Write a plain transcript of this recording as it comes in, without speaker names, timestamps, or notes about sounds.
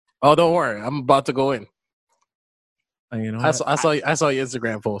Oh, don't worry. I'm about to go in. You know, I saw your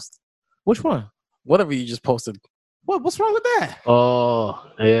Instagram post. Which one? Whatever you just posted. What's wrong with that? Oh,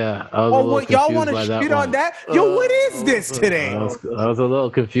 yeah. I was a little What y'all want to shit on that? Yo, what is this today? I was a little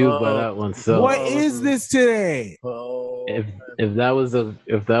confused by that one. So what is this today? If that was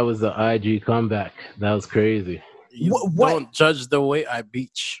the IG comeback, that was crazy. You don't judge the way I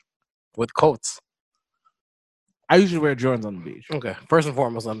beach with coats. I usually wear Jordans on the beach. Okay. First and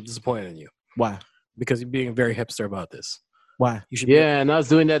foremost, I'm disappointed in you. Why? Because you're being very hipster about this. Why? You should and I was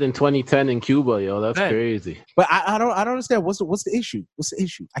doing that in 2010 in Cuba, yo. That's crazy. But I don't understand. What's the issue? What's the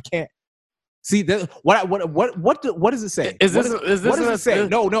issue? I can't see that. What does it say? Is this what does it say?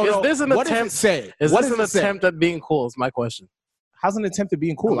 No. Is this an what attempt? Does it say? Is what this an attempt at being cool? Is my question. How's an attempt at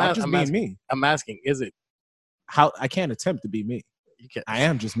being cool? I'm just being me. I'm asking. Is it? How I can't attempt to be me. You can't. I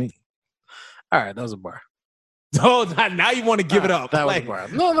am just me. All right, that was a bar. Oh, now you want to give it up? That was a bar.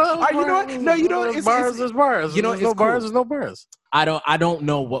 No. You know what? No, you know what? There's bars. There's bars. You know, there's no bars. There's no bars. I don't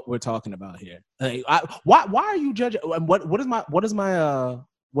know what we're talking about here. Like, why are you judging? What does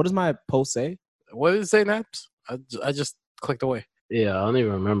my post say? What did it say, Naps? I just clicked away. Yeah, I don't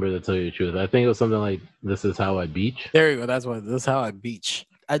even remember, to tell you the truth. I think it was something like, "This is how I beach." There you go. This is how I beach.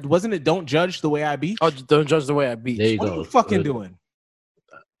 Wasn't it? Don't judge the way I beach. Oh, don't judge the way I beach. There you what go. are you fucking doing?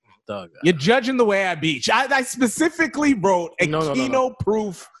 Doug, you're judging the way I beach. I specifically wrote a keynote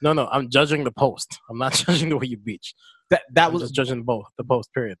proof. No, I'm judging the post. I'm not judging the way you beach. That was just judging the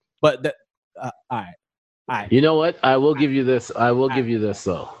post. Period. But all right. You know what? I will give you this.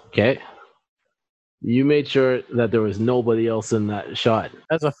 Though. Okay. You made sure that there was nobody else in that shot.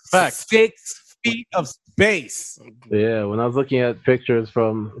 That's a fact. 6 feet of space. Yeah, when I was looking at pictures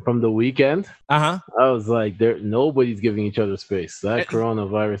from the weekend, I was like, nobody's giving each other space. That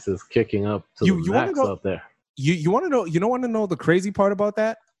coronavirus is kicking up to the max out there. You want to know? You don't want to know the crazy part about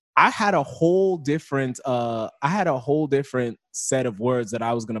that? I had a whole different set of words that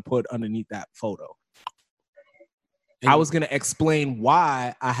I was gonna put underneath that photo. I was gonna explain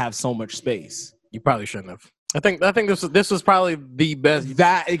why I have so much space. You probably shouldn't have. I think this was probably the best.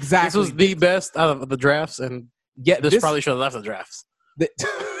 That exactly. This was the best out of the drafts, and this probably should have left the drafts.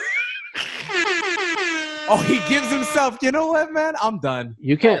 Oh, he gives himself. You know what, man? I'm done.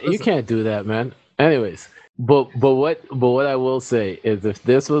 You can't do that, man. Anyways, but what I will say is, if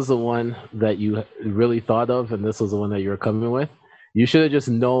this was the one that you really thought of, and this was the one that you were coming with, you should have just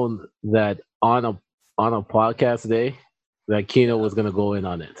known that on a podcast day, that Kino was gonna go in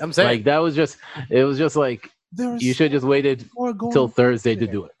on it. I'm saying, like, it was just like, you should have just waited till Thursday to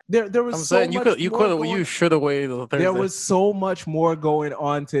do it. There was. I'm saying you should have waited till Thursday. There was so much more going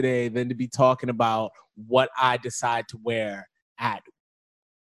on today than to be talking about what I decide to wear at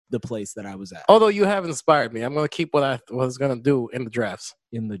the place that I was at. Although you have inspired me, I'm gonna keep what I was gonna do in the drafts.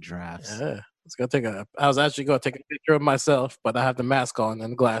 In the drafts, yeah. I was actually gonna take a picture of myself, but I have the mask on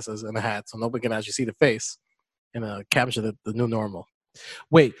and the glasses and the hat, so nobody can actually see the face. And capture the new normal.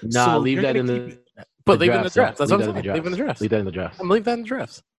 Wait, leave that in the. But leave it in the drafts. That's what I'm saying. Leave it in the drafts. Leave that in the drafts. I'm leave that in the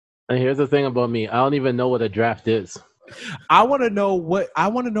drafts. And here's the thing about me: I don't even know what a draft is. I want to know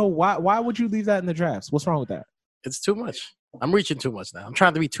why. Why would you leave that in the drafts? What's wrong with that? It's too much. I'm reaching too much now. I'm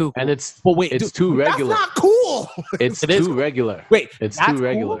trying to be too cool. And it's too regular. That's not cool. It's too regular. Wait, it's too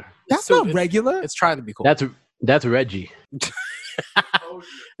regular. Cool? That's not regular. It's trying to be cool. That's Reggie.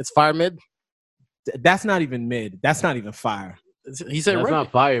 It's fire mid. That's not even mid. That's not even fire. He said that's Reggie.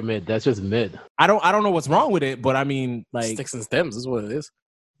 Not fire mid. That's just mid. I don't know what's wrong with it, but I mean, like, sticks and stems is what it is.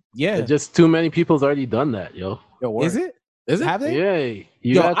 Yeah, just too many people's already done that, yo. Is it? Have they? Yeah,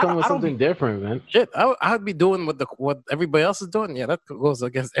 you gotta come with something different, man. Shit, I'd be doing what everybody else is doing. Yeah, that goes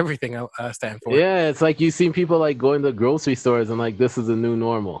against everything I stand for. Yeah, it's like you've seen people like going to grocery stores and like, this is a new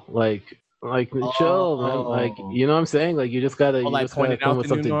normal. Like chill, man. Like, you know what I'm saying? Like, you just gotta, come with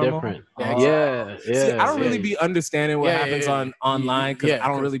something different. Yeah. See, I don't really be understanding what happens online because I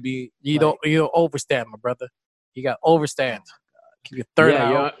don't really be. You don't overstand, my brother. You got overstand. Keep your third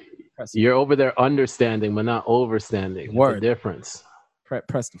out. You're over there understanding, but not overstanding. What's the difference?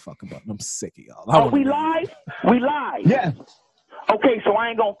 Press the fucking button. I'm sick of y'all. Are we live? We live. Yeah. Okay, so I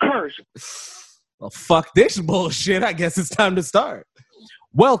ain't gonna curse. Well, fuck this bullshit. I guess it's time to start.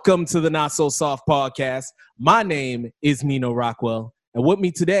 Welcome to the Not So Soft podcast. My name is Nino Rockwell, and with me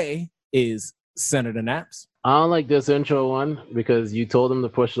today is Senator Naps. I don't like this intro one because you told him to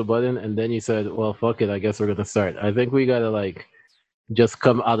push the button, and then you said, well, fuck it, I guess we're gonna start. I think we gotta just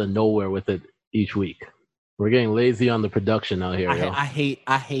come out of nowhere with it each week. We're getting lazy on the production out here. I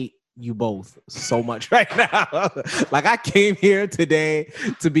hate you both so much right now. Like, I came here today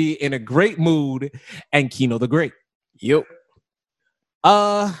to be in a great mood and Kino the Great. Yep.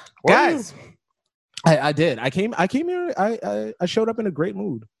 Guys, I did. I came here. I showed up in a great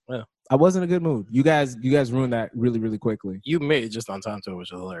mood. Yeah. I was in a good mood. You guys ruined that really, really quickly. You made it just on time too,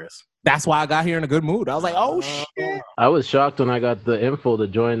 which is hilarious. That's why I got here in a good mood. I was like, oh shit. I was shocked when I got the info to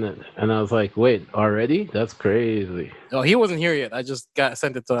join it, and I was like, "Wait, already? That's crazy." Oh, he wasn't here yet. I just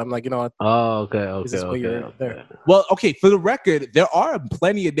sent it to him. I'm like, you know what? Oh, This is why you're there. Well, okay, for the record, there are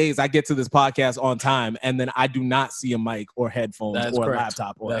plenty of days I get to this podcast on time and then I do not see a mic or headphones That's or correct. a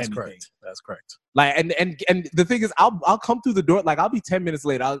laptop or That's anything. correct. That's correct. Like and the thing is, I'll come through the door, like I'll be 10 minutes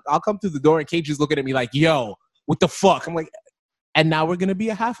late. I'll come through the door and KG's looking at me like, yo, what the fuck? I'm like, and now we're gonna be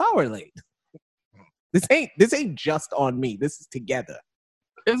a half hour late. This ain't just on me. This is together.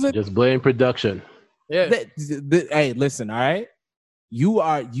 Is it? Just blame production. Yeah. Hey, listen, all right. You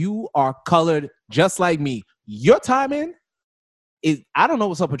are colored just like me. Your timing is, I don't know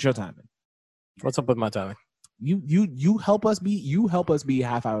what's up with your timing. What's up with my timing? You help us be a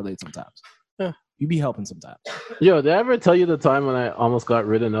half hour late sometimes. Yeah. You be helping sometimes. Yo, did I ever tell you the time when I almost got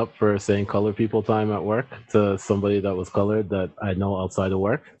written up for saying colored people time at work to somebody that was colored that I know outside of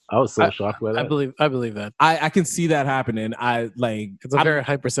work? I was so shocked by that. I believe that. I can see that happening. It's a very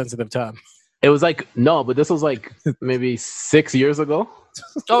hypersensitive time. It was like, no, but this was like maybe 6 years ago.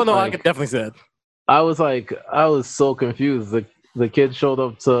 Oh no, I Like, could definitely say it. I was so confused. The kid showed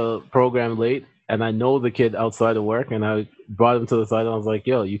up to program late, and I know the kid outside of work, and I brought him to the side, and I was like,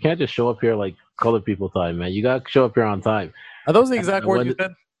 yo, you can't just show up here like colored people time, man. You got to show up here on time. Are those the exact words you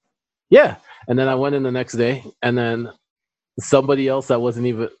said? Yeah. And then I went in the next day, and then somebody else that wasn't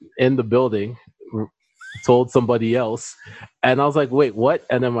even in the building told somebody else, and I was like, wait, what?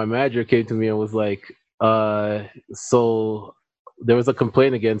 And then my manager came to me and was like, so there was a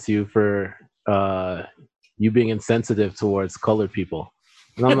complaint against you for you being insensitive towards colored people.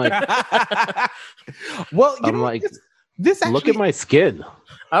 And I'm like, well, you I'm know, like, this actually, look at my skin.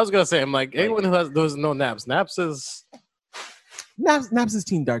 I was gonna say, I'm like, anyone who doesn't know Naps. Naps is Naps is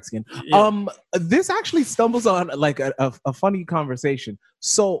teen dark skin. Yeah. This actually stumbles on like a funny conversation.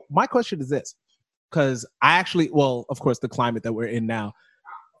 So my question is this, because I actually, well, of course, the climate that we're in now,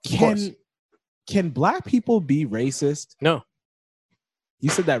 can black people be racist? no. You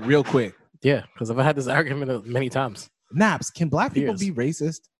said that real quick. Yeah, because I've had this argument many times. Naps, can black people be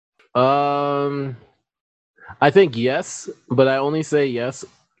racist? I think yes, but I only say yes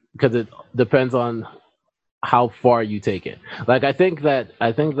because it depends on how far you take it. Like I think that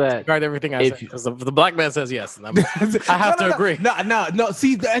Guard everything I If say. Because if the black man says yes, and I have to agree. No.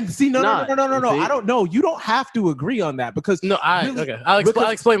 See, no. See? I don't know. You don't have to agree on that because No, really, I'll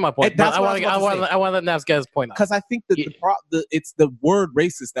explain my point. That's But what I was about to I want to let Naps get his point out. because I think that it's the word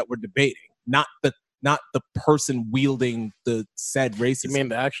racist that we're debating, not the person wielding the said racism. You mean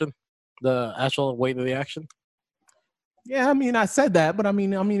the action, the actual weight of the action? Yeah, I mean, I said that, but I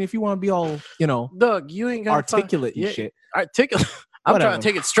mean, if you want to be all, Doug, you ain't got articulate and shit. Articulate. I'm Whatever. trying to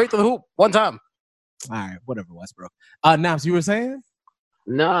take it straight to the hoop one time. All right, whatever, Westbrook. Naps, you were saying?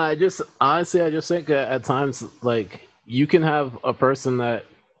 no, I just think at times like you can have a person that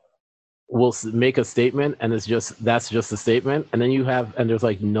will make a statement and that's just a statement, and then there's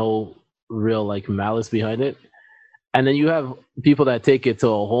like no real like malice behind it, and then you have people that take it to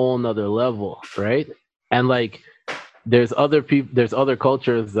a whole nother level, right? And like there's other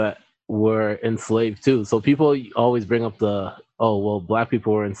cultures that were enslaved too, so people always bring up black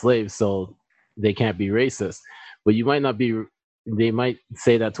people were enslaved so they can't be racist, but they might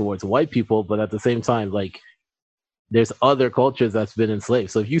say that towards white people, but at the same time, like there's other cultures that's been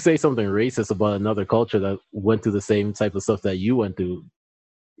enslaved. So if you say something racist about another culture that went through the same type of stuff that you went through,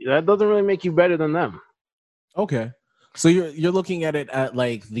 that doesn't really make you better than them. Okay, so you're looking at it at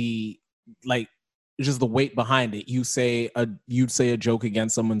like just the weight behind it. You'd say a joke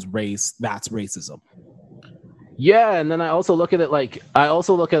against someone's race, that's racism. Yeah, and then I also look at it like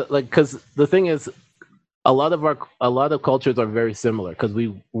because the thing is, a lot of cultures are very similar because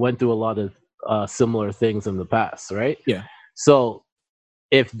we went through a lot of similar things in the past, right? Yeah. So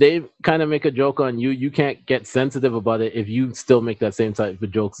if they kind of make a joke on you, you can't get sensitive about it if you still make that same type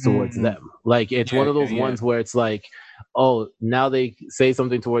of jokes towards them. Like it's one of those ones where it's like, oh, now they say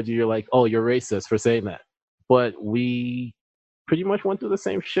something towards you, you're like, oh, you're racist for saying that. But we pretty much went through the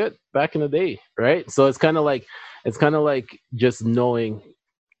same shit back in the day, right? So it's kind of like just knowing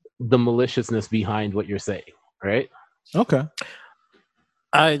the maliciousness behind what you're saying, right? Okay.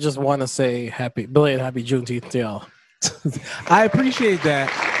 I just want to say belated happy Juneteenth to y'all.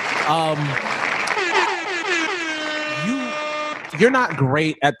 you're not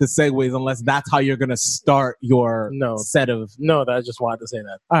great at the segues unless that's how you're gonna start your No. set of. No, I just wanted to say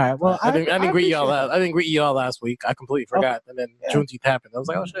that. All right. Well, I didn't greet y'all. appreciate I didn't greet y'all last week. I completely forgot, and then Yeah. Juneteenth happened. I was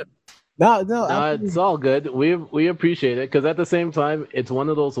like, oh shit. No, No, it's all good. We appreciate it because at the same time, it's one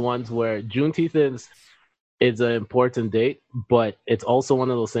of those ones where Juneteenth is an important date, but it's also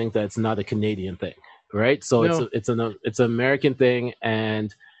one of those things that's not a Canadian thing, right? So No. it's an American thing,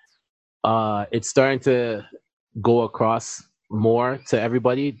 and it's starting to go across more to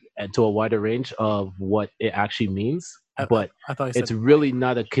everybody and to a wider range of what it actually means. But I thought you said it's really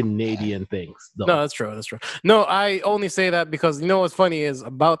not a Canadian thing, though. no. That's true. That's true. No, I only say that because you know what's funny is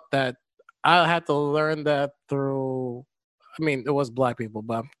about that. I had to learn that through. I mean, it was black people,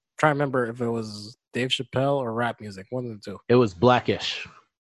 but I'm trying to remember if it was Dave Chappelle or rap music. One of the two. It was Blackish.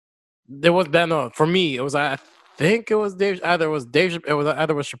 There was that. No, for me, it was. I think it was Dave. Either it was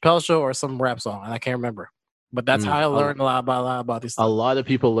Chappelle show or some rap song, and I can't remember. But that's how I learned a lot about these. A lot of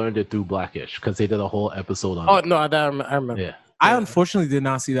people learned it through Blackish because they did a whole episode on it. Oh no, I remember. Yeah. I unfortunately did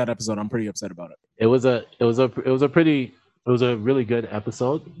not see that episode. I'm pretty upset about it. It was a really good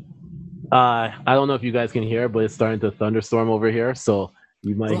episode. I don't know if you guys can hear, but it's starting to thunderstorm over here, so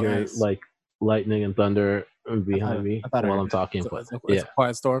you might hear Nice. like lightning and thunder behind me while I'm talking. But It's yeah, a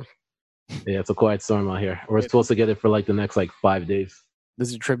quiet storm. yeah, it's a quiet storm out here. We're supposed to get it for like the next 5 days. This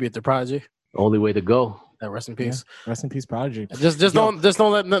is a tribute to Prodigy. Only way to go. Rest in peace. Rest in peace, Prodigy. Just don't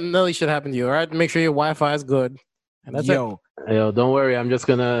let Nelly shit happen to you. All right, make sure your Wi-Fi is good. And that's Yo, Yo, don't worry. I'm just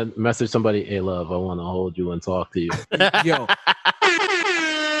gonna message somebody. Hey, love, I want to hold you and talk to you. yo.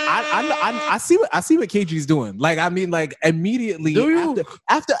 I see what KG's doing. Like, I mean, like immediately Do you?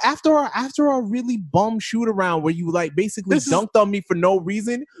 after our really bum shoot around where you like basically dunked on me for no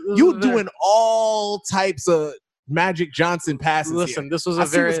reason, you doing all types of Magic Johnson passes. Listen, here. this was I a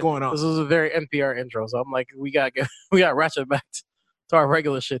see very what's going on. This was a very NPR intro. So I'm like, we got ratchet back to our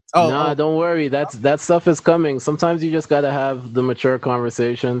regular shit. Don't worry. That stuff is coming. Sometimes you just gotta have the mature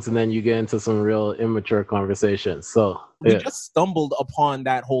conversations, and then you get into some real immature conversations. So we just stumbled upon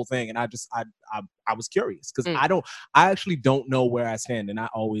that whole thing, and I was curious because I actually don't know where I stand, and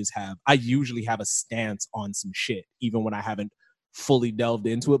I usually have a stance on some shit, even when I haven't fully delved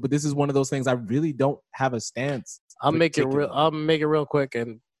into it. But this is one of those things I really don't have a stance. I'll make it real quick,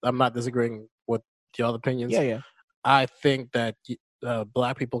 and I'm not disagreeing with y'all opinions. Yeah. I think that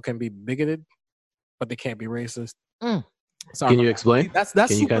black people can be bigoted, but they can't be racist. Sorry, can you explain? That's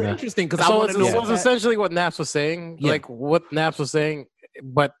super interesting because so it was essentially what Naps was saying. Yeah. Like what Naps was saying,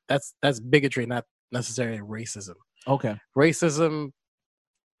 but that's bigotry, not necessarily racism. Okay. Racism,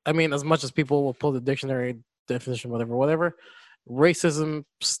 I mean, as much as people will pull the dictionary definition, whatever, racism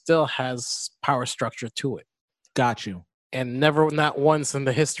still has power structure to it. Got you. And not once in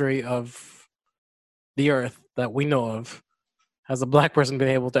the history of the earth that we know of has a black person been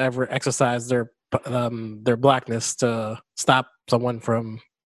able to ever exercise their blackness to stop someone from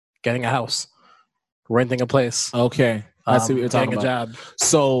getting a house, renting a place. Okay. I see what you're talking getting about. a job.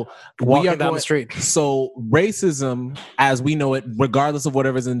 So Walking down the street. So racism, as we know it, regardless of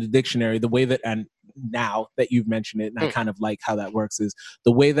whatever's in the dictionary, the way that, and now that you've mentioned it, and I kind of like how that works, is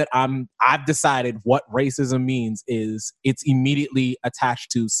the way that I've decided what racism means is it's immediately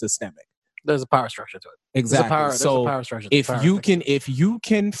attached to systemic. There's a power structure to it. Exactly. There's a power structure. If you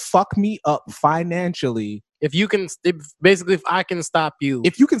can fuck me up financially, if I can stop you,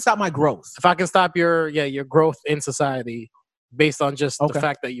 if you can stop my growth, if I can stop your growth in society based on just the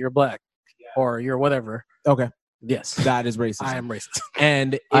fact that you're black or you're whatever. Okay. Yes. That is racist. I am racist.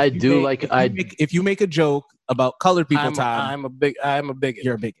 And if you make a joke about colored people, I am a bigot.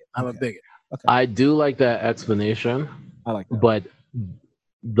 You're a bigot. I'm a bigot. Okay. I do like that explanation. I like that. But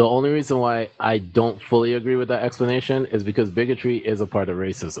the only reason why I don't fully agree with that explanation is because bigotry is a part of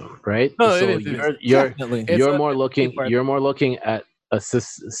racism, right? No, so you're more looking at a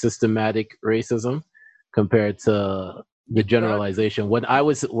systematic racism compared to the generalization. When I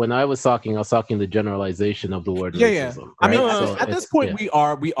was talking the generalization of the word racism. Right? I mean, so at this point, we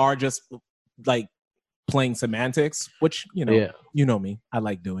are just like playing semantics, which you know me, I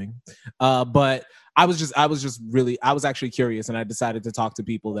like doing. But I was actually curious, and I decided to talk to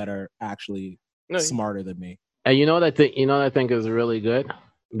people that are actually smarter than me. And you know what I think is really good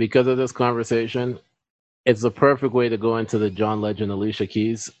because of this conversation. It's the perfect way to go into the John Legend, Alicia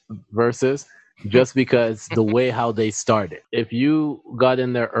Keys verses, just because the way how they started. If you got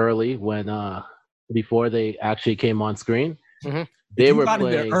in there early when before they actually came on screen, they were playing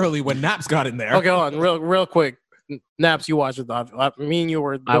in there early when Naps got in there. Okay, hold on, real quick. Naps, you watched it. Me and you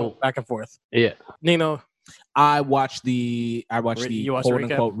were back and forth. Yeah, Nino. I watched the quote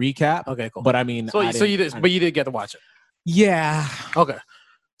unquote recap. Okay, cool. But I mean, you did get to watch it. Yeah. Okay,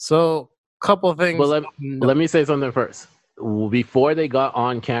 so couple of things. But let me say something first. Before they got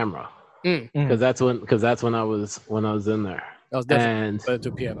on camera, Mm. because that's when I was in there, That was and definitely the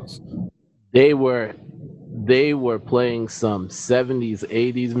two pianos. they were playing some 70s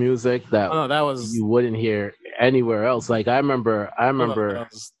 80s music that Oh, no, that was you wouldn't hear anywhere else. Like I remember that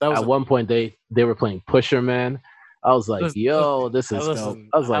was at one point they were playing Pusher Man. I was like, yo, this is dope. listen.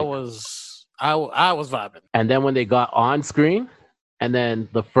 I was like, I was vibing. and then when they got on screen, and then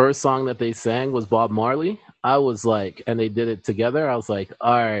the first song that they sang was Bob Marley, I was like, and they did it together. I was like,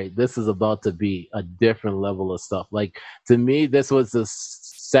 all right, this is about to be a different level of stuff. Like to me, this was the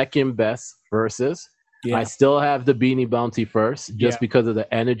second best verses. Yeah. I still have the Beanie Bounty first, just Yeah. because of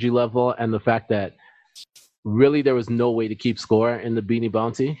the energy level and the fact that really there was no way to keep score in the Beanie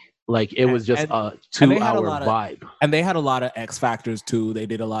Bounty. Like it was just a 2-hour vibe. And they had a lot of X factors too. They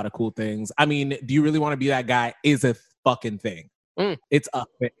did a lot of cool things. I mean, do you really want to be that guy? Is a fucking thing. It's a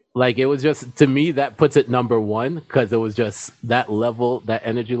thing. Like it was just, to me, that puts it number one, because it was just that level, that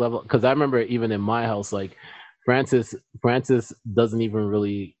energy level. Because I remember even in my house, like Francis doesn't even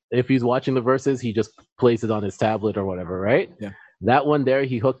really, if he's watching the verses, he just plays it on his tablet or whatever, right? Yeah. That one there,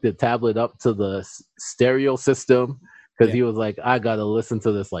 he hooked the tablet up to the stereo system, because Yeah. he was like, I gotta listen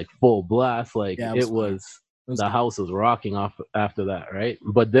to this like full blast. Like Yeah, it was good. the house was rocking off after that, right?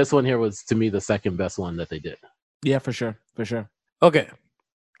 But this one here was, to me, the second best one that they did. Yeah, for sure. For sure. Okay,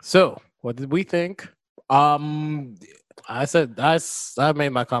 so what did we think? I said I made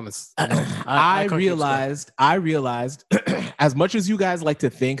my comments. I realized as much as you guys like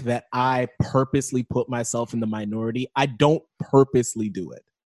to think that I purposely put myself in the minority, I don't purposely do it.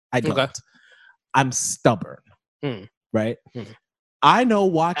 I don't. Okay. I'm stubborn. Right? I know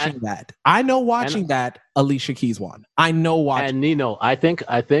watching that Alicia Keys won. I know watching. And Nino, I think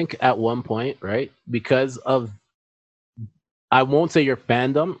at one point, right, because of, I won't say your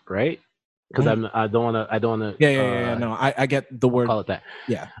fandom, right? Because I don't want to. Yeah. No, I get the word. Call it that.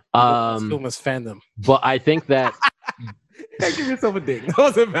 Yeah. Film is fandom. But I think that. Give yourself a ding. That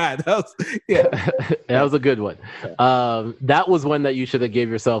wasn't bad. That was a good one. That was one that you should have gave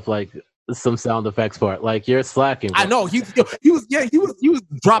yourself like some sound effects for it. Like you're slacking. I know he was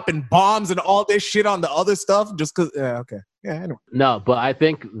dropping bombs and all this shit on the other stuff just because. Yeah. Okay. Yeah. Anyway. No, but I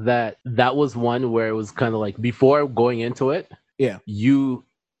think that was one where it was kind of like, before going into it. Yeah. You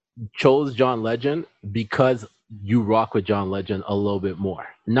chose John Legend because you rock with John Legend a little bit more.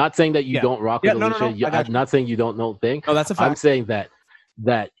 Not saying that you don't rock with Alicia. No. I'm not saying you don't know thing. No, that's a fact. I'm saying that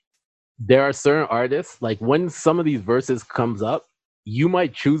there are certain artists, like when some of these verses comes up, you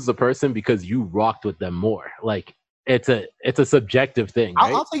might choose the person because you rocked with them more. Like it's a subjective thing,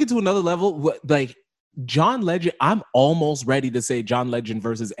 right? I'll take it to another level. Like John Legend, I'm almost ready to say John Legend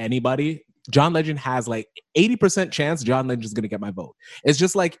versus anybody. John Legend has like 80% chance John Legend is going to get my vote. It's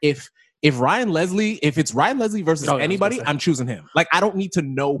just like if it's Ryan Leslie versus anybody, I'm choosing him. Like I don't need to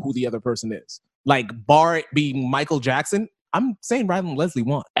know who the other person is. Like bar it being Michael Jackson, I'm saying Ryan Leslie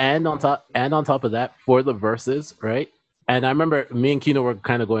won. And on top of that, for the verses, right? And I remember me and Kino were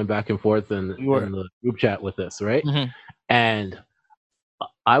kind of going back and forth in the group chat with this, right? Mm-hmm. And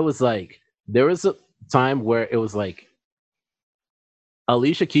I was like, there was a time where it was like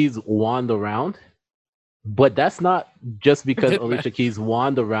Alicia Keys won the round, but that's not just because Alicia Keys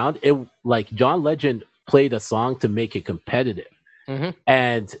won the round. It like John Legend played a song to make it competitive.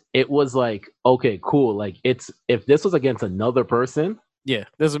 And it was like, okay, cool. Like if this was against another person, yeah,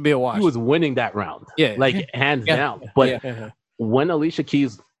 this would be a watch. He was winning that round. Yeah. Like hands down. But when Alicia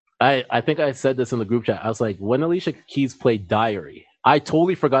Keys, I think I said this in the group chat. I was like, when Alicia Keys played Diary, I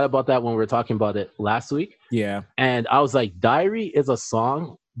totally forgot about that when we were talking about it last week. Yeah. And I was like, Diary is a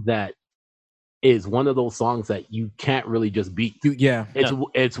song that is one of those songs that you can't really just beat.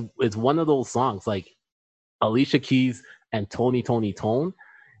 It's one of those songs like Alicia Keys and Tony Tone.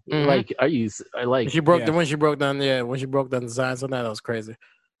 Like, are you like when she broke down the designs on that was crazy.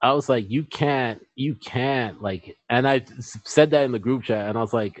 I was like, you can't like, and I said that in the group chat, and I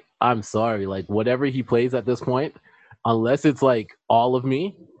was like, I'm sorry, like whatever he plays at this point, unless it's like All of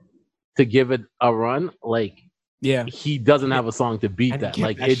Me to give it a run, like he doesn't have a song to beat that.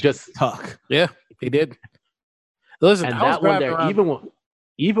 Like it just tuck. Yeah, he did. Listen, and that one there,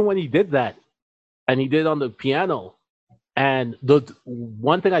 even when he did that, and he did on the piano. And the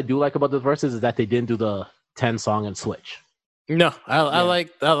one thing I do like about the verses is that they didn't do the 10 song and switch. No, I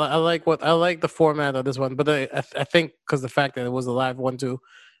like the format of this one, but I think because the fact that it was a live one too,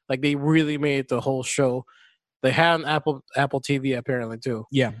 like they really made the whole show They had an Apple TV apparently too.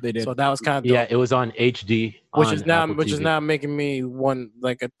 Yeah, they did. So that was kind of Yeah, it was on HD. which on is now Apple which is TV. now making me one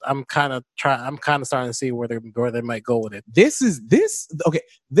like I'm kind of starting to see where they might go with it. Okay.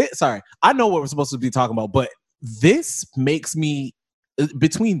 Sorry, I know what we're supposed to be talking about, but this makes me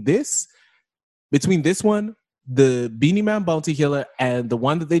between this one, the Beanie Man Bounty Killer, and the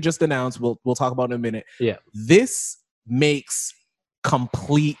one that they just announced. We'll talk about in a minute. Yeah. This makes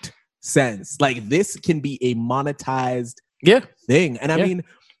complete sense. Like this can be a monetized Yeah, thing, and I Yeah. mean,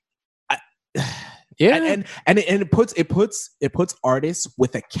 yeah. and it puts artists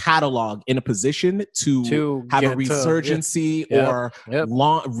with a catalog in a position to have a get to- resurgency Yep, or yep,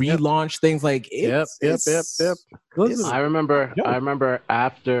 relaunch things like Yep. it's- Listen, I remember Yo. I remember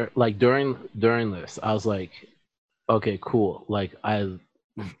after like during this, I was like, okay, cool. Like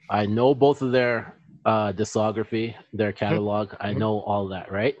I know both of their discography, their catalog. I know all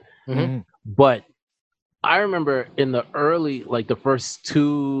that, right? Mhm. But I remember in the early, like the first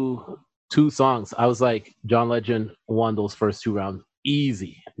two songs, I was like, John Legend won those first 2 rounds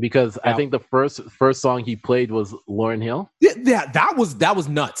easy because I Yeah. think the first song he played was Lauryn Hill. Yeah, that was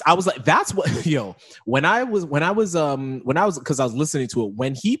nuts. I was like, that's what yo. When I was because I was listening to it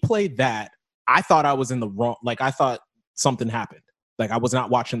when he played that, I thought I was in the wrong. Like I thought something happened. Like I was not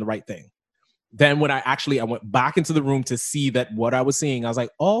watching the right thing. Then when I went back into the room to see that what I was seeing, I was like,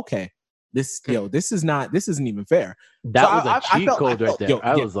 oh, okay, this isn't even fair. That So was a cheat felt- code right there. yo,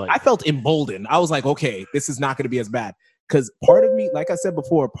 I yeah, was like, I felt emboldened. I was like, okay, this is not going to be as bad. Because part of me, like I said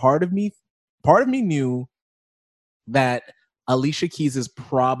before, part of me knew that Alicia Keys is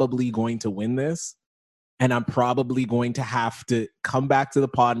probably going to win this. And I'm probably going to have to come back to the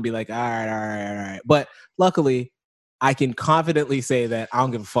pod and be like, all right. But luckily, I can confidently say that I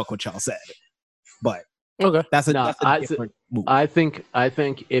don't give a fuck what y'all said. But okay. that's a No, different move. I think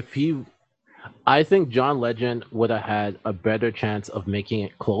John Legend would have had a better chance of making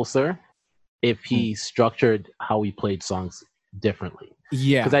it closer if he structured how he played songs differently.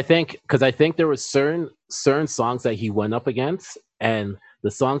 Yeah. Because I think there were certain songs that he went up against, and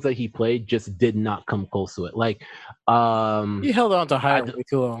the songs that he played just did not come close to it. Like, He held on to higher way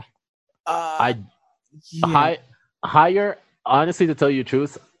too long. Higher. Honestly, to tell you the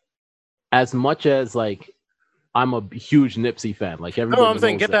truth, as much as like I'm a huge Nipsey fan, like everybody. I'm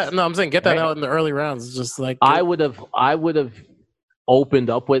saying knows get this, that. No, I'm saying get that right? out in the early rounds. It's just like I would have opened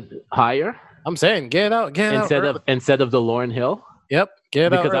up with Higher I'm saying get it out. Get it instead out of the Lauryn Hill. Yep. Get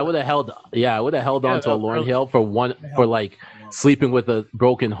it out. Because I early. would have held Yeah, on to a no, Lauryn early. Hill for like Sleeping with a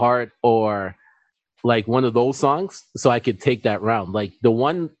Broken Heart or like one of those songs, so I could take that round. Like the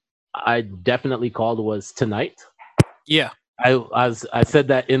one I definitely called was Tonight. Yeah. I said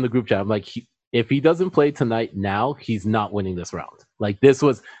that in the group chat. I'm like, if he doesn't play Tonight now, he's not winning this round. Like this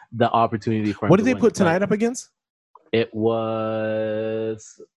was the opportunity for him. What did to they win put it. Tonight Like, up against? It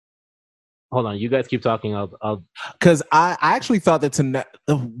was. Hold on, you guys keep talking. I'll Because I actually thought that tonight.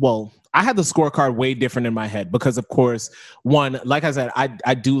 Well, I had the scorecard way different in my head because, of course, one, like I said,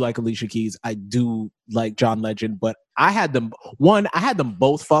 I do like Alicia Keys. I do like John Legend, but I had them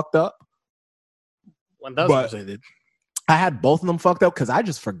both fucked up. 1000% they did. I had both of them fucked up because I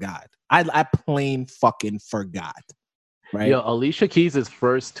just forgot. I plain fucking forgot. Right? Yo, Alicia Keys'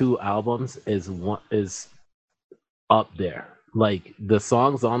 first 2 albums is up there. Like the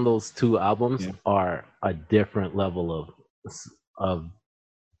songs on those 2 albums are a different level of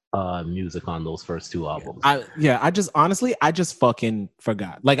music on those first 2 albums. I just fucking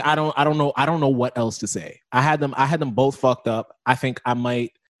forgot. Like I don't know what else to say. I had them both fucked up. I think I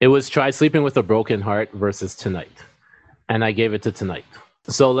might. It was Try Sleeping with a Broken Heart versus Tonight, and I gave it to Tonight.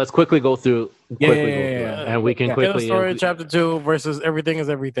 So let's quickly go through. And we can quickly. Story Chapter 2 versus Everything is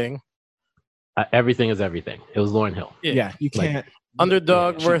Everything. Everything is Everything. It was Lauryn Hill. Yeah, you can't.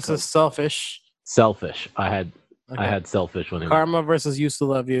 Underdog cheat versus Selfish. Selfish. I had Selfish when it was Karma versus Used to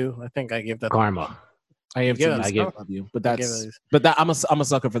Love You. I think I gave that. Karma. I have Yeah, to. I I give- love you, but I that's. gave it- But that I'm a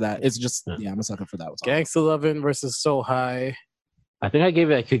sucker for that. It's just I'm a sucker for that. Gangsta Lovin' versus So High. I think I gave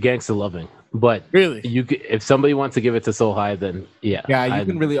it to Gangsta Loving, but Really? if somebody wants to give it to So High, then yeah. Yeah, you I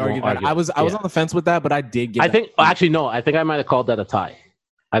can really argue won't that. I was on the fence with that, but I did get. I think actually no. I think I might have called that a tie.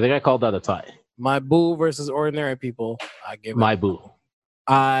 I think I called that a tie. My Boo versus Ordinary People. I give it. My Boo.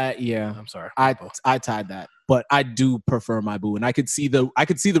 Yeah. I'm sorry. I tied that, but I do prefer My Boo, and I could see the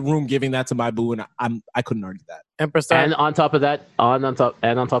room giving that to My Boo, and I couldn't argue that. Empress Star. And on top of that,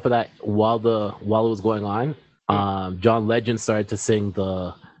 while it was going on, John Legend started to sing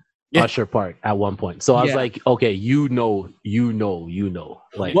the Yeah. Usher part at one point. So I was Yeah. like, okay, you know.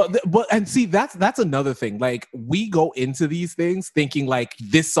 Like, And see, that's another thing. Like, we go into these things thinking like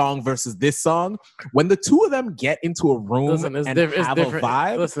this song versus this song. When the two of them get into a room Listen, it's, and it's have different. a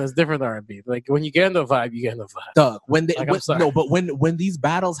vibe, Listen, it's different than R&B. Like when you get into a vibe, you get into a vibe. Doug, when they Like, I'm sorry. no, but when these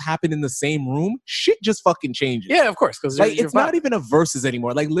battles happen in the same room, shit just fucking changes. Yeah, of course, because Like it's not even a versus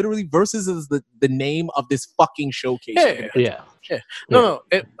anymore. Like literally, versus is the name of this fucking showcase. Yeah. yeah. No,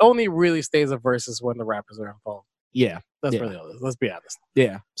 it only really stays a versus when the rappers are involved. yeah, That's Yeah. really all it is. Let's be honest.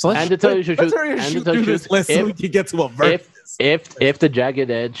 yeah. So And to tell you the let's truth, hurry and and shoot to tell you through the this truth, list so we can get to a versus. if the Jagged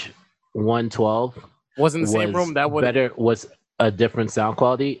Edge 112 Was in the same was room, that would better, was a different sound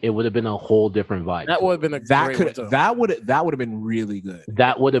quality, it would have been a whole different vibe. that would have been a that great could one, too. that would have been really good.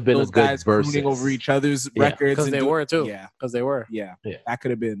 That would have been Those a good guys versus. crooning over each other's Yeah. records because and they were too. Yeah, Because they were. yeah, Yeah. That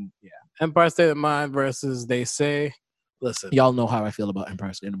could have been. Yeah, Empire State of Mind versus They Say. Listen, y'all know how I feel about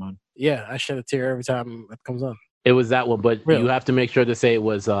Empire State of Mind. yeah, I shed a tear every time it comes on. It was that one, but Really? you have to make sure to say it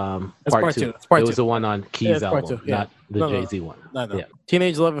was part two. It's part It two. was the one on Yeah, Keys it's part album, two, yeah. not the No, no, Jay-Z one. No. Yeah.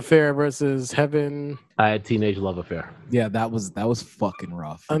 Teenage Love Affair versus Heaven. I had Teenage Love Affair. Yeah, that was fucking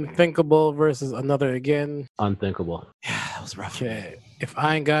rough. Unthinkable versus Another Again. Unthinkable. Yeah, that was rough. Okay. If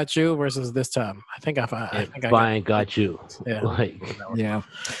I Ain't Got You versus This Time. I think If I I ain't got you. Yeah. Like, Yeah.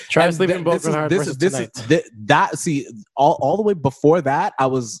 Try And Sleeping Broken Heart versus Tonight. That see all the way before that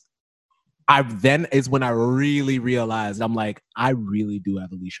I then is when I really realized I'm like I really do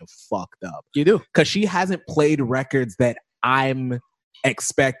have Alicia fucked up You do. because she hasn't played records that I'm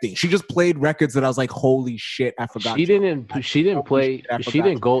expecting. She just played records that I was like, holy shit, I forgot. she didn't play, I she forgot.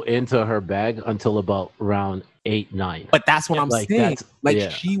 didn't go into her bag until about round 8-9. But that's what I'm Like, saying. that's- Like yeah.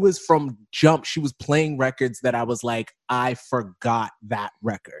 she was from jump. She was playing records that I was like, I forgot that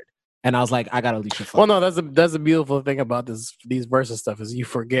record, and I was like, I got Alicia. Well, no, that's a beautiful thing about these versus stuff is you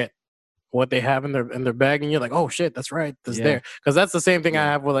forget what they have in their bag, and you're like, oh shit, that's right, that's Yeah. there. Because that's the same thing I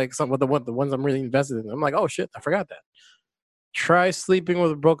Yeah. have with like some with the ones I'm really invested in. I'm like, oh shit, I forgot that. Try Sleeping with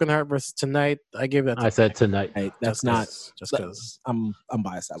a Broken Heart versus Tonight. I gave that. I said Tonight. Hey, that's just not. 'cause- just because. I'm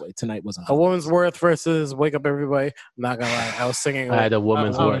biased that way. Tonight wasn't. A Woman's Worth versus Wake Up Everybody. I'm not gonna lie, I was singing. I had A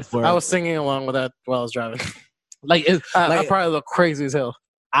Woman's Worth. I was singing along with that while I was driving. Like, I probably look crazy as hell.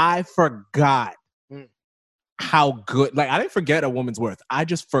 I forgot Mm. how good. Like I didn't forget A Woman's Worth. I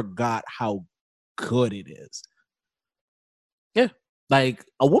just forgot how good it is. Yeah. Like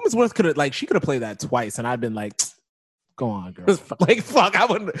A Woman's Worth could have she could have played that twice, and I'd been like, go on, girl. It's fine. Like fuck, I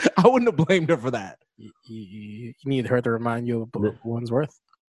wouldn't have blamed her for that. You need her to remind you of A Woman's Worth.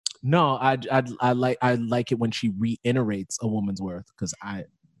 No, I like it when she reiterates A Woman's Worth because I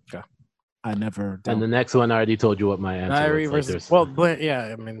never. And the next one, I already told you what my answer Diary was. Like, versus there's- blame.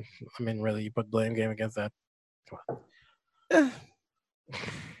 Yeah, I mean, really, you put Blame Game against that. it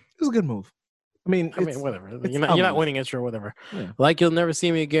was a good move. I mean, Whatever. it's You're not winning it, sure, whatever. Yeah. Like You'll Never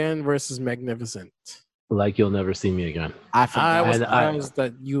See Me Again versus Magnificent. Like You'll Never See Me Again. I I forgot. was And I- surprised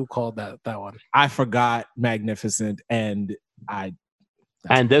that you called that one. I forgot Magnificent, and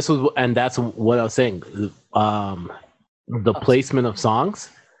And that's what I was saying. The placement of songs,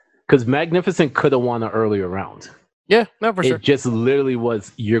 because Magnificent could have won an earlier round. Yeah, no, for It sure. just literally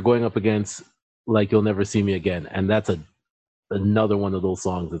was you're going up against Like You'll Never See Me Again, and that's another one of those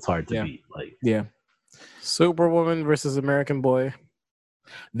songs that's hard to Yeah. beat. Like, yeah, Superwoman versus American Boy.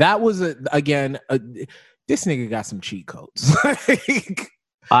 that was this nigga got some cheat codes.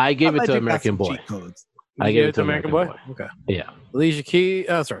 I gave it That to nigga got American some Boy. cheat codes. I You gave it to American Boy. Okay. Yeah, Alicia Keys.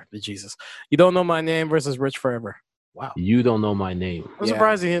 Jesus. You Don't Know My Name versus Rich Forever. Wow. You Don't Know My Name. I'm Yeah.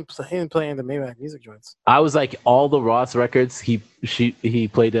 surprised he didn't play in the Maybach music joints. I was like, all the Ross records, he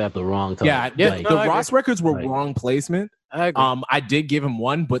played it at the wrong time. Yeah, Like, the I Ross agree. records were Like- wrong placement. I agree. I did give him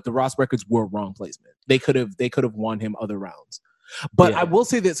one, but the Ross records were wrong placement. They could have won him other rounds. But Yeah. I will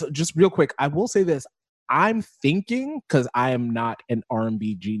say this, just real quick. I will say this. I'm thinking, because I am not an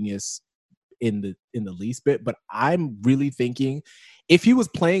R&B genius in the least bit, but I'm really thinking if he was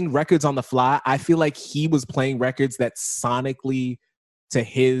playing records on the fly, I feel like he was playing records that sonically to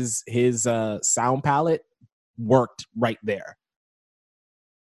his sound palette worked right there.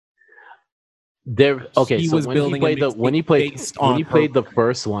 Okay, He so was when he building a played based on the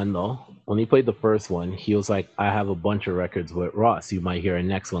first one though, when he played the first one, he was like, I have a bunch of records with Ross. You might hear a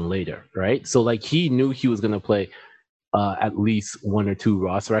next one later, right? So like he knew he was gonna play at least one or two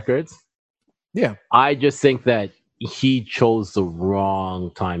Ross records. Yeah. I just think that he chose the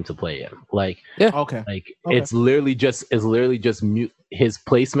wrong time to play him. Like Okay. Like Okay. it's literally just his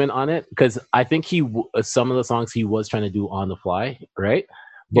placement on it, because I think some of the songs he was trying to do on the fly, right?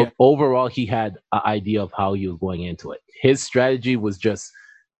 But Yeah. overall, he had an idea of how he was going into it. His strategy was just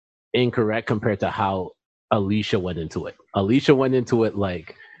incorrect compared to how Alicia went into it. Alicia went into it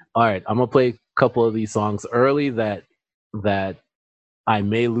like, all right, I'm gonna play a couple of these songs early that I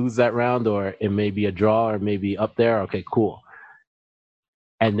may lose that round, or it may be a draw, or maybe up there. Okay, cool.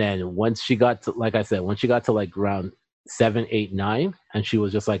 And then once she got to, like I said, once she got to like round 7, 8, 9, and she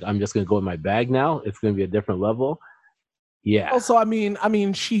was just like, I'm just gonna go in my bag now. It's gonna be a different level. Yeah. Also, I mean,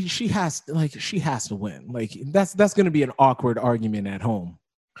 she has to win. Like that's going to be an awkward argument at home,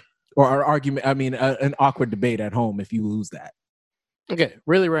 or an argument. I mean, an awkward debate at home if you lose that. Okay,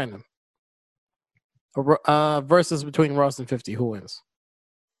 really random. Versus between Ross and 50, who wins?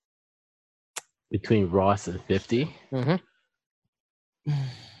 Between Ross and 50. Mm-hmm.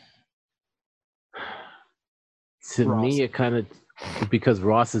 To Ross. me, it kind of, because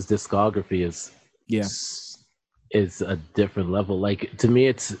Ross's discography is a different level. Like to me,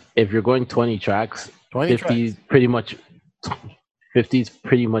 it's, if you're going 20 tracks, 50's pretty much 50's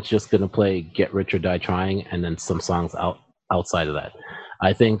pretty much just gonna play Get Rich or Die Trying, and then some songs outside of that.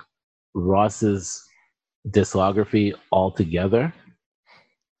 I think Ross's discography altogether.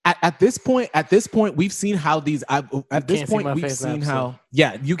 At this point, we've seen how these. At this point, we've seen how.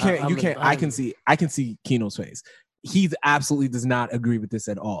 Yeah, you can't. You can't. I can see Keno's face. He absolutely does not agree with this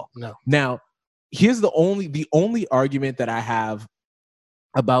at all. No. Now, here's the only argument that I have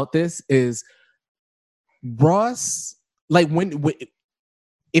about this is Ross. Like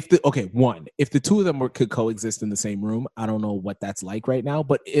if the two of them could coexist in the same room, I don't know what that's like right now.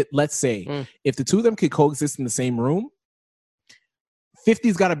 But let's say if the two of them could coexist in the same room,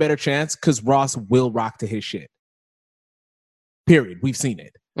 50's got a better chance because Ross will rock to his shit. Period. We've seen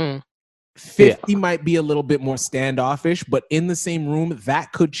it. 50 might be a little bit more standoffish, but in the same room,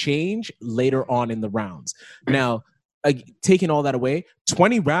 that could change later on in the rounds. Now, taking all that away,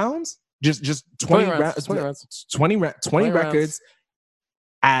 20 rounds, just 20 records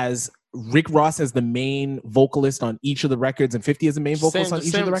as Rick Ross as the main vocalist on each of the records and 50 as the main vocalist on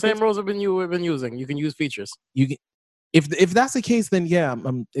each of the records. Same rules we've been using. You can use features. You can. If that's the case, then yeah,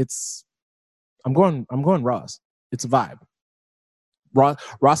 I'm going Ross. It's a vibe.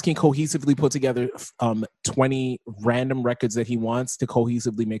 Ross can cohesively put together 20 random records that he wants to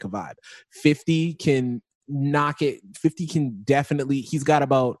cohesively make a vibe. 50 can knock it. 50 can definitely. He's got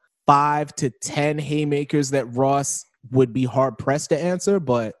about 5 to 10 haymakers that Ross would be hard pressed to answer,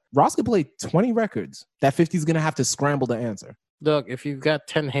 but Ross could play 20 records that 50's gonna have to scramble to answer. Doug, if you've got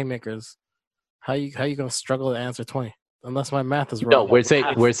 10 haymakers, how you gonna struggle to answer 20? Unless my math is wrong. No, we're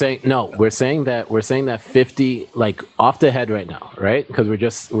saying that 50, like off the head right now, right? Because we're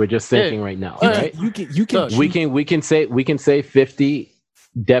just thinking right now, right? We can say 50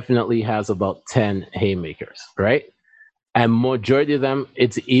 definitely has about 10 haymakers, right? And majority of them,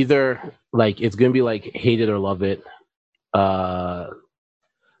 it's either like it's gonna be like Hate It or Love It. The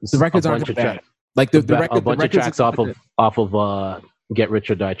records aren't bad. Like the record, a bunch of tracks off of Get Rich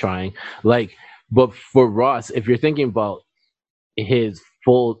or Die Trying, like. But for Ross, if you're thinking about his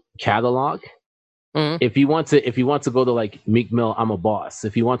full catalog, if he wants to go to like Meek Mill, I'm a Boss.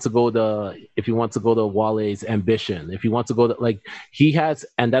 If he wants to go to Wale's Ambition, if he wants to go to like he has,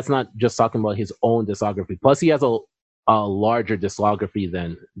 and that's not just talking about his own discography. Plus, he has a larger discography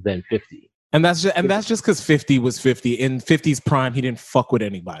than 50. And that's just because 50 was 50. In 50's prime, he didn't fuck with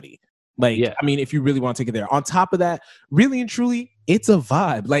anybody. Like, yeah. I mean, if you really want to take it there. On top of that, really and truly, it's a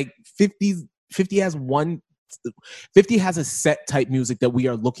vibe. Like 50 has a set type music that we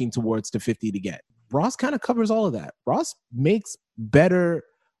are looking towards to 50 to get. Ross kind of covers all of that. Ross makes better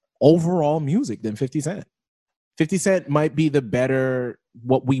overall music than 50 Cent. 50 Cent might be the better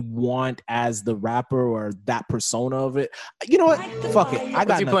what we want as the rapper or that persona of it. You know what? Fuck it. I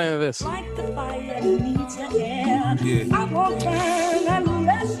got you playing this.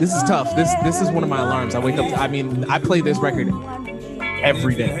 This is tough. This is one of my alarms. I wake up. I play this record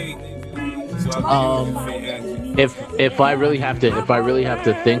every day. If I really have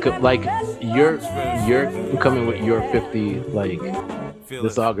to think of like you're coming with your 50 like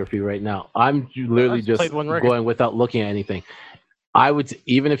discography right now. I'm literally just going without looking at anything. I would,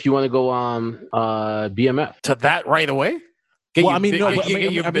 even if you want to go on BMF to that right away. Get your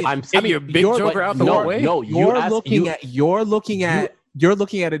big joker out the way. No, you're looking at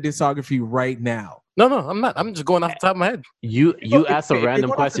a discography right now. No, I'm not. I'm just going off the top of my head. You asked a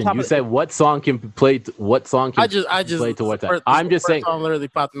random question. You said what song can play to what song can play to what time. I'm just saying. Song literally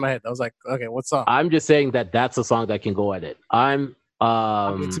popped in my head. I was like, okay, what song? I'm just saying that's a song that can go at it.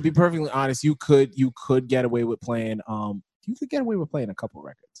 To be perfectly honest, you could get away with playing. You could get away with playing a couple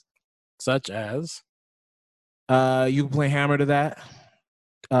records, such as. You can play Hammer to that.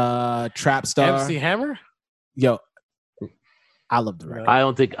 Trap Star. MC Hammer. Yo. I love the record. I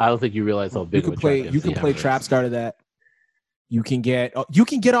don't think you realize how big You can play Trap Star to that. You can get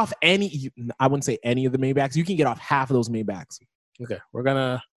off any. I wouldn't say any of the Maybachs. You can get off half of those Maybachs. Okay,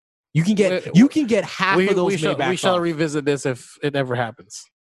 You can get half of those Maybachs. We shall off. revisit this if it ever happens.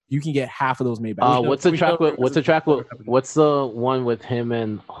 You can get half of those Maybachs. What's the one with him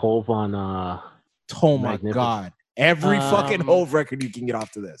and Hove on? Oh my God! Every fucking Hove record you can get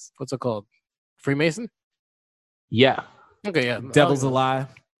off to this. What's it called? Freemason? Yeah. Okay, yeah. Devil's a Lie.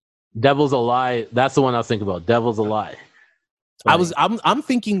 Devil's a Lie. That's the one I was thinking about. Devil's a Lie. I'm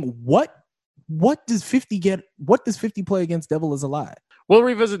thinking what does 50 get? What does 50 play against Devil is a Lie? We'll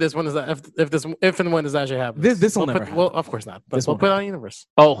revisit this when if and when this actually happens. This will never happen. Well, of course not. But we'll put it on Universe.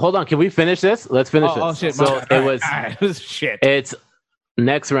 Oh, hold on. Can we finish this? Let's finish this. Oh shit! So it was shit. It's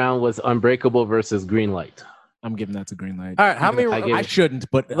next round was Unbreakable versus Green Light. I'm giving that to Green Light. All right, how many? I shouldn't,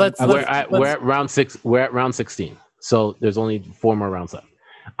 but We're at round 6. We're at round 16. So there's only 4 more rounds left.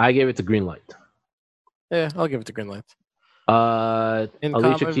 I gave it to Green Light. Yeah, I'll give it to Green Light.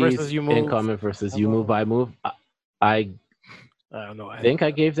 Alicia Keys, In Common versus You Move, I Move. I don't know. I think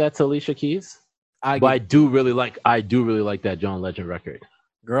I gave that to Alicia Keys. But I do really like that John Legend record.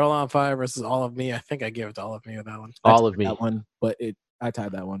 Girl on Fire versus All of Me. I think I gave it to All of Me with that one. All of Me. That one, but I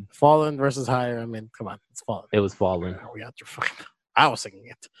tied that one. Fallen versus Higher. I mean, come on, it's Fallen. It was Fallen. We got your fucking. I was singing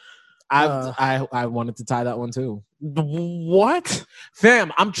it. I wanted to tie that one too. What?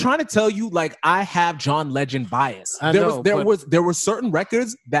 Fam, I'm trying to tell you, like, I have John Legend bias. There were certain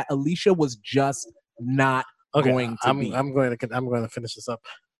records that Alicia was just not going to be. I'm going to finish this up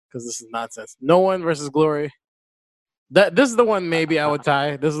because this is nonsense. No One versus Glory. This is the one maybe I would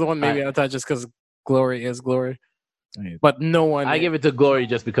tie. This is the one maybe I would tie just because Glory is Glory. But No One. I give it to Glory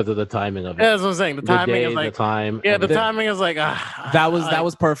just because of the timing of it. Yeah, that's what I'm saying. The timing is like the time. Yeah, the timing is like that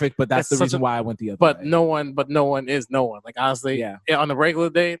was perfect, but that's the reason why I went the other way. No one is No One. Like honestly, yeah on the regular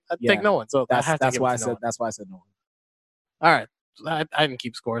day, I'd take No One. So that's why I said No One. All right. I didn't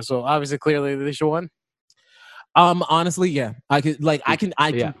keep score. So obviously clearly Alicia won. Honestly, yeah. I can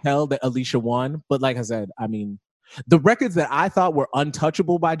tell that Alicia won, but like I said, I mean, the records that I thought were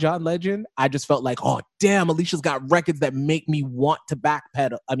untouchable by John Legend, I just felt like, oh damn, Alicia's got records that make me want to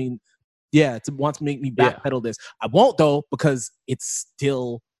backpedal. I mean, want to make me backpedal this. I won't though, because it's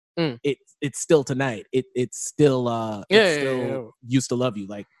still it's still tonight. It's still Used to Love You.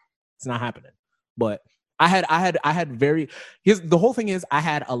 Like, it's not happening. But I had the whole thing is I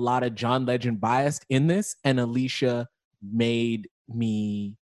had a lot of John Legend biased in this, and Alicia made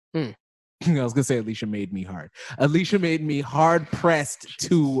me I was gonna say Alicia made me hard. Alicia made me hard pressed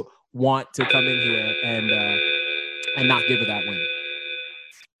to want to come in here and not give her that win.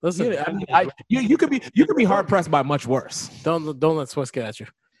 Listen, you could be hard pressed by much worse. Don't let Swiss get at you.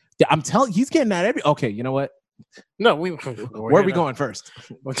 Yeah, I'm telling he's getting at every. Okay, you know what? No, where are we going first?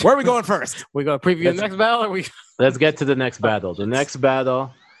 Where are we going first? We gonna preview the next battle. Let's get to the next battle. The next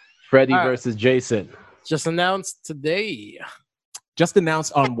battle, Freddie versus Jason. Just announced today. Just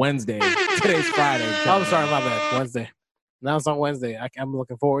announced on Wednesday. Today's Friday. I'm sorry, my bad. Wednesday. Announced on Wednesday. I'm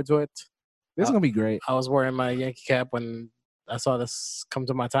looking forward to it. This is gonna be great. I was wearing my Yankee cap when I saw this come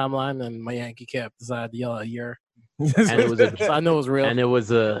to my timeline, and my Yankee cap decided to yell a year. And it was so I know it was real. And it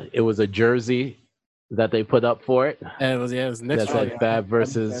was a jersey that they put up for it. And it was Knicks. That's like Fab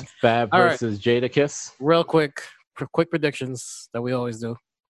versus Jadakiss. Real quick predictions that we always do.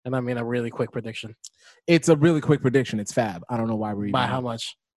 And I mean a really quick prediction. It's a really quick prediction. It's Fab. I don't know why we're even. By how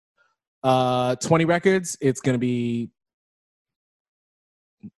much? 20 records. It's gonna be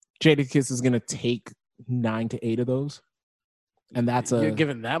Jadakiss is gonna take 9 to 8 of those, and that's you're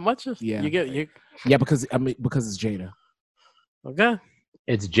giving that much? Yeah, because it's Jada. Okay,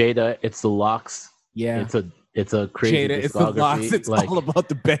 it's Jada. It's the locks. Yeah, it's a crazy Jada. It's the locks. It's all about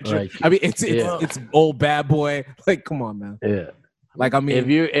the Benjamin. I mean, it's old bad boy. Like, come on, man. Yeah. Like, I mean,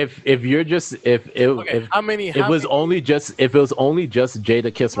 if it was only just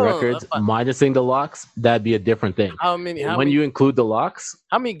Jadakiss records minusing the locks, that'd be a different thing. You include the locks,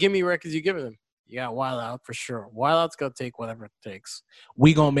 how many gimme records you giving them? You got Wild Out for sure. Wild Out's gonna take whatever it takes.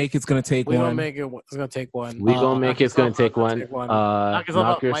 We gonna make it's gonna take one. We gonna make it's gonna take one. We gonna make it's gonna take one. Knock yourself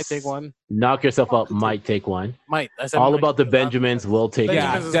up might take one. Knock yourself up might take one. Might. I said all about the Benjamins will take one.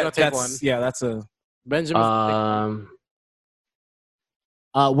 That's a Benjamin.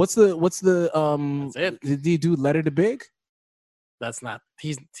 What's the That's it. Did he do Letter to Big? That's not.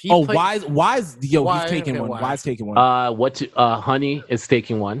 Why's he's taking one. Why's taking one? Honey is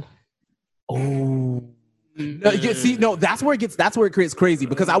taking one. Oh. No, that's where it gets crazy,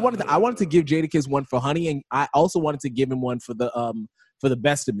 because I wanted to give Jadakiss one for Honey, and I also wanted to give him one for the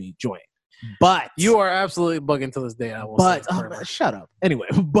Best of Me joint. But You are absolutely bugging to this day. I will but say. forever. shut up. Anyway,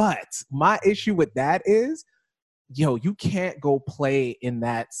 but my issue with that is, yo, you can't go play in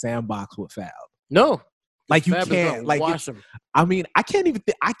that sandbox with Fab. No, Like you Fab is can't. gonna Like wash him. I mean, I can't even.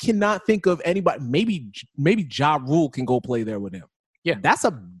 I cannot think of anybody. Maybe Ja Rule can go play there with him. Yeah. That's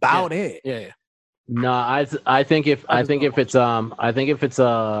about it. Yeah, yeah. No, I think if it's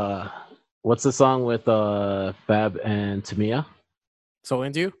what's the song with Fab and Tamia? So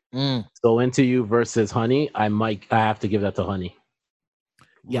into you? So Into You versus Honey, I have to give that to Honey.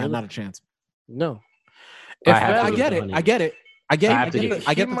 Yeah, Really? not a chance. No. I If have to Fab, I give get it to it. Honey. I get it. I get I it. have I to get give it. it-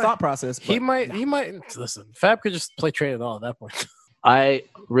 I get he the might- thought process. he but might listen. Fab could just play trade at all at that point. I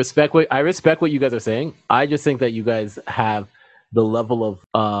respect what you guys are saying. I just think that you guys have the level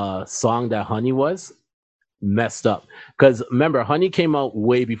of song that Honey was messed up. Because remember, Honey came out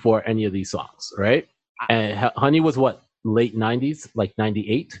way before any of these songs, right? And Honey was what, late 90s, like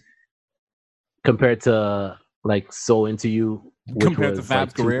 98, compared to like So Into You, which Compared to was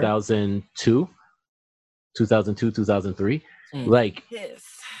Fab's like career? 2002, 2003. Mm. Like,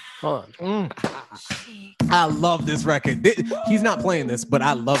 Hold on. I love this record. He's not playing this, but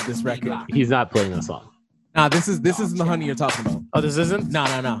I love this record. he's not playing the song. Nah, this isn't the Honey you're talking about. Oh, this isn't? No.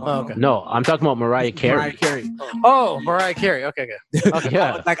 Oh, okay. No, I'm talking about Mariah Carey. Mariah Carey. Oh, Mariah Carey. Okay, good. Okay.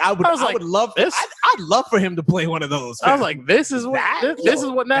 Yeah. Like I would like, would love this? I'd love for him to play one of those. I was like, this is what this is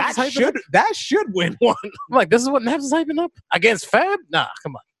what Naps is hyping up. that should win one. I'm like, this is what Naps is hyping up against Fab. Nah,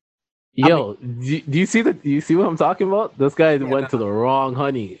 come on. Yo, do you see what I'm talking about? This guy went to the wrong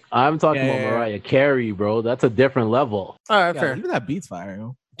Honey. I'm talking about Yeah. Mariah Carey, bro. That's a different level. All right, Yeah, fair. even that beats fire,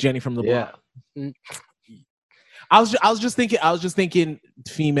 yo. Jenny from the Yeah. Block. I was just thinking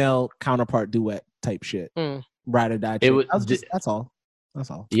female counterpart duet type shit. Mm. Ride or die. It Chick. would- That's all.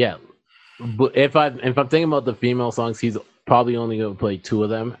 That's all. Yeah. But if I'm thinking about the female songs, he's probably only gonna play two of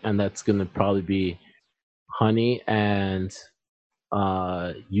them, and that's gonna probably be Honey and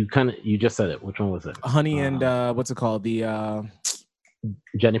you just said it. Which one was it? Honey and what's it called? The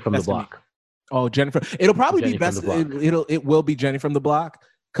Jenny from the Destiny. Block. Oh, Jennifer. It'll probably Jenny be from best. the Block. It will be Jenny from the Block.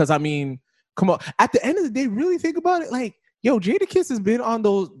 Because I mean, come on. At the end of the day, really think about it. Like, yo, Jadakiss has been on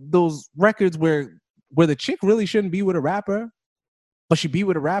those records where the chick really shouldn't be with a rapper, but she be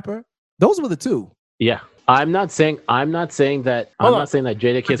with a rapper. Those were the two. Yeah. I'm not saying that Hold on. not saying that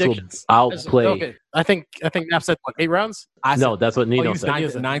Jadakiss will Predictions. outplay. Okay, I think Naps said what, 8 rounds. No, that's what Nino you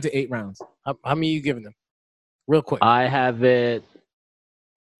said. said- 9 to 8 rounds. How many are you giving them? Real quick. I have it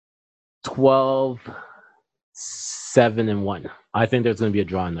 12, 7, and 1. I think there's going to be a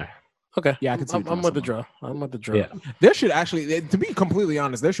draw in there. Okay. Yeah, I can see. I'm with the draw. I'm with the draw. Yeah. There should actually, to be completely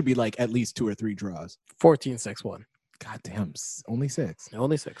honest, there should be like at least 2 or 3 draws. 14-6-1. God damn, only 6.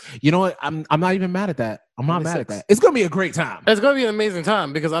 Only 6. You know what? I'm not even mad at that. I'm not Only mad 6. at that. It's gonna be a great time. It's gonna be an amazing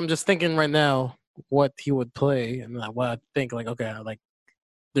time because I'm just thinking right now what he would play and what I think. Like, okay, like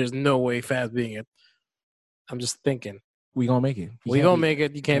there's no way Fab's being it. I'm just thinking We gonna make it. we gonna make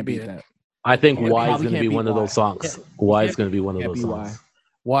it. You can't beat it. that. I think Yeah, Y is probably going to can't be beat one of Y. those songs. Yeah. Y is going to be one of Can't those beat songs.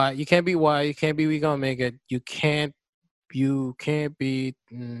 Why you can't beat Y? You can't beat we gonna make it. You can't beat.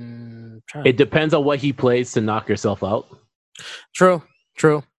 It depends on what he plays to knock yourself out. True.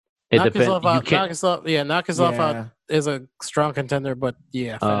 It Knock depends. yourself You out. can't. Knock yourself Yeah. out is a strong contender, but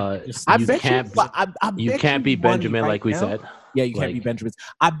yeah. just- I You bet can't- you. I You bet can't beat money Benjamin, right like we now. said. Yeah, you can't Like- beat Benjamin.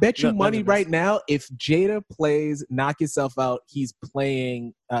 I bet you No, money Benjamin's- right now. If Jada plays "Knock Yourself Out," he's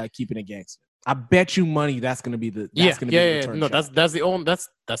playing "Keeping It Gangster." I bet you money that's gonna be the. That's gonna be the return No, shot. that's the only that's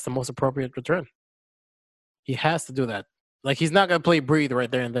the most appropriate return. He has to do that. Like he's not gonna play Breathe right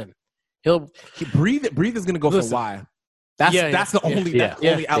there and then. He'll Breathe is gonna go Listen. for Y. That's Yeah, that's the yeah, only yeah, that's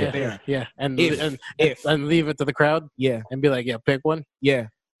only out yeah, there. Yeah, and If. and leave it to the crowd Yeah, and be like, yeah, pick one. yeah.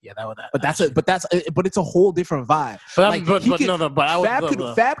 Yeah, that would that. But it's a whole different vibe. But, like, but he could- no, but I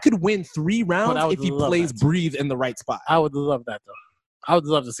would Fab could win 3 rounds I would if he love plays that. Breathe in the right spot. I would love that though. I would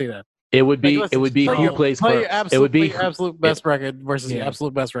love to see that. It would be. Like, It would be play who your- plays play your first. It would be. your absolute best record versus your Yeah.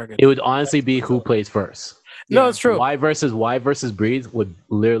 absolute best record. It would honestly be who plays first. No, Yeah. it's true. Y versus Breathe would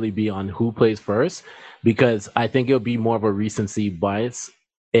literally be on who plays first, because I think it'll be more of a recency bias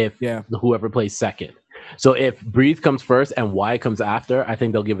if Yeah. whoever plays second. So if Breathe comes first and Y comes after, I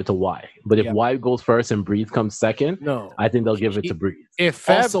think they'll give it to Y. But if Yeah. Y goes first and Breathe comes second, No, I think they'll give it to Breathe. if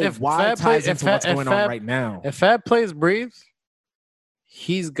Fab Also, if Y Fab ties plays into what's going on right now. If Fab plays Breathe,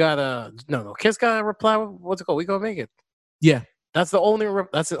 he's gotta no. Kiss gotta reply. What's it called? We gonna make it. Yeah. That's the only.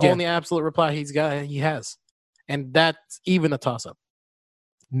 That's the Yeah. only absolute reply he has, and that's even a toss up.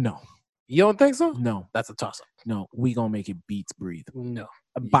 No, You don't think so? no, That's a toss up. no. We gonna make it beats Breathe No,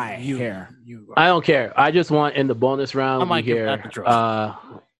 by a You- hair. You. I don't care. I just want in the bonus round I might we give hear that the draw.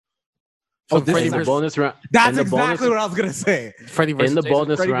 Oh, From this Freddie is In the versus bonus round, That's in the exactly bonus, what I was gonna say. Freddie versus in the Jason.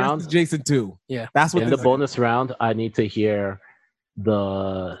 bonus Freddie round, versus Jason 2. Yeah. That's what in the this is. bonus round, I need to hear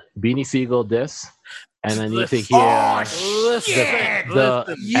the Beanie Siegel diss, and I need to Listen. hear Oh, shit!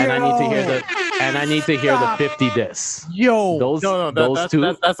 and I need to hear the 50 diss. Yo, Those No, those two.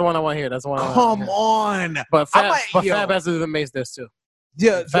 that's the one I want to hear. That's the one I want come to hear. on. But I Fab, might- yo. Fab has to do the Mace this too.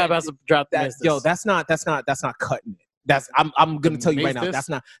 Yeah, Fab has to drop the Mace yo, diss. that's not cutting it. That's I'm gonna tell you right now. Mace diss? That's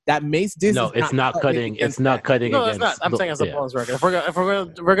not that Mace diss. No, is it's not cutting. against It's not that. cutting No, against. that's not. I'm saying as a yeah. bonus record. If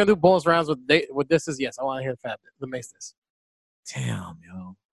we're gonna do bonus rounds with this is yes, I want to hear Fab the Mace diss. Damn,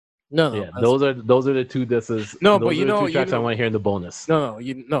 yo. No, Yeah, that's- those are the two disses. No, those but you are the know- two tracks I want to hear in the bonus. no.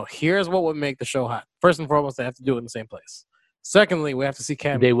 Here's what would make the show hot. First and foremost, they have to do it in the same place. Secondly, we have to see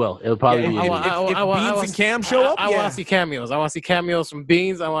cameos. They will. It'll probably Yeah, be. if Beans and Cam show up, I want yeah. to see cameos. I want to see cameos from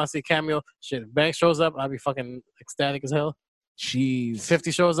Beans. I want to see cameo. Shit, if Banks shows up, I'd be fucking ecstatic as hell. Jeez.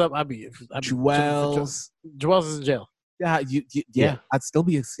 50 shows up, I'd be Jewels. Jewels is in jail. Yeah, Yeah. I'd still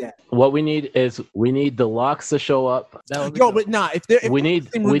be ecstatic. What we need is the locks to show up. That would be Yo, dope. but nah, if they're We need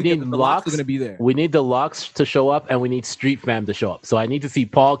the locks locks. are gonna be there. We need the locks to show up, and we need Street Fam to show up. So I need to see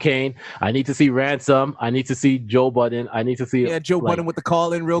Paul Kane. I need to see Ransom. I need to see Joe Budden. I need to see Yeah, Joe like, Budden with the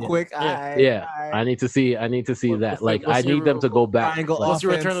call in real Yeah. quick. Yeah. Yeah, Aight. I need to see We'll that. see- Like we'll I see need them to go back. triangle Like, Once you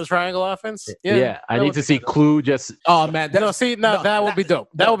return offense. to the triangle offense, yeah, I that need would to be see good. Clue just. Oh man, No, see, that would be dope.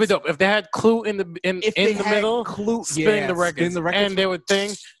 That would be dope if they had Clue in the in If they the had middle, Clue, spinning yeah, the records, spin the records. and they would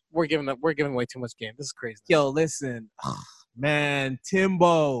think we're giving way too much game. This is crazy. Yo, listen, man,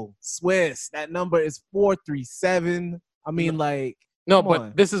 Timbo, Swiss, that number is 437. I mean, like, No, come but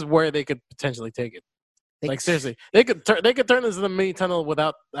on. this is where they could potentially take it. They- Like seriously, they could turn this into a mini tunnel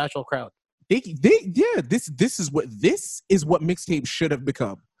without the actual crowd. this is what mixtapes should have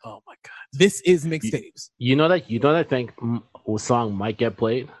become. Oh my god. This is mixtapes. You know that I think a song might get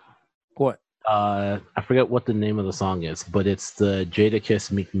played. What? I forget what the name of the song is, but it's the Jada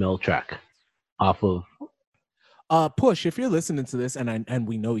Kiss Meek Mill track off of. Push, if you're listening to this, and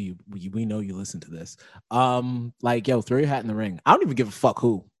we know you, we know you listen to this. Like, yo, throw your hat in the ring. I don't even give a fuck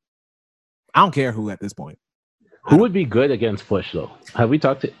who. I don't care who at this point. Who would be good against Push though? Have we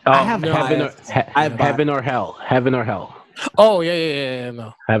talked to? I have heaven, bias. I have heaven or hell. Heaven or hell. Oh yeah.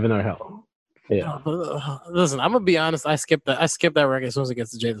 No. Heaven or hell. Yeah. No, but, listen, I'm gonna be honest. I skip that record as soon as it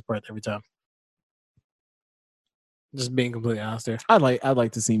gets to Jada's part every time. Just being completely honest here. I'd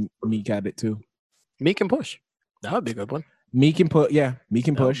like to see Meek at it too. Meek and Push. That would be a good one. Meek and Push. That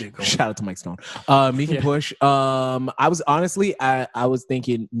would Push. be a good one. Shout out to Mike Stone. Meek and Yeah. Push. I was honestly, I was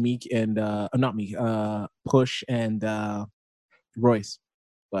thinking Meek and not Meek, Push and Royce,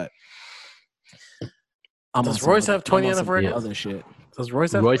 but Does Royce have 20 on the record? Other shit. Does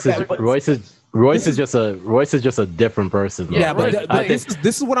Royce have? Royce is just a different person. though. Yeah, Royce- but I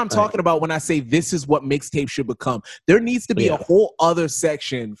this is what I'm talking about when I say this is what mixtape should become. There needs to be a whole other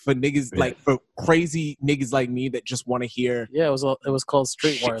section for niggas Yeah. like for crazy niggas like me that just want to hear Yeah, it was called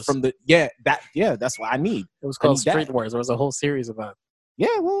Street shit Wars. from the that's what I need. It was I called need that. Street Wars. There was a whole series about. Yeah,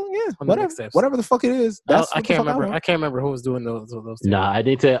 well, yeah, On the whatever, mixtapes. whatever the fuck it is. That's I what the can't fuck remember. want. I can't remember who was doing those. Nah, I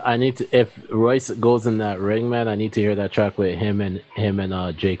need to. If Royce goes in that ring, man, I need to hear that track with him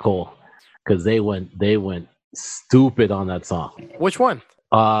and J. Cole, because they went stupid on that song. Which one?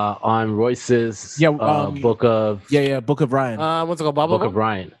 On Royce's Book of Book of Ryan. What's it called? Blah, blah, Book of blah?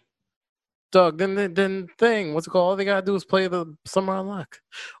 Ryan. Doug, then thing. What's it called? All they gotta do is play the Summer on Lock.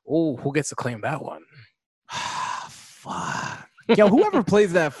 Oh, who gets to claim that one? Fuck. Yo, whoever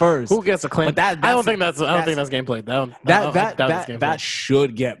plays that first, Who gets to claim? But that- I don't that's- think that's game played. I doubt it's game that played.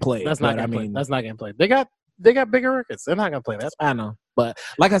 should get played. That's not but game I played. mean, That's not game played. They got bigger records. They're not gonna play that. I know, but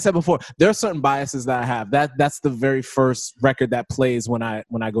like I said before, there are certain biases that I have. That's the very first record that plays when I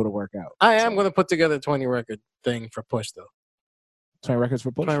go to work out. I am gonna put together a 20 record thing for Push though. 20 records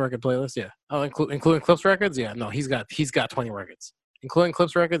for Push. 20 record playlist, yeah. Oh, including Clips records, yeah. No, he's got 20 records, including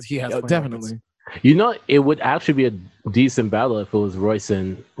Clips records. He has Yo, 20 definitely. records. You know, it would actually be a decent battle if it was Royce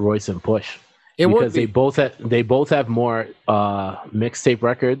and Push. It because would be. they both have more mixtape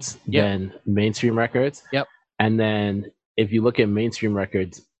records Yep. than mainstream records. Yep. And then if you look at mainstream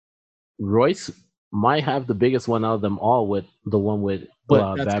records, Royce might have the biggest one out of them all with the one with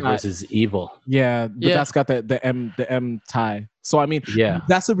But that's Bad not- versus Evil. Yeah, but Yeah. that's got the M tie. So I mean, Yeah.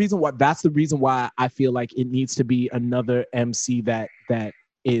 that's the reason why I feel like it needs to be another MC that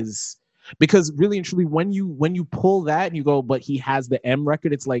is, because really and truly when you pull that and you go, but he has the M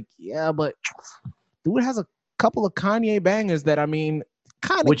record, it's like, yeah, but dude has a couple of Kanye bangers that I mean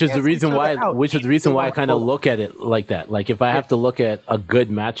kind of, Which is the reason why I kind of look at it like that. Like if I have to look at a good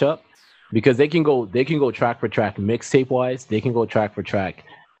matchup, because they can go track for track mixtape wise, they can go track for track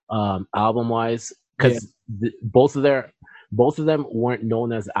album wise, because both of them weren't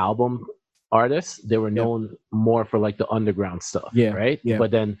known as album artists. They were known more for like the underground stuff, right? Yeah.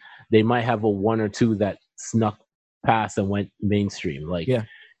 But then they might have a one or two that snuck past and went mainstream. Like,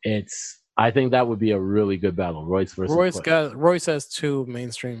 I think that would be a really good battle. Royce versus Royce has two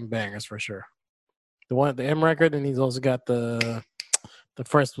mainstream bangers for sure. The one, the M record, and he's also got the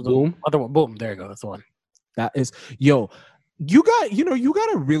first Boom. The other one. Boom. There you go. That's the one. That is, yo, you got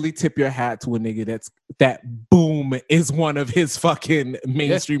to really tip your hat to a nigga that Boom is one of his fucking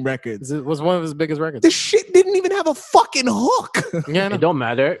mainstream records. It was one of his biggest records. This shit didn't even have a fucking hook. Yeah, no. It don't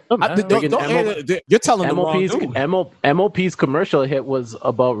matter. You're telling the wrong dude. MOP's commercial hit was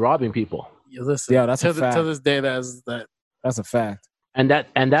about robbing people. Listen, that's a fact. To this day, that's a fact. And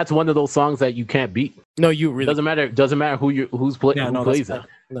that's one of those songs that you can't beat. No, you really doesn't matter who plays it.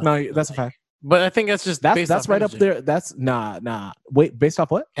 No, that's a fact. But I think that's just that's right energy. up there. That's nah. Wait, based off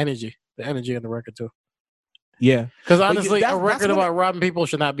what? Energy. The energy in the record too. Yeah. Because honestly, a record about robbing people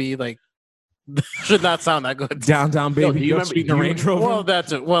should not be like should not sound that good. Down, baby. Do you remember the Range Rover? Well,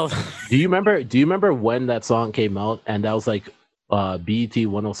 that's it. Well, do you remember when that song came out? And that was like BET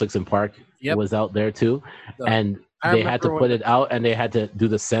 106 in Park was out there too, and they had to put it out, and they had to do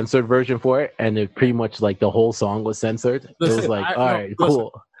the censored version for it, and it pretty much like the whole song was censored. It was like, all right,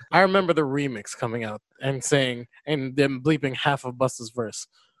 cool. I remember the remix coming out and saying and them bleeping half of Busta's verse,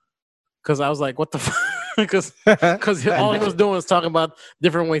 because I was like, what the fuck? Because all he was doing was talking about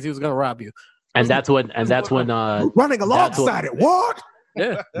different ways he was gonna rob you. And that's when running alongside it. What?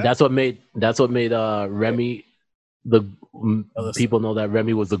 Yeah, that's what made Remy people know that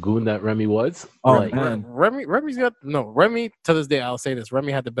Remy was the goon that Remy was. Oh like, man, Remy's got Remy to this day. I'll say this: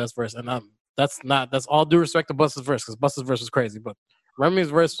 Remy had the best verse, and that's all due respect to Busta's verse, because Busta's verse was crazy, but Remy's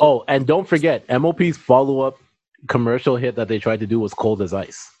verse. Oh, and don't forget MOP's follow-up commercial hit that they tried to do was "Cold as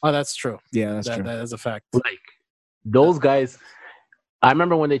Ice." Oh, that's true. Yeah, that's true. That is a fact. Like those guys, I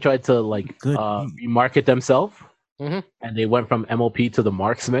remember when they tried to remarket themselves, and they went from MOP to the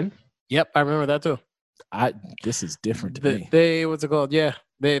Marksman. Yep, I remember that too. This is different to me. They what's it called? Yeah,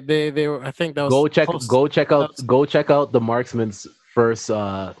 they were. I think that was go check out the Marksman's first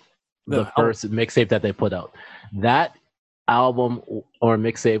first mixtape that they put out. That album or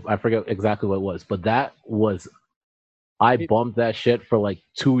mixtape, I forget exactly what it was, but I bumped that shit for like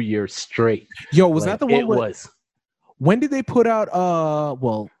 2 years straight. Yo, was that the one? It was. When did they put out?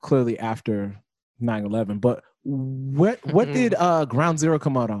 Well, clearly after 9/11. But what did Ground Zero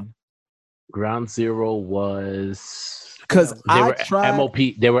come out on? Ground Zero was because they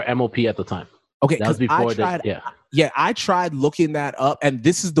were MOP at the time. Okay, that was before I tried looking that up, and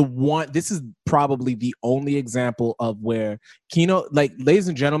this is probably the only example of where Kino, like, ladies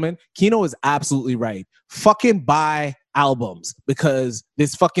and gentlemen, Kino is absolutely right. Fucking buy albums, because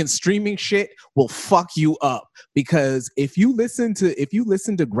this fucking streaming shit will fuck you up. Because if you listen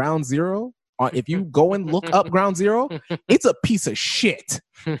to Ground Zero, or if you go and look up Ground Zero, it's a piece of shit.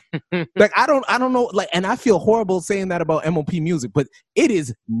 Like, I don't know, like, and I feel horrible saying that about MOP music, but it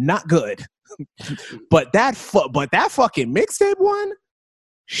is not good. but that fucking mixtape one,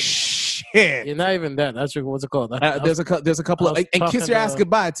 shit. You're not even that. That's what's it called? There's a couple of, and Kiss Your Ass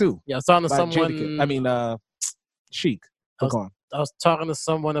Goodbye too. Yeah, I was talking to someone. Chic. I was talking to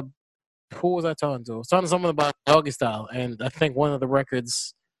someone. Who was I talking to? I was talking to someone about Doggy Style, and I think one of the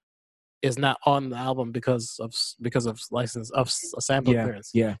records is not on the album because of license of sample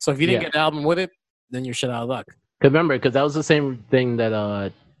clearance. Yeah. So if you didn't get the album with it, then you're shit out of luck. Remember, because that was the same thing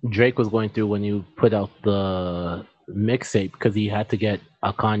that Drake was going through when you put out the mixtape, because he had to get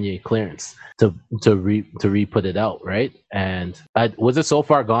a Kanye clearance to re-put it out, right? And was it So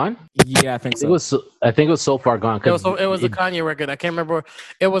Far Gone? Yeah, I think so. I think it was So Far Gone. It was a Kanye record. I can't remember.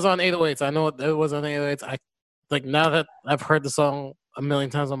 It was on 808s. I know it was on 808s. Now that I've heard the song a million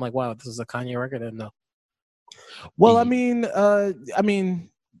times, I'm like, wow, this is a Kanye record. And no. Well, I mean,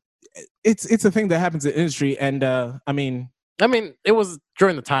 it's a thing that happens in the industry, and I mean, it was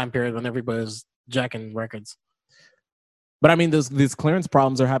during the time period when everybody was jacking records. But I mean, these clearance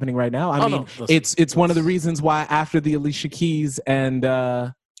problems are happening right now. I mean, it's one of the reasons why after the Alicia Keys and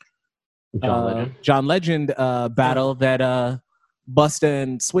John Legend battle that Busta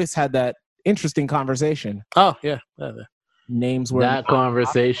and Swiss had that interesting conversation. Oh yeah. Names were that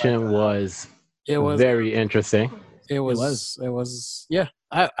conversation was very interesting. It was yeah.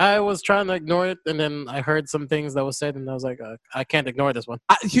 I was trying to ignore it, and then I heard some things that was said, and I was like, I can't ignore this one.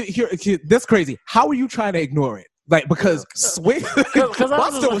 That's crazy. How are you trying to ignore it? Like, because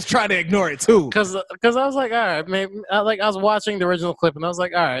Busta was trying to ignore it too. Because I was like, all right, maybe I was watching the original clip, and I was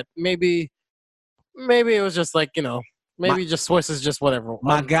like, all right, maybe it was just like, Maybe just Swiss is just whatever.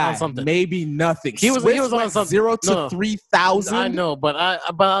 My on guy, something. maybe nothing. He was on went something. 0 to No. 3,000. I know, but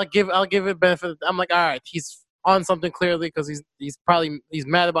I'll give it benefit. I'm like, all right, he's on something clearly because he's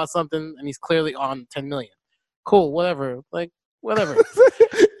mad about something and he's clearly on 10 million. Cool, whatever. Like whatever.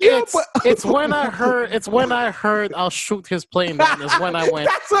 Yeah, it's when I heard I'll shoot his plane down is when I went.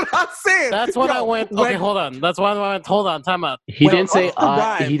 That's what I'm saying. That's when I went. Okay, hold on. That's why I went. Hold on, time out. He Well, didn't say what's the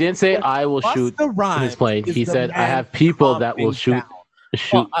rhyme? he didn't say I will shoot Busta Rhymes his plane. is He the said I man have people that will calming shoot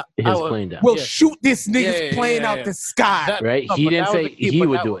down. his will- plane down. We'll Yeah. shoot this nigga's Yeah, plane yeah, out yeah. the sky. That- Right? No, He but didn't that was say the key, he but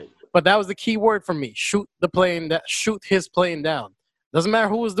would that do was- it. But that was the key word for me. Shoot the plane. Shoot his plane down. Doesn't matter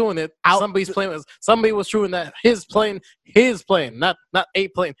who was doing it. Somebody was shooting that his plane, not a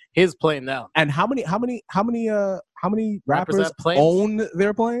plane, his plane down. And how many rappers have planes? own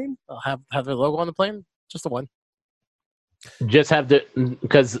their plane? Have their logo on the plane? Just the one. Just have the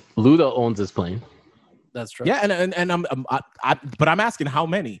because Luda owns his plane. That's true. Yeah, and but I'm asking how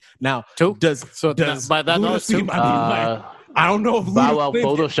many now? Two. Does So does by that Luda knowledge, two. seem- I mean, like, I don't know if Bow Luda Wow claims it.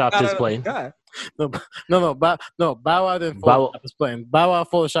 photoshopped Not his a plane. guy. No. Bow Wow didn't Bow- Photoshop his plane. Bow Wow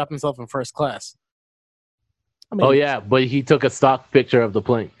photoshopped himself in first class. I mean, Oh yeah, but he took a stock picture of the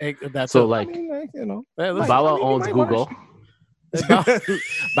plane. That's So it. like you know, Hey, listen, Bow Wow I mean, you owns might wanna Google.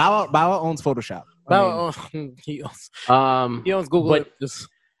 Bow Bow Wow owns Photoshop. I Bow mean, Wow, he owns Google. but- Just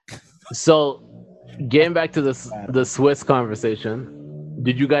So getting back to the Swiss conversation,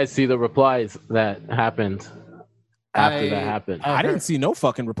 did you guys see the replies that happened after that happened? I didn't heard- see no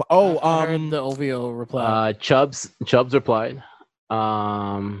fucking reply. I heard the OVO reply. Chubbs replied.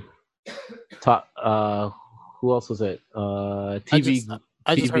 Who else was it? TV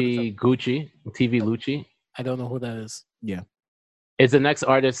I just heard TV Gucci, TV Lucci. I don't know who that is. It's the next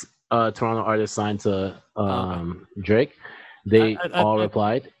artist, Toronto artist signed to Okay. Drake. They I- all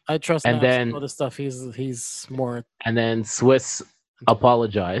replied, I trust And Naps then- other stuff. He's more. and then Swiss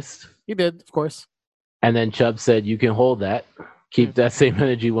apologized, He did, of course. and then Chubb said, "You can hold that. Keep that same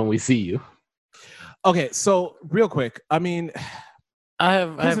energy when we see you." Okay, so real quick, I mean,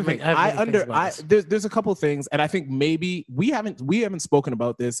 here's the thing. There's a couple things, and I think maybe we haven't spoken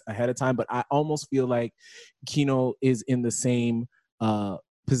about this ahead of time, but I almost feel like Kino is in the same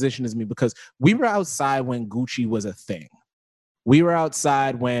position as me because we were outside when Gucci was a thing. We were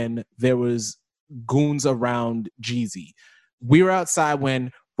outside when there was goons around Jeezy. We were outside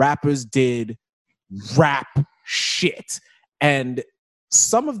when rappers did rap shit, and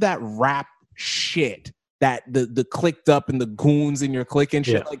some of that rap shit, that the clicked up and the goons in your clique and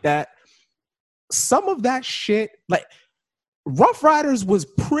shit like that, some of that shit, like Rough Riders was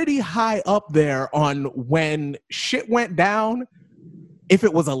pretty high up there on when shit went down. If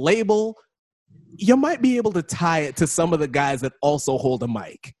it was a label, you might be able to tie it to some of the guys that also hold a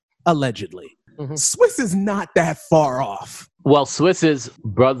mic, allegedly. Mhm. Swiss is not that far off. Well, Swiss's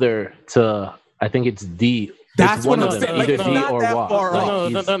brother to I think it's D. That's It's one what of I'm them, saying. Like, either it's D not or that Wa. far Like, off.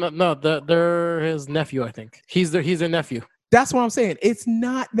 he's- They're his nephew. I think he's their nephew. That's what I'm saying. It's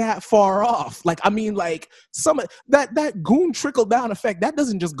not that far off. Like, I mean, like some of that goon trickle down effect, that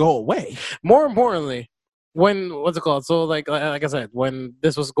doesn't just go away. More importantly, what's it called? So like I said, when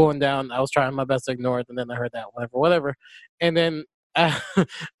this was going down, I was trying my best to ignore it, and then I heard that whatever, and then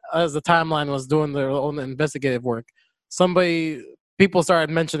as the timeline was doing their own investigative work, people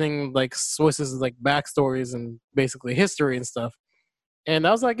started mentioning like Swiss's like backstories and basically history and stuff, and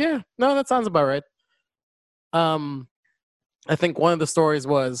I was like, yeah, no, that sounds about right. I think one of the stories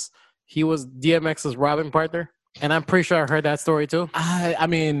was he was DMX's robbing partner, and I'm pretty sure I heard that story too. I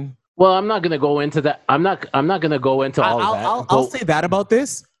mean, Well, I'm not gonna go into that. I'm not gonna go into all of that. I'll say that about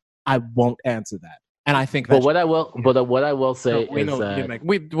this. I won't answer that, and I think But that's what I will say we is know that DMX.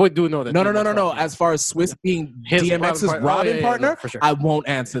 We do know that. no. DMX robbed As far as Swiss being His DMX's robbing robbing partner? partner, For sure. I won't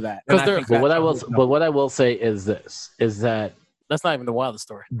answer that. 'Cause And I they're- think But that's- what I will say is this: is that That's not even the wildest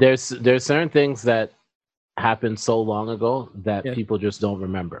story. there's certain things that happened so long ago that Yeah. people just don't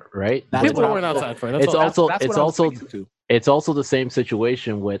remember, right? That's People what weren't I'm- outside for it. That's It's all. also that's it's what I was also thinking too. it's also the same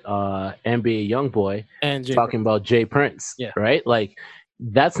situation with NBA YoungBoy And Jay talking about Jay Prince, Yeah. right? Like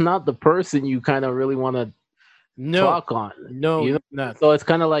that's not the person you kind of really want to no, talk on. no, You know? not. So it's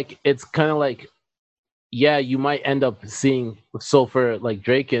kind of like, yeah, you might end up seeing. So for like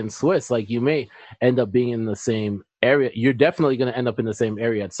Drake and Swiss, like you may end up being in the same area. You're definitely going to end up in the same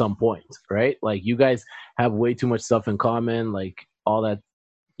area at some point, right? Like you guys have way too much stuff in common, like all that.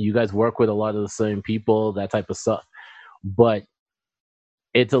 You guys work with a lot of the same people, that type of stuff. But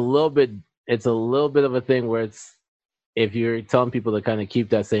it's a little bit of a thing where it's, if you're telling people to kind of keep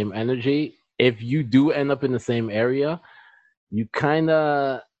that same energy, if you do end up in the same area, you kind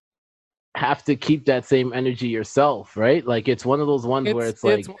of have to keep that same energy yourself, right? Like it's one of those ones where it's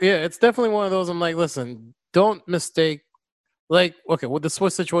like it's definitely one of those. I'm like, listen, don't mistake. Like, okay, with the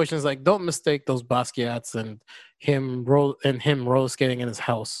Swiss situation is like, don't mistake those Basquiat's and him roller skating in his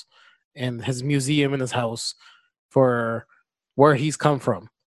house and his museum in his house for where he's come from.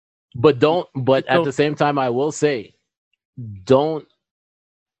 but at the same time I will say, don't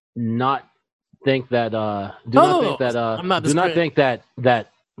not think that that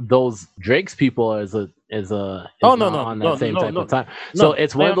those Drake's people is on that same type of time. So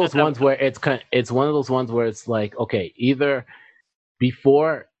it's one of those ones where it's one of those ones where it's like, okay, either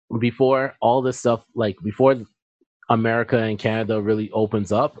before all this stuff, like before America and Canada really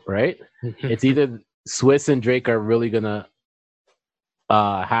opens up, right? It's either Swiss and Drake are really gonna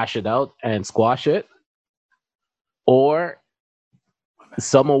hash it out and squash it, or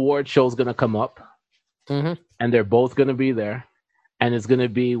some award show's gonna come up, and they're both gonna be there, and it's gonna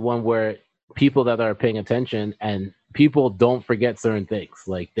be one where people that are paying attention and people don't forget certain things.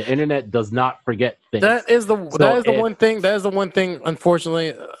 Like the internet does not forget things. That is the one thing. That is the one thing.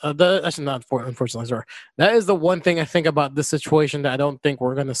 Unfortunately, unfortunately, sorry. That is the one thing I think about this situation that I don't think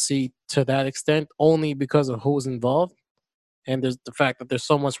we're gonna see to that extent, only because of who's involved, and there's the fact that there's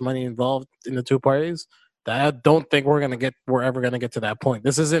so much money involved in the two parties. That I don't think we're ever gonna get to that point.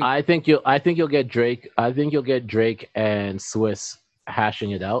 This isn't. I think you'll get Drake. I think you'll get Drake and Swiss hashing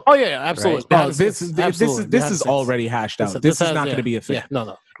it out. Oh yeah, absolutely. Right? This is already hashed out. This is not going to be a thing. Yeah,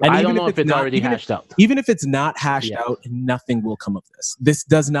 no. And I don't know if it's already hashed out. Even if it's not hashed out, nothing will come of this. This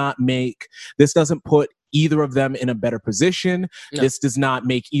doesn't put either of them in a better position. No. This does not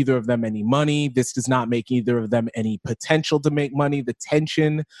make either of them any money. This does not make either of them any potential to make money. The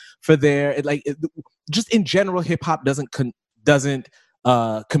tension for just in general, hip hop doesn't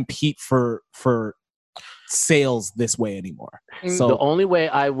compete for sales this way anymore. So the only way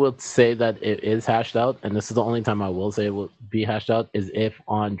I would say that it is hashed out, and this is the only time I will say it will be hashed out, is if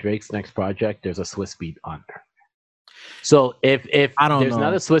on Drake's next project there's a Swiss beat on there. So if I don't there's know.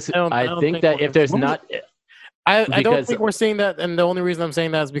 not a Swiss, I think that if there's not, I don't think we're seeing that, and the only reason I'm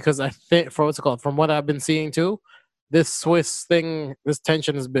saying that is because I think from what I've been seeing too, this Swiss thing, this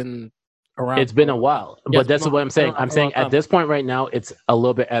tension has been around. It's been a while, but that's what I'm saying. I'm saying at this point right now, it's a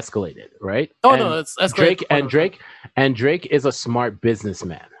little bit escalated, right? Oh no, it's escalated. Drake is a smart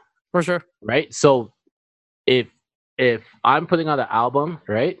businessman, for sure, right? So if I'm putting out an album,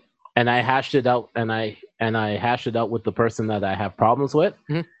 right, and I hashed it out, and I hashed it out with the person that I have problems with,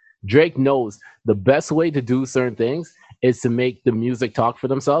 Drake knows the best way to do certain things is to make the music talk for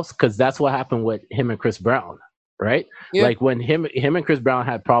themselves, because that's what happened with him and Chris Brown. Right? Yeah. Like when him and Chris Brown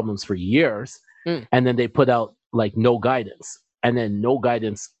had problems for years, and then they put out like No Guidance, and then No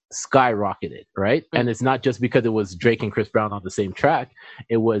Guidance skyrocketed, right? And it's not just because it was Drake and Chris Brown on the same track,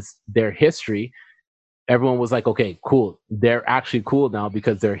 it was their history. Everyone was like, okay, cool. They're actually cool now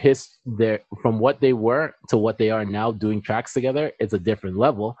because they're from what they were to what they are now doing tracks together, it's a different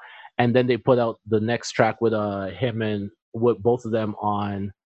level. And then they put out the next track with him and with both of them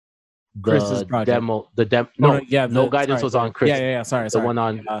on Chris's project. No Guidance was on Chris. Yeah. Sorry. The one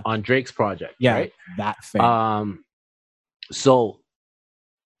on Drake's project. Yeah, right? That thing. So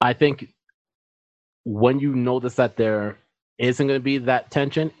I think when you notice that there isn't going to be that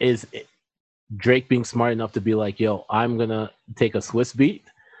tension, is Drake being smart enough to be like, yo, I'm going to take a Swiss beat,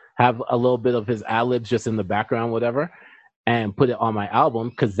 have a little bit of his ad-libs just in the background, whatever, and put it on my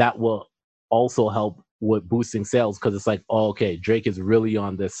album, because that will also help with boosting sales, because it's like, oh, okay, Drake is really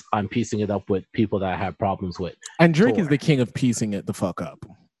on this. I'm piecing it up with people that I have problems with. And Drake is the king of piecing it the fuck up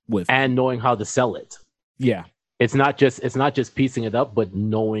with, and knowing how to sell it. Yeah. It's not just piecing it up, but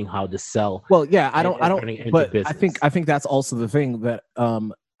knowing how to sell. Well, yeah, I don't but business. I think that's also the thing that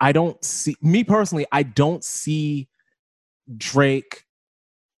I don't see, me personally, I don't see Drake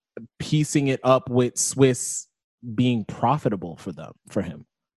piecing it up with Swiss being profitable for him.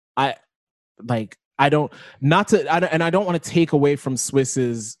 I don't want to take away from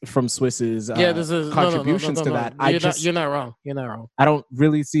Swiss's contributions to that. You're not wrong. I don't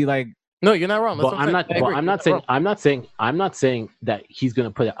really see no, you're not wrong. But I'm not saying that he's gonna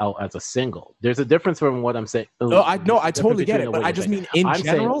put it out as a single. There's a difference from what I'm saying. I totally get it, but I just mean in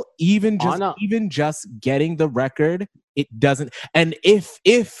general, even just getting the record, it doesn't. And if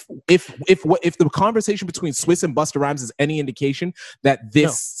the conversation between Swiss and Busta Rhymes is any indication that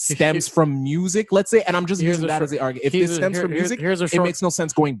this stems from music, let's say, and I'm just using that as the argument. If this stems from music, it makes no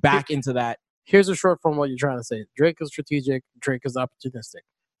sense going back into that. Here's a short from what you're trying to say. Drake is strategic. Drake is opportunistic.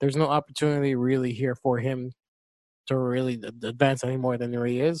 There's no opportunity really here for him to really advance any more than there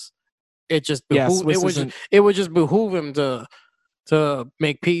he is. It just would just behoove him to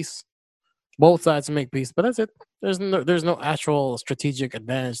make peace both sides to make peace, but that's it. There's no actual strategic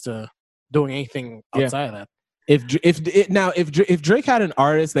advantage to doing anything Yeah. outside of that. If Drake had an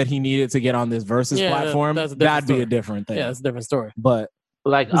artist that he needed to get on this Versus Yeah, platform, that's a different that'd be story. a different thing. Yeah, that's a different story. But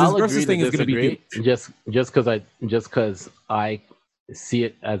Like, This I'll versus agree thing to is gonna be disagree just because I see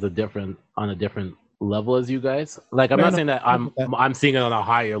it as on a different level as you guys. Like, I'm Fair not enough. saying that I'm seeing it on a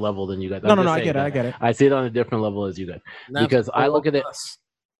higher level than you guys. No, I'm no, just no, I saying get it. that I get it. I see it on a different level as you guys. Naps Because got I four look at it- eyes.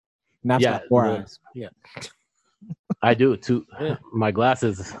 Naps Yeah, got 4 well, eyes. I do too. Yeah. My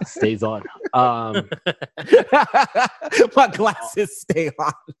glasses stays on. My glasses stay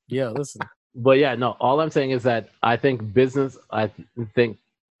on. Yeah, listen. But yeah, no. All I'm saying is that I think business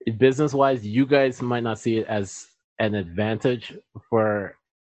wise, you guys might not see it as an advantage for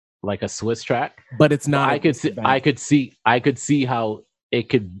like a Swiss track. But it's not. I could see how it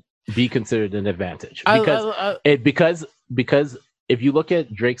could be considered an advantage because if you look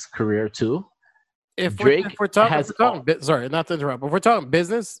at Drake's career too, If Drake we're talking, has sorry, not to interrupt, but if we're talking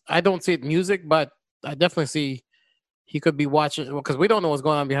business, I don't see it music, but I definitely see he could be watching because we don't know what's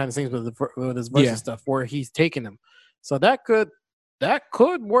going on behind the scenes with his versus stuff where he's taking them. So that could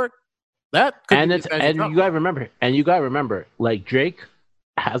work. That could and be it's and you gotta remember, like Drake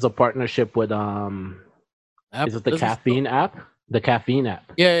has a partnership with is it the caffeine app? The caffeine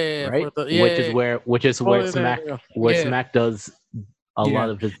app. Yeah. Right? Which is where Smack does a lot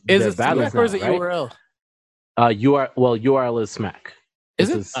of his Is their it battles Smack or is now, it right? URL? URL is Smack. Is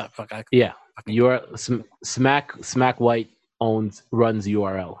This it? Yeah. Smack White runs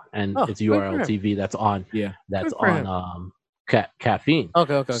URL, and it's good for URL him. TV that's on. Yeah. That's Good for on caffeine.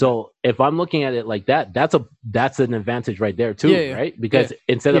 Okay. So if I'm looking at it like that, that's an advantage right there too, Yeah. right? Because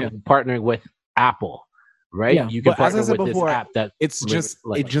instead of partnering with Apple, right? Yeah, You can but as I partner said with before, this app that it's just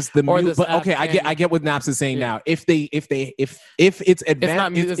like, the Or music. this But app okay, I get what Naps is saying Yeah. now. If it's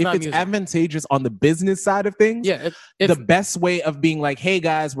not music. advantageous on the business side of things, yeah. the best way of being like, hey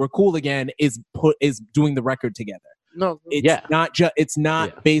guys, we're cool again is doing the record together. No, It's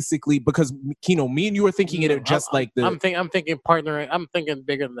not basically because Kino, me and you were thinking it just like the. I'm thinking partnering. I'm thinking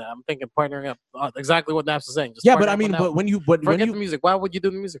bigger than that. I'm thinking partnering up. Exactly what Naps is saying. Just Yeah, but partner I up mean, on but that when you forget the music, why would you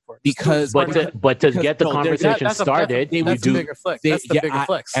do the music for? Because but to get the conversation started, that's a bigger flex. That's the bigger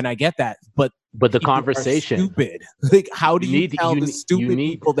flex. And I get that, but the people are conversation stupid. Like, how do you tell the stupid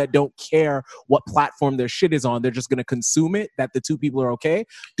people that don't care what platform their shit is on? They're just gonna consume it. That the two people are okay.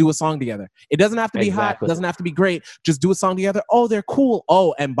 Do a song together. It doesn't have to be hot. It doesn't have to be great. Just do a song together. Oh, they're cool.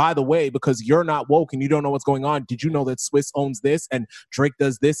 Oh, and by the way, because you're not woke and you don't know what's going on, did you know that Swiss owns this and Drake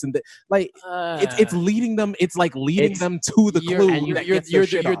does this and like it's leading them. It's like leading them to the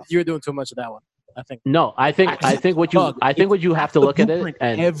clue. You're doing too much of that one. I think. No, I think what you have to look at it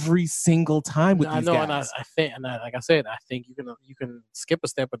and every single time with these guys. And I think, like I said, I think you can skip a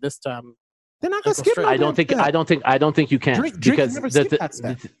step, but this time they're not gonna skip. I don't think you can Drake because never skipped that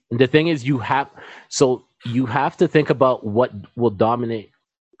step. the thing is you have to think about what will dominate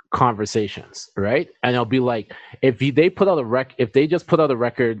conversations, right? And it'll be like if they just put out a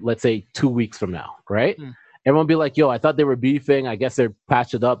record, let's say 2 weeks from now, right? Everyone be like, yo, I thought they were beefing. I guess they're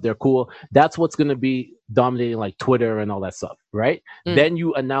patched it up. They're cool. That's what's going to be dominating like Twitter and all that stuff, right? Then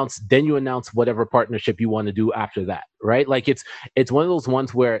you announce whatever partnership you want to do after that, right? Like it's one of those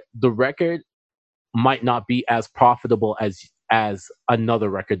ones where the record might not be as profitable as another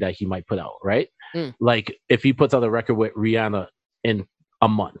record that he might put out, right? Like if he puts out a record with Rihanna in a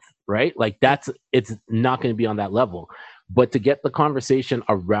month, right? Like it's not going to be on that level. But to get the conversation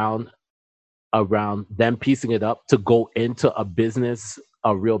around them piecing it up to go into a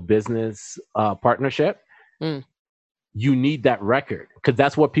real business partnership, you need that record because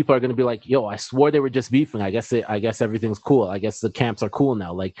that's what people are going to be like. Yo, I swore they were just beefing. I guess everything's cool. I guess the camps are cool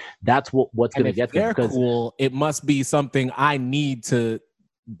now. Like that's what's going to get them. They're cool. It must be something I need to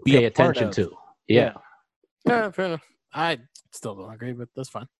pay attention to. Yeah, fair enough. I still don't agree, but that's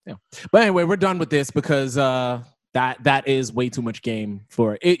fine. Yeah, but anyway, we're done with this because that is way too much game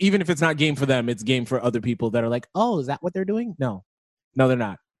for it. Even if it's not game for them, it's game for other people that are like, oh, is that what they're doing? No, they're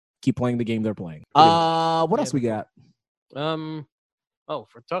not. Keep playing the game they're playing. What else we got? We're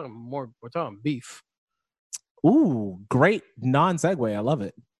talking beef. Ooh, great non-segue. I love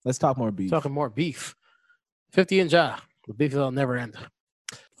it. Let's talk more beef. Talking more beef. 50 and Ja. The beef will never end.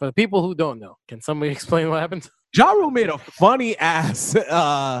 For the people who don't know, can somebody explain what happened? Ja Rule made a funny ass.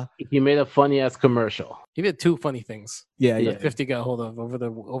 He made a funny ass commercial. He did two funny things. Yeah. 50 got hold of over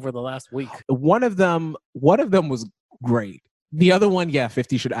the last week. One of them was great. The other one,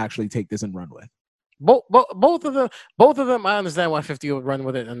 50 should actually take this and run with. Both of them. I understand why 50 would run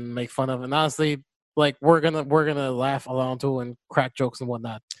with it and make fun of. And honestly, like we're gonna laugh along too and crack jokes and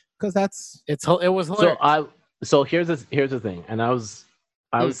whatnot. because that's It was hilarious. So here's the thing, and I was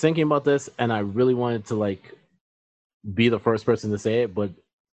thinking about this, and I really wanted to like be the first person to say it, but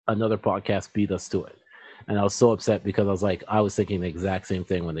another podcast beat us to it, and I was so upset because I was thinking the exact same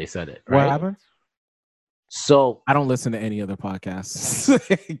thing when they said it. Right? What happened. So I don't listen to any other podcasts.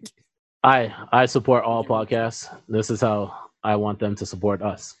 I support all podcasts. This is how I want them to support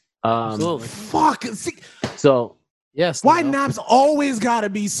us. Absolutely. Fuck. See, So Yes. why Nino. Naps always gotta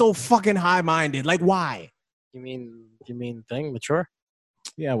be so fucking high-minded? Like, why? You mean thing mature?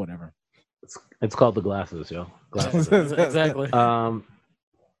 Yeah, whatever. it's called the glasses, yo. Glasses. Exactly.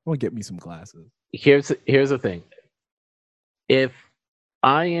 Well, get me some glasses. Here's the thing. If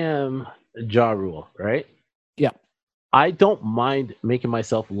I am Ja Rule, right? Yeah. I don't mind making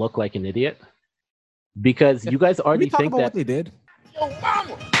myself look like an idiot because you guys Can already we talk think about that what they did? Yo,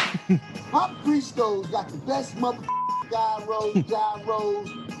 mama! Pop Cristo's got the best gyros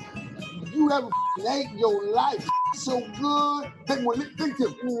you ever ate in your life. So good. They want to think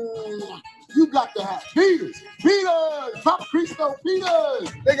to you got to have Peters. Pop Cristo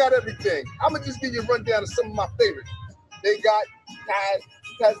Peters. They got everything. I'm gonna just give you a rundown of some of my favorites. They got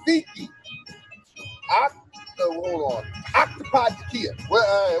tzatziki. Hold on. Octopi tequila.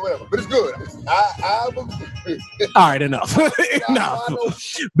 Well, whatever. But it's good. All right, enough.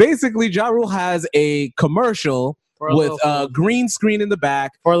 Enough. Basically, Ja Rule has a commercial For a with local- a green screen in the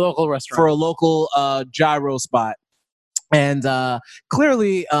back for a local restaurant. for a local gyro spot, and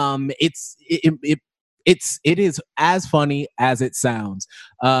clearly, it is as funny as it sounds.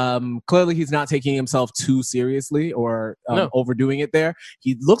 Clearly, he's not taking himself too seriously or No. overdoing it. There,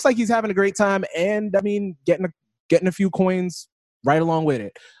 he looks like he's having a great time, and I mean, getting a few coins right along with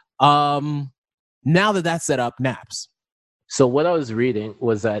it. Now that that's set up, Naps. So what I was reading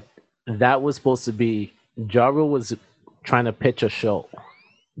was that was supposed to be Ja Rule was trying to pitch a show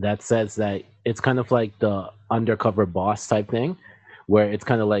that says that it's kind of like the undercover boss type thing, where it's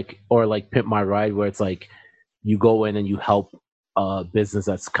kind of like, or like Pimp My Ride, where it's like you go in and you help a business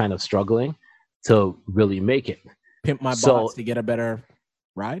that's kind of struggling to really make it. Pimp my So- boss to get a better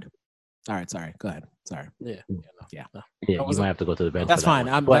ride. All right, sorry. Go ahead. Sorry. Yeah, That you was might have to go to the bench. That's for that fine.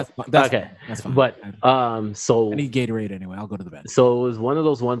 one. I'm But- that's okay. fine. That's fine. But so I need Gatorade anyway. I'll go to the bed. So it was one of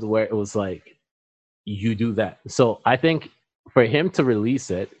those ones where it was like, you do that. So I think for him to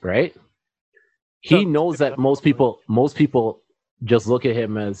release it, right? He knows that most people just look at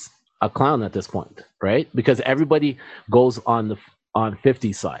him as a clown at this point, right? Because everybody goes on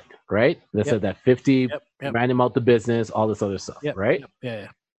 50's side, right? They said that 50 Yep. ran him out the business, all this other stuff, Yep. right? Yeah.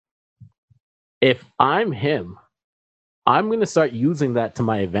 If I'm him, I'm going to start using that to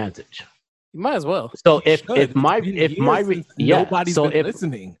my advantage. You might as well. So Should. It's been years since nobody's so been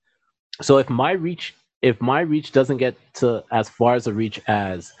listening. So if my reach doesn't get to as far as a reach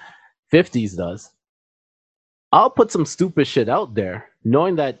as 50's does, I'll put some stupid shit out there,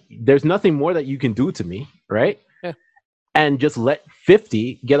 knowing that there's nothing more that you can do to me, right? Yeah. And just let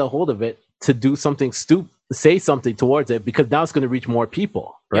 50 get a hold of it to do something stupid, say something towards it, because now it's going to reach more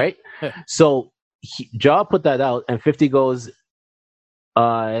people, right? Yeah. So Ja put that out, and 50 goes,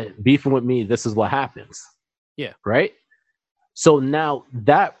 beefing with me, this is what happens. Yeah. Right? So now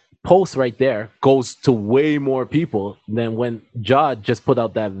that post right there goes to way more people than when Ja just put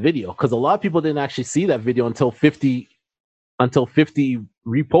out that video, because a lot of people didn't actually see that video until 50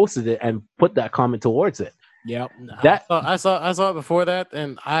 reposted it and put that comment towards it. Yep. That I saw it before that,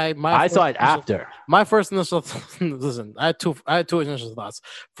 and I saw it after. My first initial listen, I had two initial thoughts.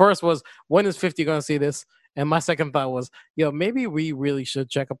 First was, when is 50 gonna see this? And my second thought was, yo, maybe we really should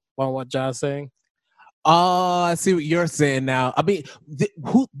check up on what Ja's saying. I see what you're saying now. I mean,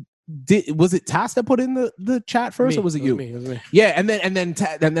 was it Task that put in the chat first, or was it you? It was me. Yeah, and then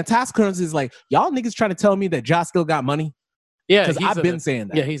Task Currency is like, y'all niggas trying to tell me that Ja still got money? Yeah, Because he I've said been that. saying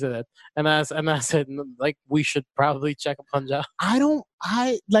that. Yeah, he said that, and I said, like, we should probably check up on Ja. I don't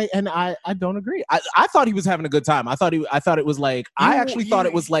agree. I thought he was having a good time. I thought it was like, I actually thought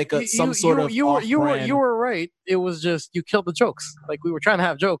it was like some sort of you were right. It was just, you killed the jokes. Like, we were trying to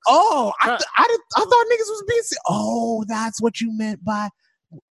have jokes. Oh, I thought niggas was being. Oh, that's what you meant by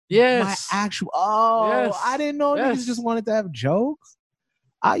yes. my actual. Oh, Yes. I didn't know Yes. niggas just wanted to have jokes.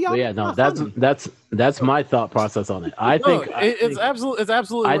 Y'all, But yeah, no, not funny. that's my thought process on it. I think it's absolutely. I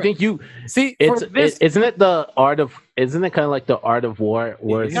right. think you see it's for this. isn't it kind of like the art of war,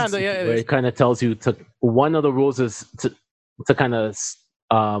 where it kind of tells you to, one of the rules is to kind of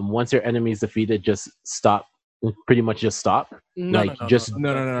once your enemy is defeated, just stop, pretty much just stop. No. The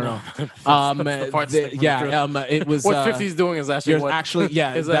parts that It was what 50's doing is actually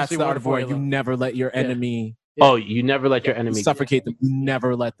that's the art of war. really You never let your enemy Oh, you never let your enemy suffocate them. You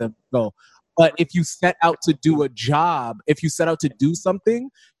never let them go. But if you set out to do a job, if you set out to do something,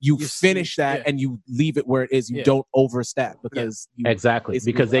 you finish that and you leave it where it is. You don't overstep because you exactly,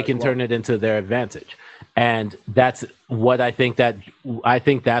 because they can turn it into their advantage. And that's what I think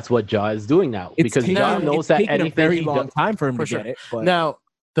that's what Ja is doing now. Because Ja knows that anything a very long time for him to get it. But now,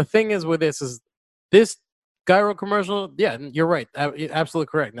 the thing is with this gyro commercial, yeah, you're right. Absolutely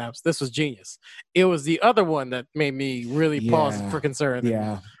correct. Now, this was genius. It was the other one that made me really pause for concern.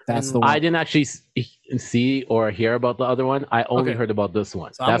 Yeah, that's the one. I didn't actually see or hear about the other one. I only heard about this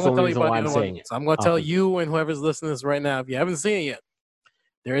one. So that's the only reason why I'm saying it. So I'm going to tell you and whoever's listening to this right now, if you haven't seen it yet,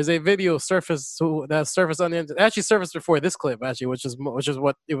 there is a video that surfaced on the internet. Actually surfaced before this clip, actually, which is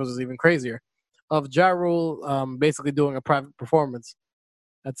what it was even crazier, of Ja Rule basically doing a private performance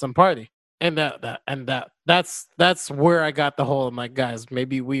at some party. And that's where I got the whole, I'm like, guys,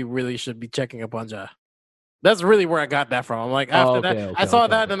 maybe we really should be checking up on Ja. That's really where I got that from. I'm like, after that, I saw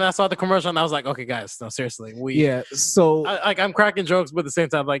that, and I saw the commercial, and I was like, okay, guys, no, seriously, So I'm cracking jokes, but at the same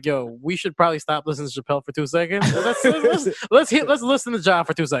time, like, yo, we should probably stop listening to Chappelle for 2 seconds. Let's listen to Ja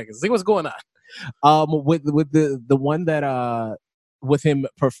for 2 seconds. See what's going on. With the one that with him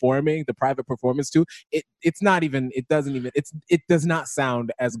performing the private performance too, it does not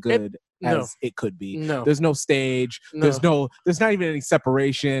sound as good as it could be. No. There's no stage. No. There's not even any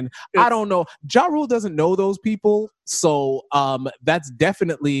separation. I don't know. Ja Rule doesn't know those people. So that's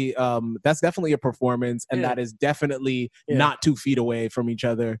definitely a performance, and that is definitely not 2 feet away from each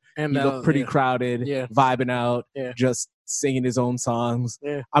other. And you look pretty crowded, vibing out, just singing his own songs.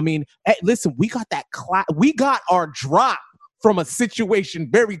 Yeah. I mean, hey, listen, we got that we got our drop from a situation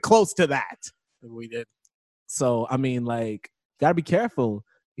very close to that. We did. So I mean, like, gotta be careful.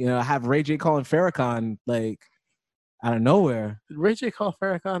 You know, have Ray J calling Farrakhan like out of nowhere. Did Ray J call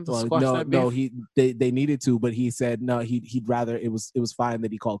Farrakhan to squash that beef? No, they needed to, but he said no. He'd rather it was fine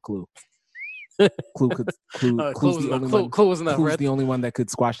that he called Clue. Clue's the only one that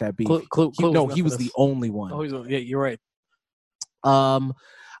could squash that beef. Clue he was the only one. Oh, yeah, you're right. I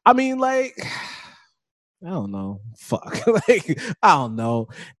mean, like, I don't know. Fuck. Like, I don't know.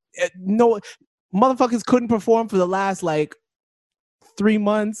 No, motherfuckers couldn't perform for the last, like, 3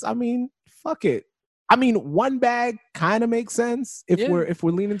 months. I mean, fuck it. I mean, one bag kind of makes sense if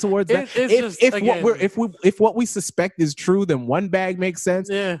we're leaning towards that. If what we suspect is true, then one bag makes sense.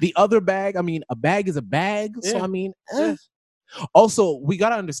 Yeah. The other bag, I mean, a bag is a bag. Yeah. So I mean, Also, we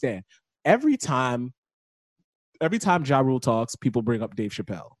gotta understand, every time Ja Rule talks, people bring up Dave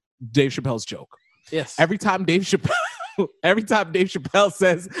Chappelle. Dave Chappelle's joke. Yes. Every time Dave Chappelle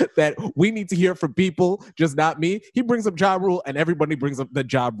says that we need to hear from people, just not me, he brings up Ja Rule, and everybody brings up the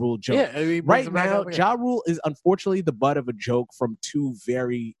Ja Rule joke. Yeah, right now, Ja Rule is unfortunately the butt of a joke from 2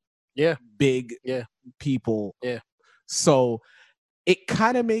 very big people. Yeah. So it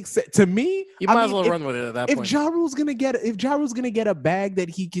kind of makes sense to me. You might as well run with it at that point. If Ja Rule's gonna get a bag that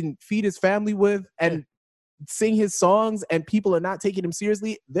he can feed his family with and sing his songs, and people are not taking him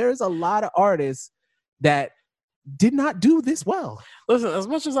seriously, there's a lot of artists that did not do this well. Listen, as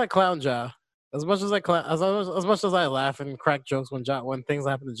much as I clown Ja, as much as I laugh and crack jokes when things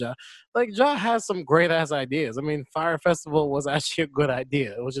happen to Ja, like, Ja has some great ass ideas. I mean, Fire Festival was actually a good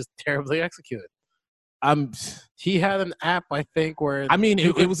idea. It was just terribly executed. He had an app, I think, where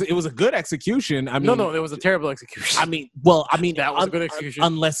it was a good execution. I mean, no, it was a terrible execution. I mean, that was a good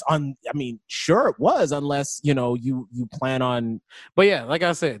execution. Sure it was, unless you plan on. But yeah, like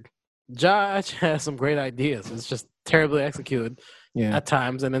I said, Ja actually has some great ideas. It's just terribly executed at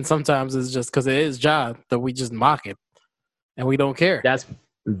times, and then sometimes it's just because it is Ja that we just mock it and we don't care. That's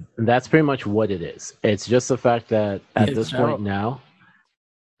pretty much what it is. It's just the fact that at this point now.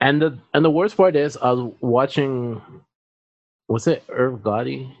 And the worst part is, I was watching, was it Irv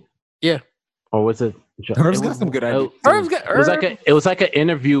Gotti? Yeah. Or was it? Irv's got some good ideas. It was like an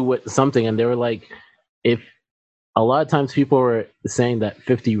interview with something, and they were like, if a lot of times people were saying that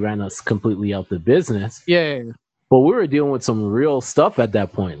 50 ran us completely out the business. Yeah. But we were dealing with some real stuff at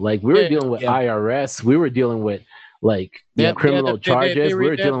that point. Like, we were dealing with IRS. We were dealing with criminal charges. We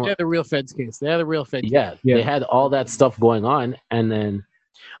were dealing with the real Feds case. They had a real Feds case. They had all that stuff going on, and then.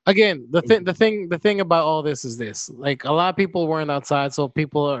 Again, the thing about all this is this: like, a lot of people weren't outside, so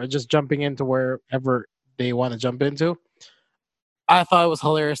people are just jumping into wherever they want to jump into. I thought it was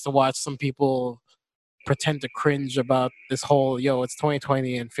hilarious to watch some people pretend to cringe about this whole it's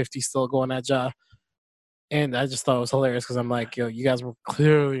 2020 and 50 still going at Ja, and I just thought it was hilarious because I'm like, you guys were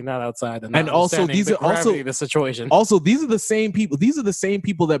clearly not outside, and also these are also the situation. Also, these are the same people. These are the same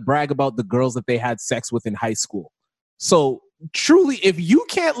people that brag about the girls that they had sex with in high school. So truly, if you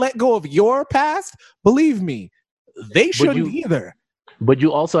can't let go of your past, believe me, they shouldn't either. But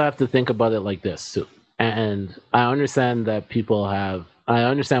you also have to think about it like this too. And I understand that I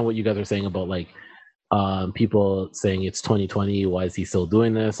understand what you guys are saying about like people saying it's 2020, why is he still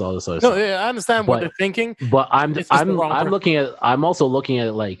doing this, all this sort of No, stuff. yeah, I understand what they're thinking. But I'm It's just the wrong I'm also looking at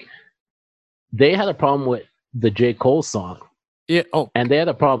it like they had a problem with the J. Cole song. Yeah. Oh, And they had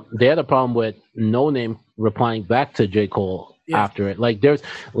a problem with No Name replying back to J. Cole after it. Like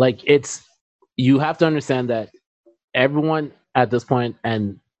you have to understand that everyone at this point,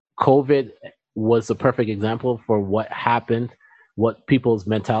 and COVID was the perfect example for what happened, what people's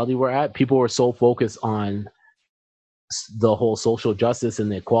mentality were at. People were so focused on the whole social justice and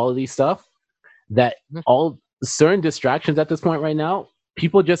the equality stuff that all certain distractions at this point right now,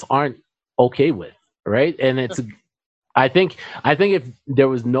 people just aren't okay with, right? And it's I think if there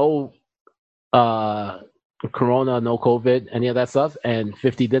was no corona, no COVID, any of that stuff, and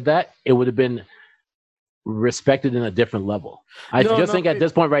 50 did that, it would have been respected in a different level. I think at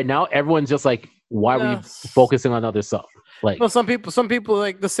this point right now, everyone's just like, why were you focusing on other stuff? Like, no, some people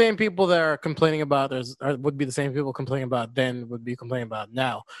like the same people that are complaining about would be the same people complaining about then would be complaining about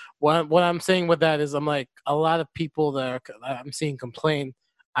now. What I'm saying with that is I'm like, a lot of people that I'm seeing complain,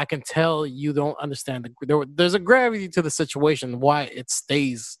 I can tell you don't understand there's a gravity to the situation, why it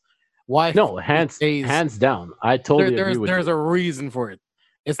stays. Why? No, hands down. I totally agree with you. There's a reason for it.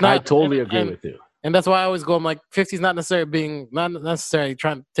 It's not. I totally agree with you. And that's why I always go, I'm like, 50's not necessarily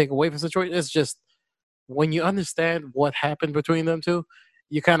trying to take away from the situation. It's just when you understand what happened between them two,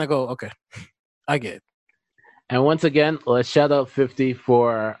 you kind of go, okay, I get it. And once again, let's shout out 50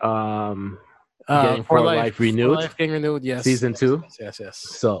 for getting For Life renewed. For Life getting renewed, yes. Season 2. Yes.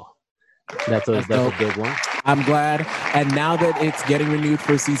 So that's a big one. I'm glad. And now that it's getting renewed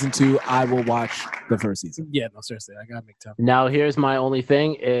for season 2, I will watch the first season. Yeah, no, seriously, I gotta make time. Now, here's my only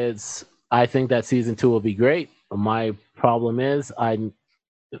thing is I think that season 2 will be great. My problem is I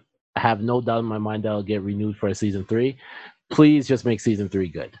have no doubt in my mind that it'll get renewed for season 3. Please just make season 3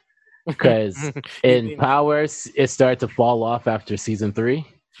 good. Because in Power, it started to fall off after season 3.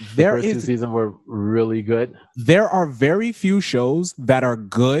 The first 2 seasons were really good. There are very few shows that are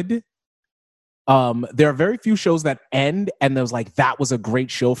good. There are very few shows that end and there's like, that was a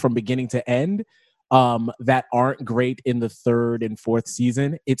great show from beginning to end. That aren't great in the 3rd and 4th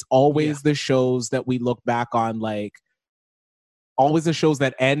season. It's always the shows that we look back on, like always the shows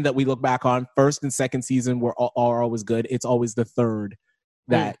that end that we look back on. 1st and 2nd season are always good. It's always the 3rd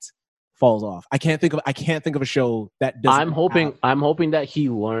that falls off. I can't think of a show that doesn't. I'm hoping that he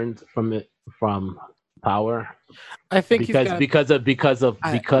learned from Power. I think because of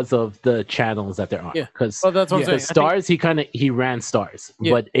the channels that they're on. Yeah, because that's what I'm saying. Stars, he ran Stars,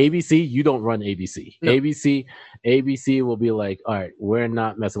 but ABC, you don't run ABC. No. ABC will be like, all right, we're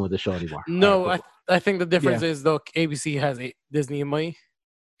not messing with the show anymore. No, right, cool. I think the difference is though ABC has a Disney money,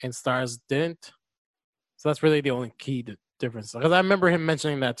 and Stars didn't. So that's really the only key difference. Because I remember him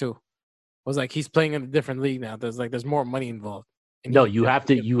mentioning that too. I was like, he's playing in a different league now. There's more money involved. No, you have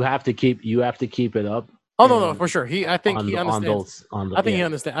to keep it up. Oh no, for sure. I think he understands. I think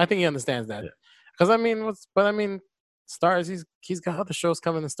he understands that. Because Stars. He's got other shows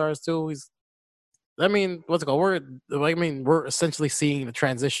coming in Stars too. What's it called? We're essentially seeing the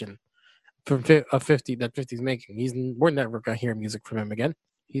transition from 50 that 50's making. We're never gonna hear music from him again.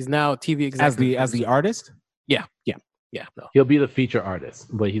 He's now TV executive as the artist. Yeah. No. He'll be the feature artist,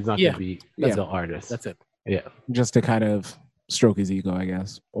 but he's not gonna be the artist. That's it. Yeah, just to kind of stroke his ego, I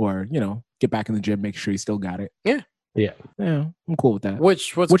guess, or get back in the gym, make sure he still got it. Yeah. I'm cool with that.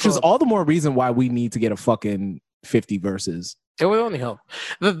 Which is all the more reason why we need to get a fucking 50 verses. It would only help.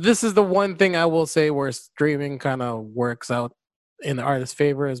 This is the one thing I will say where streaming kind of works out in the artist's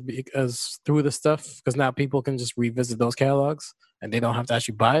favor is because through the stuff, because now people can just revisit those catalogs and they don't have to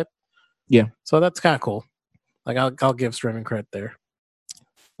actually buy it. Yeah. So that's kind of cool. Like I'll give streaming credit there.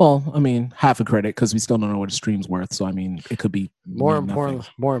 Well, I mean, half a credit because we still don't know what a stream's worth. So I mean, it could be more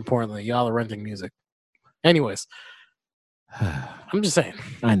importantly, y'all are renting music. Anyways, I'm just saying.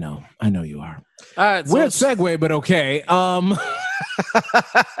 I know you are. All right, weird segue, but okay.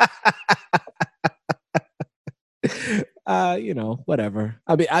 Whatever.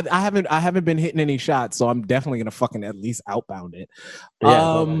 I mean, I haven't been hitting any shots, so I'm definitely gonna fucking at least outbound it.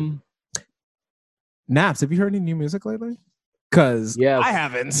 Yeah, Naps, have you heard any new music lately? Because I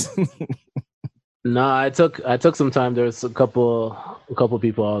haven't. No, I took some time. There's a couple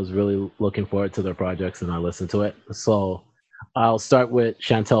people I was really looking forward to their projects, and I listened to it. So I'll start with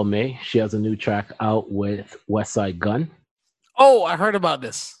Chantel May. She has a new track out with Westside Gunn. Oh, I heard about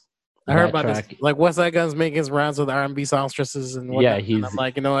this. I heard that about track, this. Like West Side Gun's making his rounds with R&B songstresses and whatnot. Yeah, and he's I'm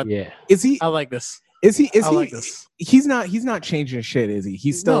like, you know what? yeah. Is he? I like this. Is he? Is I he? like this. He's not changing shit, is he?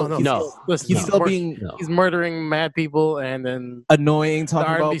 He's still. no. He's, No. Listen, he's still being No. he's murdering mad people and then annoying, talking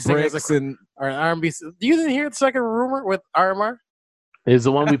R&B about singers bricks and. or R&B. You didn't hear the second rumor with RMR? It's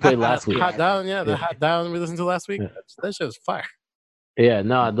the one we played last week. Hot Down, the Yeah. Hot Down we listened to last week. Yeah. That shit was fire. Yeah,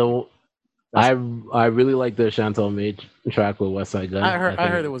 no, I really like the Chantel May track with West Side Gun. I heard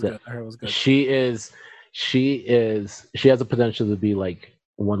think it was good. I heard it was good. She has a potential to be like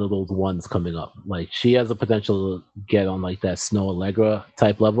one of those ones coming up. Like she has a potential to get on like that Snow Allegra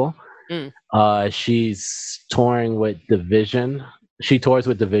type level. She's touring with Division. She tours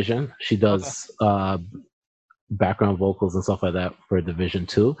with Division. She does background vocals and stuff like that for Division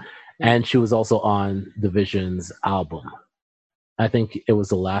 2. And she was also on Division's album. I think it was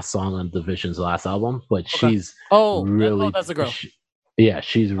the last song on Division's last album, but she's really that's a girl.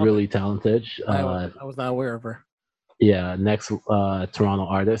 She's really talented. I was not aware of her. Yeah, next Toronto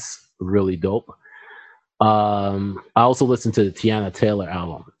artist, really dope. I also listened to the Tiana Taylor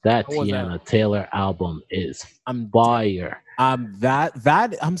album. That Tiana Taylor album is fire. I'm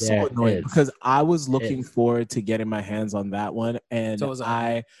so annoyed because I was looking forward to getting my hands on that one, and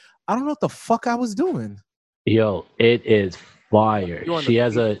I don't know what the fuck I was doing. Yo, it is fire. She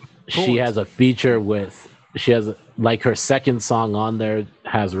has a feature with like her second song on there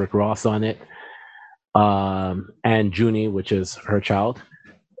has Rick Ross on it, and Junie, which is her child.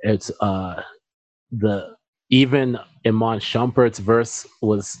 It's even Iman Shumpert's verse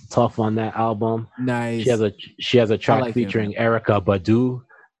was tough on that album. Nice. She has a track featuring Erykah Badu.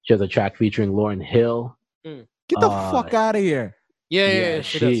 She has a track featuring Lauryn Hill. Get the fuck out of here. Yeah,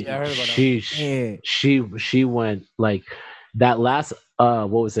 she does. Yeah, I heard about that. She went like that last what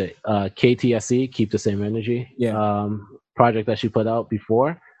was it? KTSE, Keep the Same Energy. Yeah. Project that she put out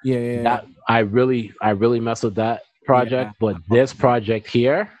before. Yeah. That I really messed with that project, but this project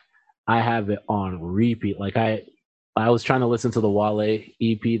here, I have it on repeat. Like I was trying to listen to the Wale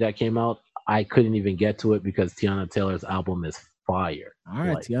EP that came out. I couldn't even get to it because Tiana Taylor's album is fire. All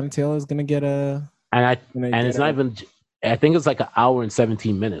right, Tiana Taylor's gonna get a it's not even. I think it's like an hour and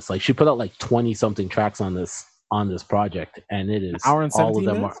 17 minutes. Like she put out like 20 something tracks on this project, and it is hour and 17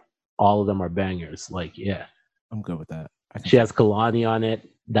 minutes? All of them are bangers. Like yeah, I'm good with that. She has Kalani on it.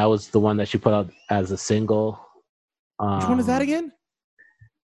 That was the one that she put out as a single. Which one is that again?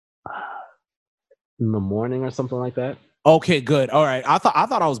 In the Morning or something like that. Okay, good. All right. I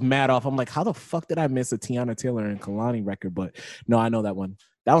thought I was mad off. I'm like, how the fuck did I miss a Tiana Taylor and Kalani record? But no, I know that one.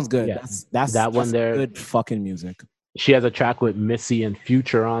 That one's good. Yeah, that's one there. Good fucking music. She has a track with Missy and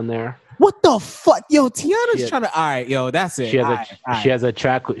Future on there. What the fuck, yo? Tiana's trying to. All right, yo, that's it. She has a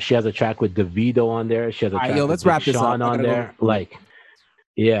track with Davido on there. She has a track yo, let's wrap this up. on there. Like,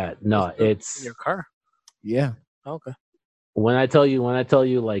 yeah, no, it's your car. Yeah. Okay. When I tell you,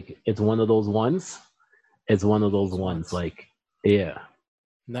 like, it's one of those ones. It's one of those ones. Like, yeah.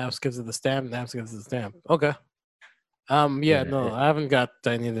 Naps gives it the stamp. Okay. No, I haven't got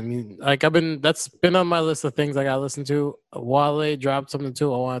any of the music. Like that's been on my list of things I got to listen to. Wale dropped something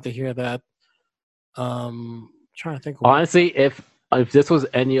too. I wanted to hear that. Trying to think. Honestly, if this was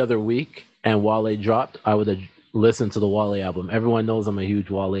any other week and Wale dropped, I would have listened to the Wale album. Everyone knows I'm a huge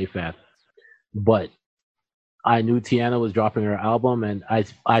Wale fan, but I knew Tiana was dropping her album, and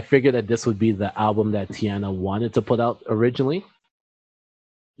I figured that this would be the album that Tiana wanted to put out originally,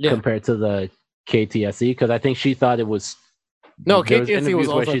 compared to the KTSE, because I think she thought it was KTSE was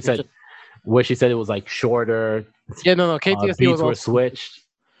also where she said it was like shorter. KTSE beats were switched.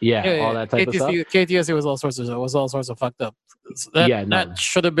 All that type of stuff. KTSE was all sorts of fucked up. That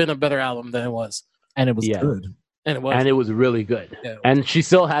should have been a better album than it was, and it was good, and it was really good. And she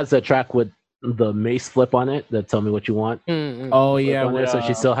still has that track with the Mace flip on it. That Tell Me What You Want. Mm-hmm. Oh yeah, so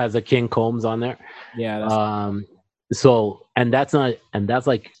she still has a King Combs on there. Yeah. That's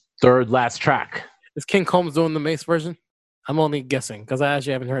like third last track. Is King Combs doing the Mace version? I'm only guessing because I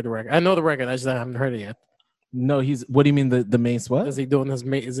actually haven't heard the record. I know the record, I just haven't heard it yet. No, what do you mean the Mace? What is he doing?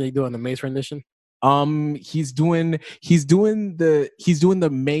 Is he doing the Mace rendition? He's doing the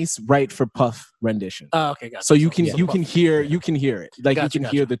Mace Right for Puff rendition. Oh, okay, gotcha. So you can hear it. Like you can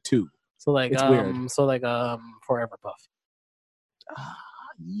hear the two. So like it's weird. So like Forever Puff.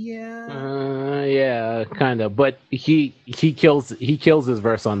 Yeah, kind of. But he kills his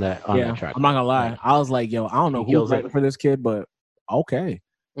verse on that track. I'm not gonna lie. I was like, yo, I don't know who's writing for this kid, but okay.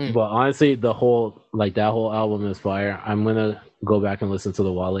 But honestly, that whole album is fire. I'm gonna go back and listen to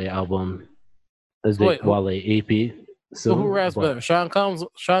the Wale album, Wale EP. So who raps better, Sean Combs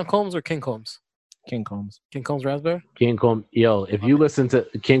or King Combs? King Combs. King Combs Raspberry. King Combs, yo, if you listen to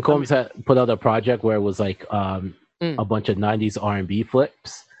King Combs had put out a project where it was like a bunch of 90s R&B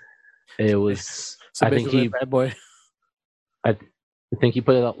flips. It was So I think basically, he Bad Boy. I think he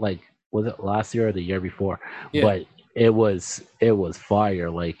put it out like, was it last year or the year before? Yeah. But it was fire.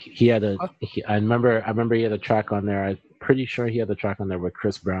 Like he had I remember he had a track on there. I'm pretty sure he had a track on there with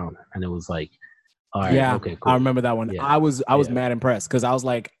Chris Brown, and it was like, all right, Yeah, okay, cool. I remember that one. Yeah. I was Yeah. mad impressed because I was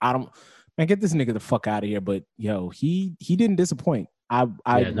like, man, get this nigga the fuck out of here. But yo, he didn't disappoint.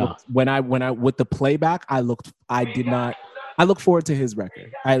 When I with the playback, I look forward to his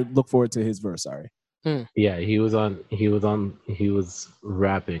record. I look forward to his verse. Sorry. Yeah, he was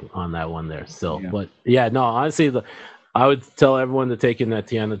rapping on that one there still. Yeah. But yeah, no, honestly, I would tell everyone to take in that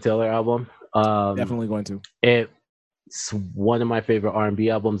Tiana Taylor album. Definitely going to. It's one of my favorite R&B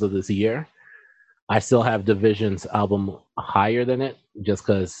albums of this year. I still have Division's album higher than it, just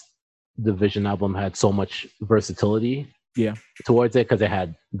because Division album had so much versatility. Yeah. Towards it, because it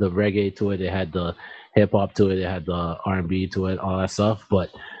had the reggae to it, it had the hip hop to it, it had the R&B to it, all that stuff. But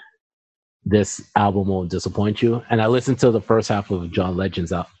this album won't disappoint you. And I listened to the first half of John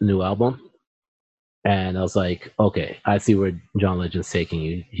Legend's new album, and I was like, okay, I see where John Legend's taking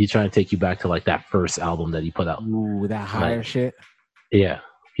you. He's trying to take you back to like that first album that he put out. Ooh, that higher shit. Yeah,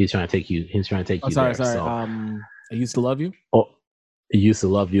 he's trying to take you. He's trying to take you sorry, there. sorry. So, I Used to Love You. Oh, he used to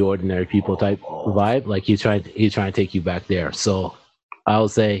love you, Ordinary People type vibe. Like he's trying to take you back there. So I'll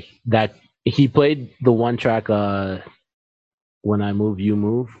say that he played the one track, When I Move, You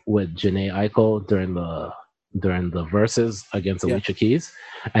Move, with Jhené Aiko during the verses against Alicia Keys,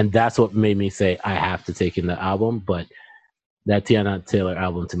 and that's what made me say I have to take in the album. But that Tiana Taylor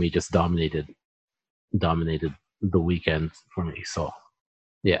album to me just dominated the weekend for me. So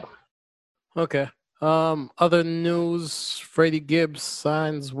yeah. Okay. Other news: Freddie Gibbs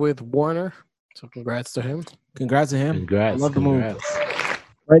signs with Warner. So congrats to him. Congrats to him. Congrats. I love the move. Congrats.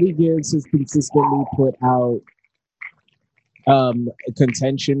 Freddie Gibbs has consistently put out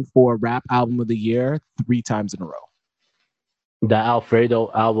contention for Rap Album of the Year 3 times in a row. The Alfredo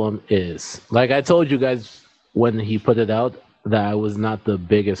album is, like I told you guys when he put it out, that I was not the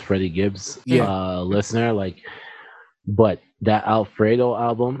biggest Freddie Gibbs listener. Like, but that Alfredo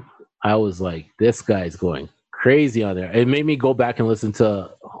album, I was like, this guy's going crazy on there. It made me go back and listen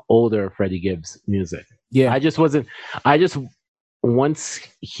to older Freddie Gibbs music. Yeah. Once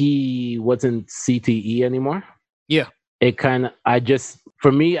he wasn't CTE anymore. Yeah. It kind of,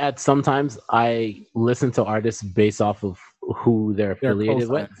 for me, sometimes I listen to artists based off of who they're affiliated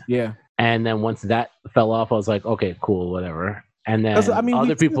with. Yeah. And then once that fell off, I was like, okay, cool, whatever. And then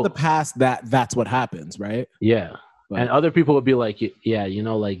other people in the past that's what happens, right? Yeah. But, and other people would be like, yeah,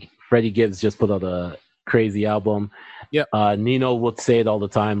 like Freddie Gibbs just put out a crazy album. Yeah. Nino would say it all the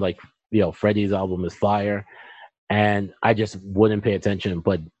time, like, Freddie's album is fire. And I just wouldn't pay attention.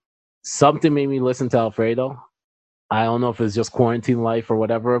 But something made me listen to Alfredo. I don't know if it's just quarantine life or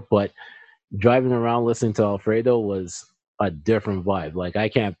whatever, but driving around listening to Alfredo was a different vibe. Like I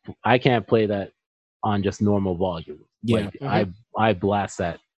can't play that on just normal volume. Yeah. Like I blast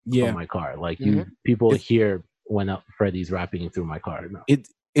that from my car. Like people hear when Freddie's rapping through my car. No.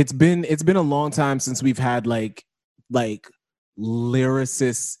 It's been a long time since we've had like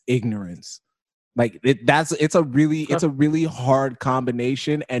lyricist ignorance. Like it's a really hard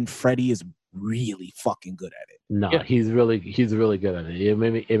combination, and Freddie is really fucking good at it. No, he's really good at it. It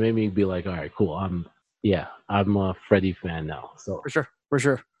made me be like, all right, cool. I'm a Freddie fan now. So for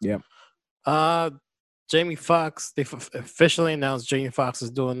sure. Yeah. Jamie Foxx. They officially announced Jamie Foxx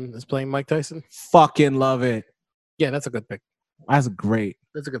is playing Mike Tyson. Fucking love it. Yeah, that's a good pick. That's great.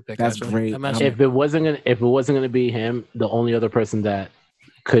 That's a good pick. That's actually. great. If it wasn't gonna be him, the only other person that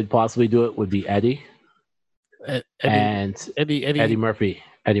could possibly do it would be Eddie. Eddie Murphy.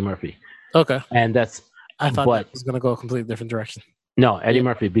 Okay. And I thought that was going to go a completely different direction. No, Eddie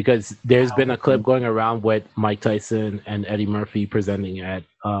Murphy, because there's been a clip going around with Mike Tyson and Eddie Murphy presenting at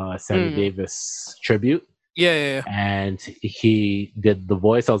Sammy Davis tribute. Yeah. And he did the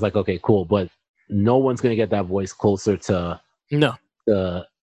voice. I was like, okay, cool. But no one's going to get that voice closer to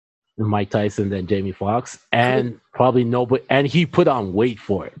Mike Tyson than Jamie Foxx. And probably nobody. And he put on weight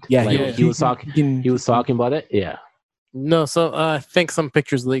for it. Yeah, he was talking. He was talking about it. Yeah. No, so I think some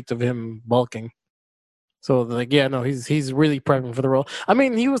pictures leaked of him bulking. So he's really prepping for the role. I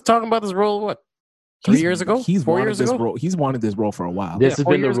mean, he was talking about this role 3 years ago? 4 years ago? Role. He's wanted this role for a while. This has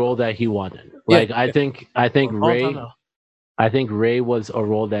been the role that he wanted. I think Ray was a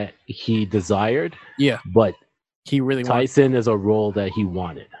role that he desired. Yeah, but he really Tyson is a role that he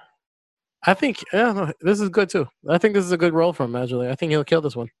wanted. I think this is good too. I think this is a good role for him. Actually, I think he'll kill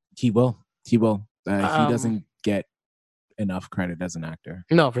this one. He will. He doesn't get enough credit as an actor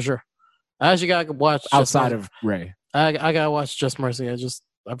No, for sure. I actually gotta watch outside of Ray. I gotta watch Just Mercy.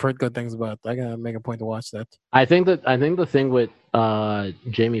 I've heard good things about it. I gotta make a point to watch that. I think the thing with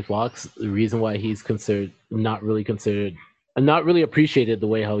Jamie Foxx, the reason why he's not really appreciated the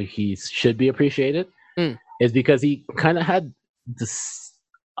way how he should be appreciated, is because he kind of had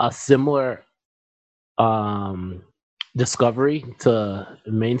a similar discovery to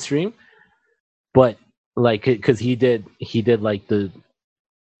mainstream, but like because he did like the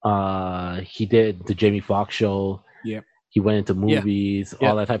Jamie Foxx show. Yep. He went into movies,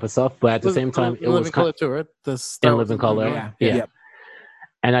 all that type of stuff. But at the same time, it was Color too, right? in Living Color. Yeah.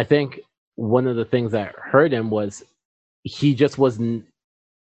 And I think one of the things that hurt him was he just wasn't.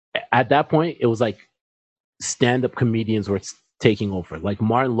 At that point, it was like stand-up comedians were taking over. Like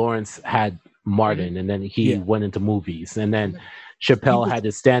Martin Lawrence had Martin, and then he went into movies, and then Chappelle had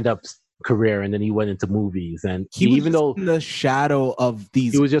his stand-up career, and then he went into movies. And even though in the shadow of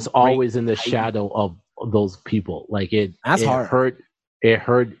these, he was just always in the shadow of those people. Like it hurt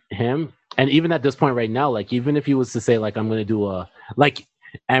him. And even at this point right now, like even if he was to say like I'm gonna do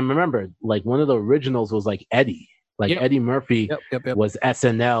and remember, like one of the originals was like Eddie. Like Eddie Murphy was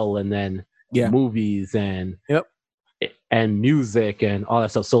SNL, and then movies and music and all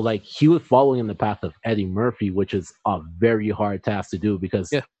that stuff. So like he was following in the path of Eddie Murphy, which is a very hard task to do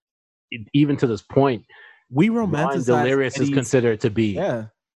because even to this point, we romanticize Delirious is considered to be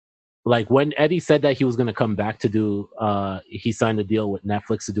like when Eddie said that he was going to come back to do he signed a deal with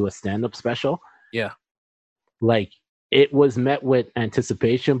Netflix to do a stand-up special. Yeah. Like it was met with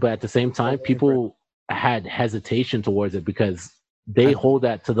anticipation, but at the same time, people had hesitation towards it because they hold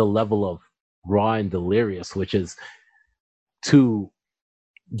that to the level of Raw and Delirious, which is that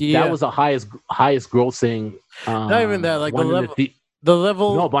was the highest grossing. Not even that, like the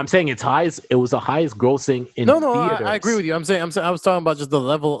level. No, but I'm saying it's highest. It was the highest grossing in theaters. I agree with you. I'm saying I was talking about just the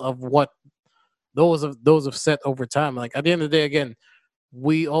level of what those have set over time. Like at the end of the day, again,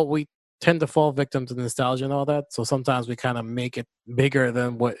 we tend to fall victim to nostalgia and all that. So sometimes we kind of make it bigger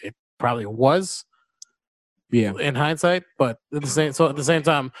than what it probably was. Yeah. In hindsight, but at the same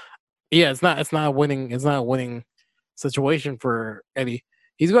time, it's not a winning situation for Eddie.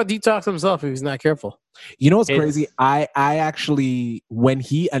 He's going to detox himself if he's not careful. You know what's crazy? I actually, when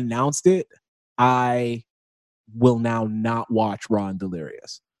he announced it, I will now not watch Raw and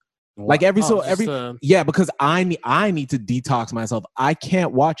Delirious. Like because I need to detox myself. I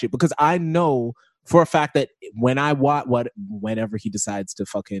can't watch it because I know for a fact that when I watch whenever he decides to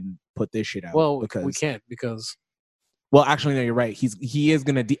fucking put this shit out. Well, because we can't because. Well, actually, no, you're right. He is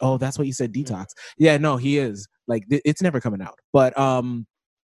gonna. That's what you said. Detox. Yeah, no, he is. Like it's never coming out. But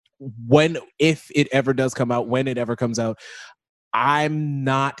if it ever does come out, when it ever comes out, I'm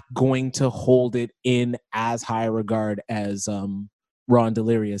not going to hold it in as high regard as Raw and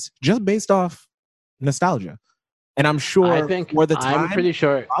Delirious, just based off nostalgia. And I'm sure I'm pretty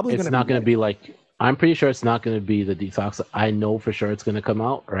sure it's not going to be like. I'm pretty sure it's not going to be the Detox. I know for sure it's going to come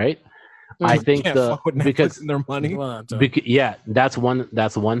out, right? I think because their money. That's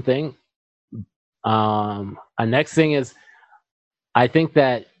one thing. A next thing is, I think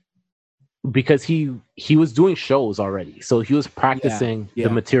that because he was doing shows already, so he was practicing the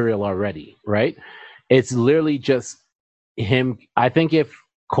material already, right? It's literally just him. I think if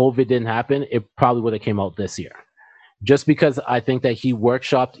COVID didn't happen, it probably would have came out this year, just because I think that he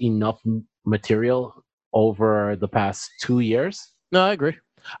workshopped enough material over the past 2 years. No, I agree.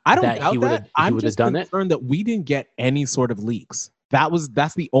 I don't doubt that. I'm just concerned that we didn't get any sort of leaks.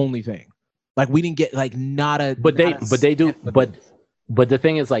 That's the only thing. Like we didn't get like But the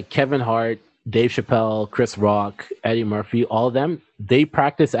thing is, like Kevin Hart, Dave Chappelle, Chris Rock, Eddie Murphy, all of them, they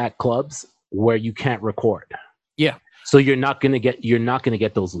practice at clubs where you can't record. Yeah. So you're not gonna get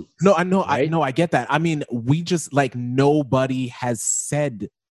those leaks. No, I know, right? I get that. I mean, we just like nobody has said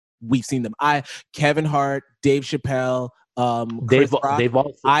we've seen them. Kevin Hart, Dave Chappelle, they've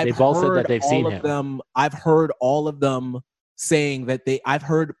all said that they've seen him. I've heard all of them saying that I've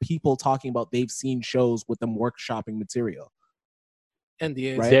heard people talking about they've seen shows with them workshopping material.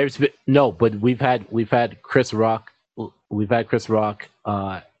 NDAs. Right? But we've had Chris Rock,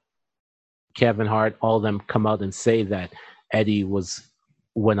 Kevin Hart, all of them come out and say that Eddie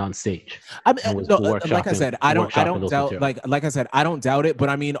went on stage. I mean, like I said, I don't doubt. Like I said, I don't doubt it. But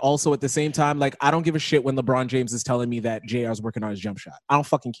I mean, also at the same time, like I don't give a shit when LeBron James is telling me that JR's working on his jump shot. I don't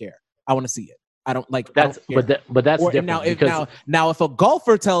fucking care. I want to see it. I don't like that's. But that's different. Now, if a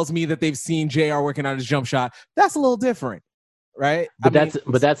golfer tells me that they've seen JR working on his jump shot, that's a little different, right? But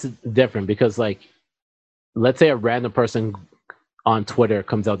that's different because, like, let's say a random person on Twitter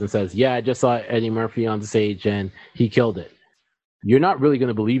comes out and says, "Yeah, I just saw Eddie Murphy on the stage and he killed it," you're not really going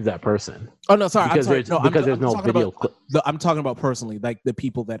to believe that person. Oh no, sorry. Because I'm sorry. there's I'm no talking video about clip. I'm talking about personally, like the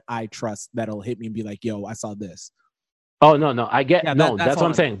people that I trust that'll hit me and be like, "Yo, I saw this." Oh no, I get Yeah, no. that's That's all what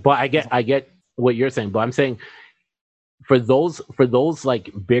I'm I'm saying. But I get what you're saying. But I'm saying for those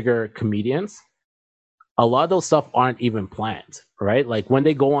like bigger comedians, a lot of those stuff aren't even planned, right? Like when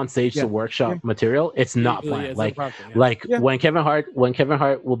they go on stage Yeah. to workshop Yeah. material, it's not Usually, planned. it's Like impromptu, yeah. like Yeah. when Kevin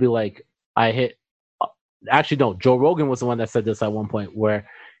Hart will be like, I hit. Actually, no. Joe Rogan was the one that said this at one point where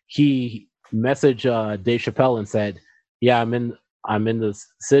he messaged Dave Chappelle and said, "Yeah, I'm in the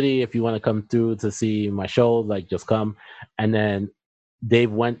city. If you want to come through to see my show, like just come." And then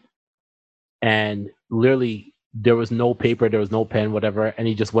Dave went, and literally there was no paper, there was no pen, whatever, and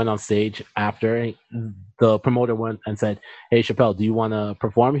he just went on stage after. The promoter went and said, "Hey Chappelle, do you want to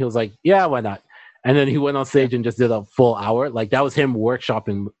perform?" He was like, "Yeah, why not?" And then he went on stage and just did a full hour. Like that was him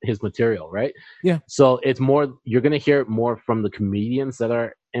workshopping his material, right? Yeah. So it's more, you're gonna hear more from the comedians that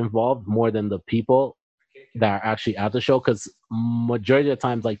are involved more than the people that are actually at the show, because majority of the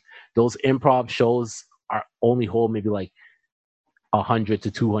times, like those improv shows are only hold maybe like 100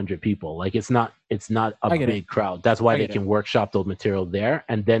 to 200 people. Like it's not a I get it. big crowd. That's why I they get can workshop those material there,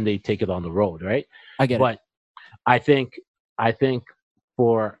 and then they take it on the road, right? I get it. But I think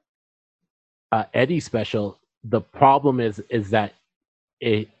for Eddie's special, the problem is that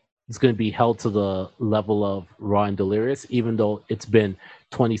it's going to be held to the level of Raw and Delirious, even though it's been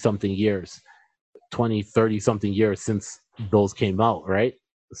 20 something years, 20, 30 something years since those came out, right?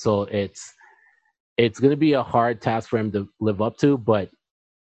 So it's going to be a hard task for him to live up to, but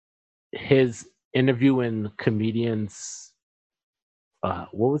his interviewing comedians,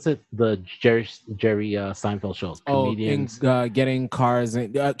 what was it? The Jerry Seinfeld show. Comedians, getting cars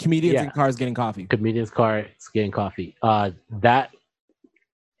and comedians Yeah. in cars getting coffee. Comedians cars getting coffee. That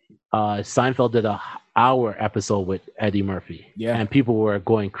Seinfeld did a hour episode with Eddie Murphy, Yeah. and people were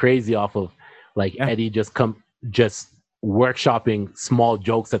going crazy off of like Yeah. Eddie just workshopping small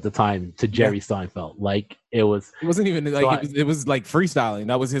jokes at the time to Jerry Seinfeld. Like it wasn't even like So it was like freestyling.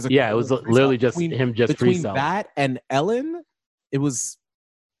 That was his. Yeah, it was freestyle. literally just him just between freestyling. that and Ellen. That was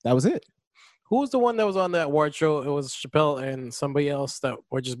it. Who was the one that was on that award show? It was Chappelle and somebody else that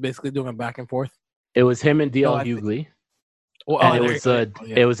were just basically doing a back and forth. It was him and DL No, I Hughley. Well, And there you go.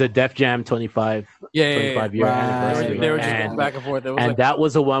 it was a Def Jam 25 year Right. anniversary. They were just and going back and forth. It was and like, that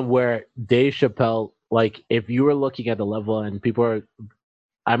was the one where Dave Chappelle, like if you were looking at the level and people are,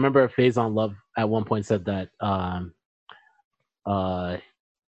 I remember Faison Love at one point said that I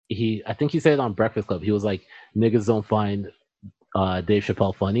think he said it on Breakfast Club. He was like, niggas don't find Dave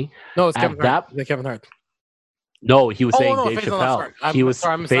Chappelle funny. no, it's at Kevin Hart. It's Kevin Hart. No, he was Oh, saying no, Dave Faison Love, Chappelle. sorry. He was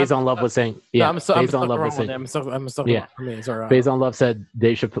I'm Faison Love was saying, yeah. I'm stuck Faison the Love wrong was one. saying, I'm stuck. Yeah. I mean, sorry. Faison Love said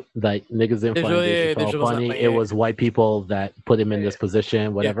Dave Chappelle, like niggas didn't Dave find Chappelle, Dave Dave Chappelle Chappelle's not funny. funny, It was white people that put him in this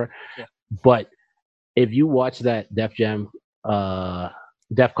position, whatever. Yeah. But if you watch that Def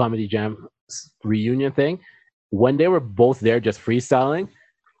Comedy Jam reunion thing, when they were both there just freestyling,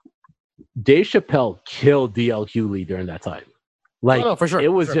 Dave Chappelle killed DL Hughley during that time. Like, no, for sure. It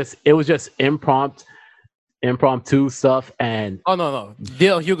was just impromptu stuff, and Oh no,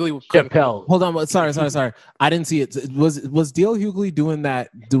 DL Hughley. Chappelle. Hold on, sorry. I didn't see it. Was D.L. Hughley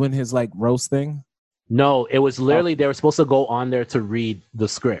doing his like roast thing? No, it was literally they were supposed to go on there to read the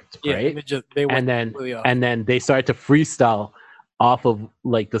script, Yeah, right? they went and completely off. then they started to freestyle off of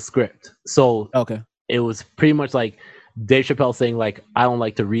like the script. So Okay. it was pretty much like Dave Chappelle saying like, I don't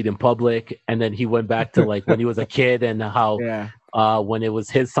like to read in public, and then he went back to like when he was a kid and how when it was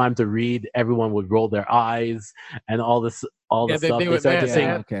his time to read, everyone would roll their eyes and all the stuff. They started to sing.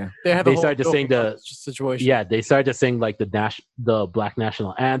 Okay. They started to sing the situation. Yeah, they started to sing like the Black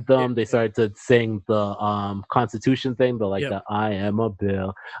National Anthem. They started to sing the Constitution thing, the like the I am a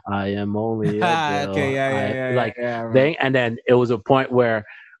bill, I am only a bill. Okay, thing. And then it was a point where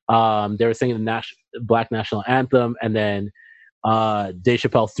they were singing the Black National Anthem, and then Dave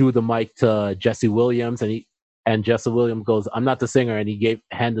Chappelle threw the mic to Jesse Williams, and Jesse Williams goes, "I'm not the singer," and he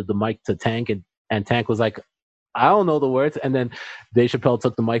handed the mic to Tank, and Tank was like, I don't know the words. And then Dave Chappelle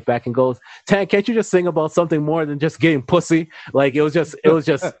took the mic back and goes, Tank, can't you just sing about something more than just getting pussy? Like it was just like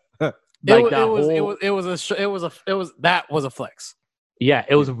that was a flex. Yeah,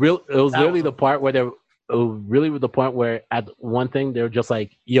 it was really the part where the point where at one thing they were just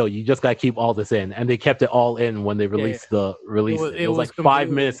like, yo, you just gotta keep all this in, and they kept it all in when they released the release. It was like 5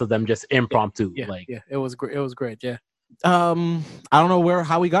 minutes of them just impromptu. It was great. It was great. Yeah. I don't know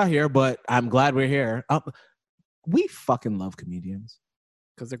how we got here, but I'm glad we're here. We fucking love comedians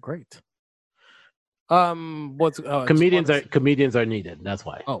because they're great. What's comedians are needed. That's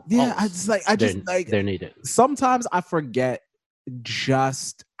why. Oh, Yeah, always. They're needed. Sometimes I forget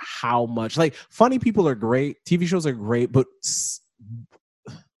just how much like funny people are great, TV shows are great, but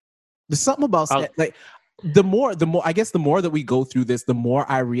there's something about like the more I guess the more that we go through this, the more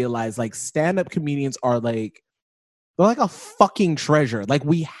I realize like stand-up comedians are like they're like a fucking treasure. Like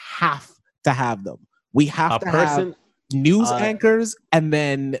we have to have them. We have have news anchors and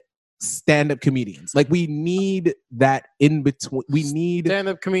then stand-up comedians. Like we need that in between. We need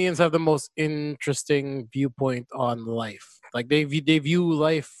stand-up comedians have the most interesting viewpoint on life. Like they view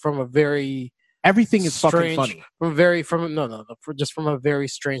life from a very everything is strange, fucking funny. Just from a very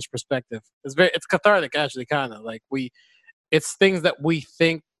strange perspective. It's cathartic actually, kind of like it's things that we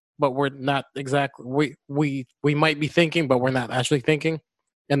think, but we're not exactly. We might be thinking, but we're not actually thinking,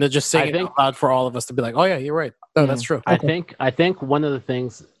 and they're just saying it out loud for all of us to be like, oh yeah, you're right. No, that's true. I think one of the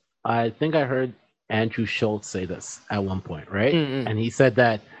things I heard Andrew Schultz say this at one point, right? Mm-mm. And he said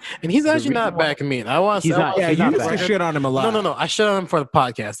that, and he's actually not backing me. I want he's not. Yeah, you used to shit on him a lot. No. I shit on him for the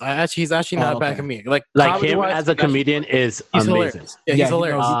podcast. He's actually not backing me. Like him as a comedian is amazing. Hilarious. Yeah, he's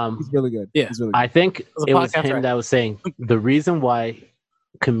hilarious. He's really good. Yeah, he's really good. I think it was him that was saying the reason why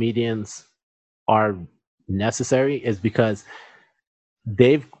comedians are necessary is because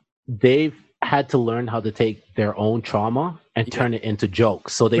they've had to learn how to take their own trauma and turn it into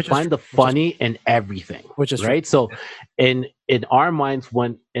jokes. So they find the funny in everything, which is right. True. So in our minds,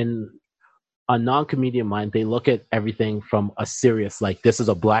 when in a non-comedian mind, they look at everything from a serious, like this is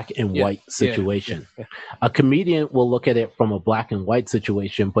a black and white situation. Yeah. A comedian will look at it from a black and white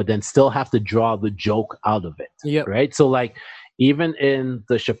situation, but then still have to draw the joke out of it. Yep. Right. So like even in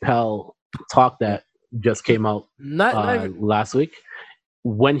the Chappelle talk that just came out last week,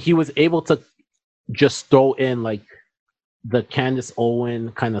 when he was able to just throw in like the Candace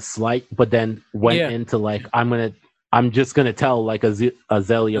Owen kind of slight, but then went into like I'm just gonna tell like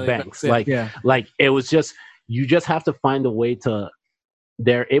Azealia Banks, like it was just you just have to find a way to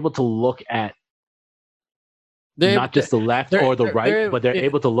they're able to look at not just the left or the right, but they're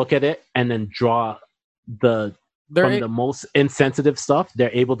able to look at it and then draw the most insensitive stuff.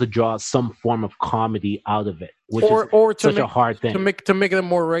 They're able to draw some form of comedy out of it, which is such a hard thing to make it a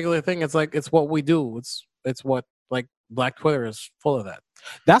more regular thing. It's like it's what we do. It's what like Black Twitter is full of that.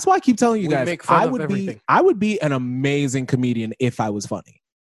 That's why I keep telling you guys I would be an amazing comedian if I was funny.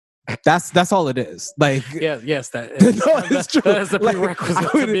 That's all it is. Like yes, that it's true. That is the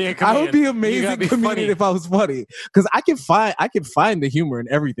prerequisite to being a comedian. I would be amazing comedian if I was funny because I can find the humor in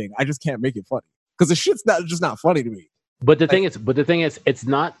everything. I just can't make it funny. Because the shit's not funny to me. But the thing is, it's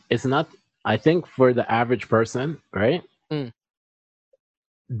not. I think for the average person, right?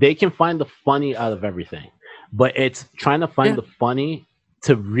 They can find the funny out of everything, but it's trying to find the funny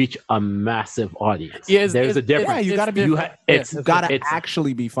to reach a massive audience. Yeah, there's a difference. Yeah, you gotta be. It's gotta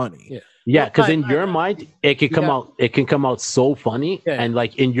actually be funny. Yeah, because in your mind, it can come out. It can come out so funny, and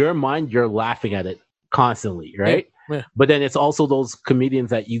like in your mind, you're laughing at it constantly, right? Yeah. But then it's also those comedians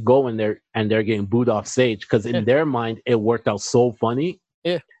that you go in there and they're getting booed off stage because in their mind it worked out so funny.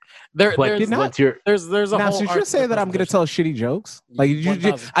 Yeah, there's a Naps, did you say that I'm going to tell shitty jokes? Like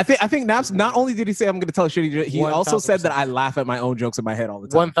I think Naps not only did he say I'm going to tell shitty jokes, he also said that I laugh at my own jokes in my head all the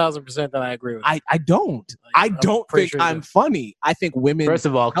time. 1000% that I agree with. I don't. I don't think I'm funny. I think women. First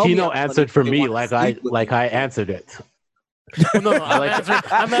of all, Kino answered for me like I answered it.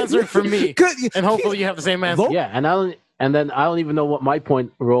 I'm answering for me, and hopefully you have the same answer. Yeah, and I don't even know what my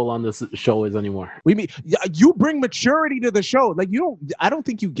role on this show is anymore. We mean you bring maturity to the show. Like I don't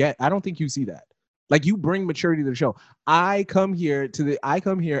think you see that. Like you bring maturity to the show. I come here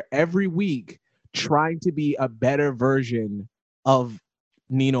every week trying to be a better version of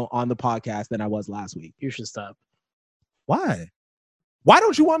Nino on the podcast than I was last week. You should stop. Why? Why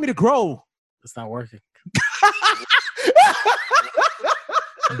don't you want me to grow? It's not working.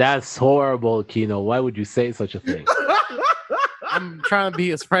 That's horrible, Kino. Why would you say such a thing? I'm trying to be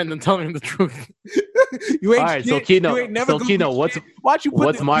his friend and telling him the truth. All right, so Kino,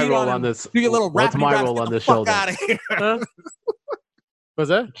 what's my role on this? What's my role on this show then? What's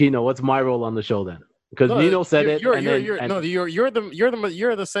that? Kino, what's my role on the show then? Because Nino said it. You're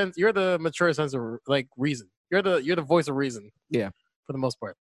the mature sense of like reason. You're the voice of reason. Yeah, for the most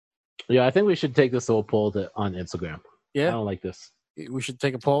part. Yeah, I think we should take this to a poll on Instagram. Yeah, I don't like this. We should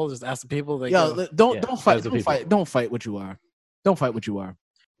take a poll. Just ask the people. Don't fight what you are. Don't fight what you are.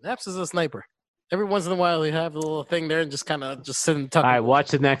 Naps is a sniper. Every once in a while, you have a little thing there and just kind of just sit and tuck. All right, watch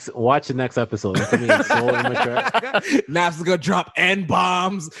the next episode. So Naps is gonna drop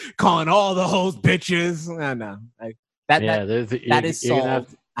N-bombs, calling all the hoes bitches. No, that is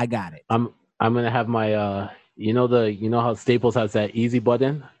solved. I got it. I'm I'm gonna have my you know how Staples has that easy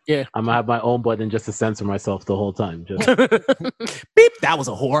button? Yeah. I'm gonna have my own button just to censor myself the whole time. Just Beep. That was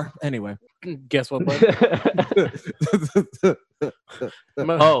a whore. Anyway. Guess what, bud?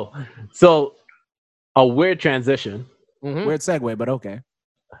 Oh, so a weird transition. Mhm. Weird segue, but okay.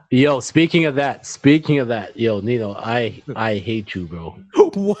 Yo, speaking of that, yo, Nino, I hate you, bro.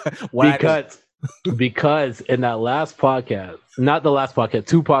 What? Because in that last podcast, not the last podcast,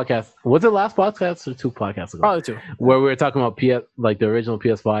 2 podcasts. Was it last podcast or 2 podcasts ago? Probably 2. Where we were talking about like the original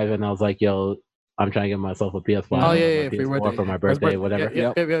PS5, and I was like, yo, I'm trying to get myself a PS5. Oh yeah, my yeah, PS4 for my birthday, whatever.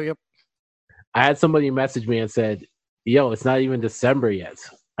 Yep. I had somebody message me and said, yo, it's not even December yet.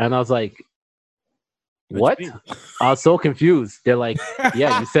 And I was like, what? I was so confused. They're like,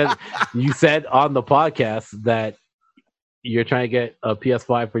 yeah, you said on the podcast that you're trying to get a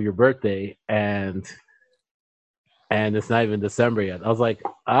PS5 for your birthday, and it's not even December yet. I was like,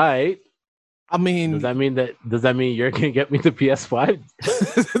 all right. I mean, Does that mean you're gonna get me the PS5?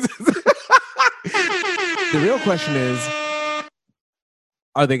 The real question is,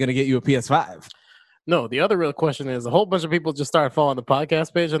 are they gonna get you a PS5? No, the other real question is a whole bunch of people just started following the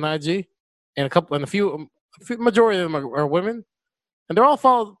podcast page on IG, and a few majority of them are women, and they're all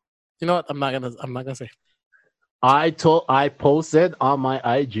followed. You know what? I'm not gonna say. I posted on my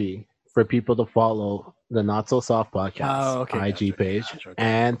IG for people to follow the Not So Soft podcast IG page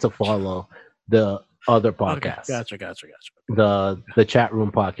and to follow the other podcast. Gotcha. The chat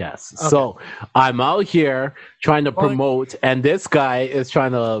room podcast. Okay. So I'm out here trying to promote, and this guy is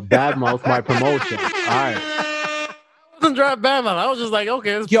trying to badmouth my promotion. All right. I wasn't trying to badmouth. I was just like,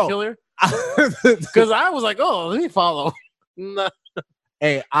 okay, it's peculiar. Because I was like, oh, let me follow.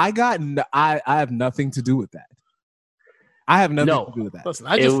 Hey, I have nothing to do with that. I have nothing to do with that. Listen,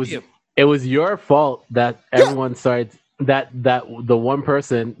 it was your fault that everyone started that the one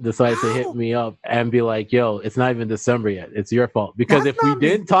person decided to hit me up and be like, yo, it's not even December yet. It's your fault. Because if we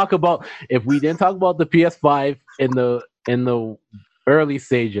didn't talk about the PS5 in the early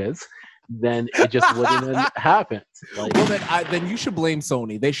stages, then it just wouldn't have happened. Like, well, then you should blame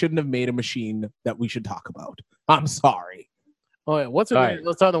Sony. They shouldn't have made a machine that we should talk about. I'm sorry. Oh yeah, what's it? Right.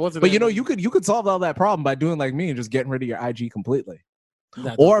 Let's talk about what's it. But you know, you could solve all that problem by doing like me and just getting rid of your IG completely,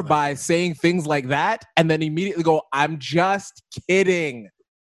 or by saying things like that and then immediately go, "I'm just kidding."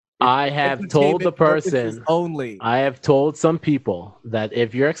 I have told the person only. I have told some people that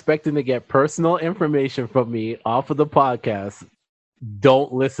if you're expecting to get personal information from me off of the podcast,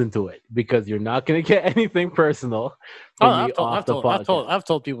 don't listen to it because you're not going to get anything personal from me off the podcast. I've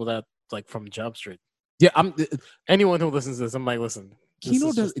told people that like from Job Street. Yeah, anyone who listens to this, I'm like, listen.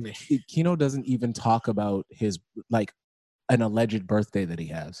 Kino doesn't even talk about his like an alleged birthday that he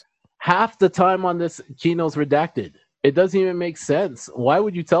has. Half the time on this, Kino's redacted. It doesn't even make sense. Why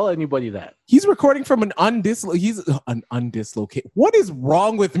would you tell anybody that? He's recording from an undislocated. What is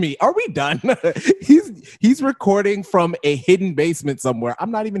wrong with me? Are we done? he's recording from a hidden basement somewhere. I'm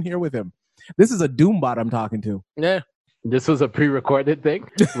not even here with him. This is a Doombot I'm talking to. Yeah. This was a pre-recorded thing.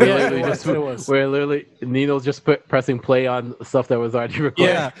 Where literally Nino's just pressing play on stuff that was already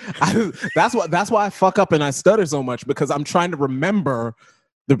recorded. Yeah, that's why I fuck up and I stutter so much because I'm trying to remember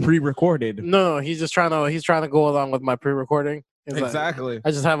the pre-recorded. No, he's trying to go along with my pre-recording. Exactly. Like,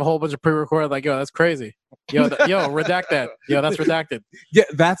 I just have a whole bunch of pre-recorded. Like, yo, that's crazy. Yo, redact that. Yo, that's redacted. Yeah,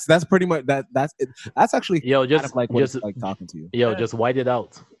 that's pretty much that. That's actually just like what it's like talking to you. Yo, just white it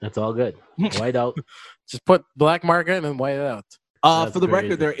out. It's all good. White out. Just put black marker and then white it out. For the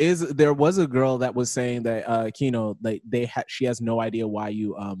record, there was a girl that was saying that Kino, like she has no idea why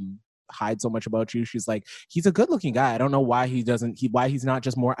you hide so much about you. She's like, he's a good-looking guy. I don't know why why he's not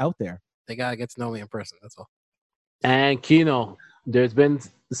just more out there. They gotta get to know me in person. That's all. And Kino, there's been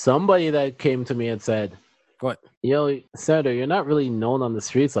somebody that came to me and said, "What? Yo, Senator, you're not really known on the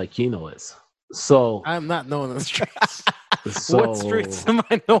streets like Kino is." So I'm not known on the streets. What streets am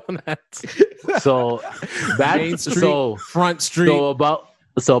I known at? So Main Street, Front Street.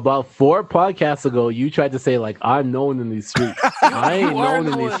 So about 4 podcasts ago, you tried to say like I'm known in these streets. I ain't known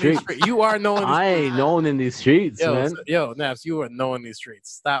in these streets. You are known. I ain't known in these streets, man. Yo, Naps, you are known in these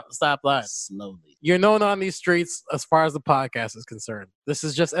streets. Stop lying. Slowly. You're known on these streets as far as the podcast is concerned. This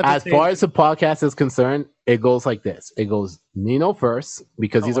is just as far as the podcast is concerned. It goes like this. It goes Nino first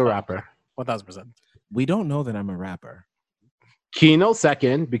because he's a rapper. 1000%. We don't know that I'm a rapper. Kino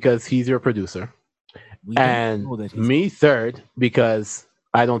second because he's your producer, and me third because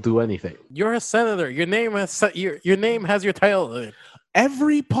I don't do anything. You're a senator. Your name has your title in it.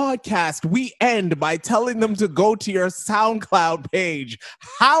 Every podcast we end by telling them to go to your SoundCloud page.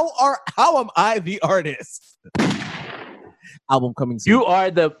 How am I the artist? Album coming soon. You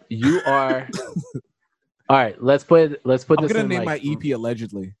are. All right, let's put I'm this gonna in name like, my EP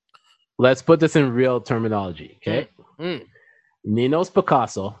allegedly. let's put this in real terminology, okay? Mm. Nino's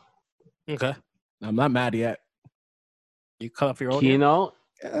Picasso, Okay. I'm not mad yet. You cut off your own ear? Kino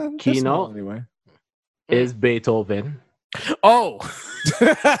They're Kino small anyway. is Beethoven. Oh,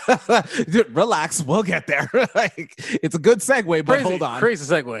 Dude, relax. We'll get there. Like, it's a good segue, but crazy, hold on. crazy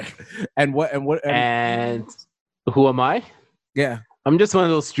segue. And what? And who am I? Yeah, I'm just one of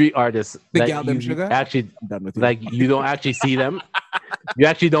those street artists The that gal them you sugar? actually I'm done with you. like. You don't actually see them. You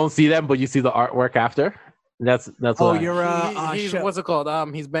actually don't see them, but you see the artwork after. That's Oh, what. you're He's shit. what's it called?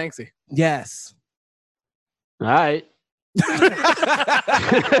 He's Banksy. Yes. All right.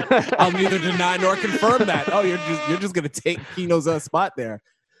 I'll neither deny nor confirm that. Oh, you're just gonna take Kino's spot there.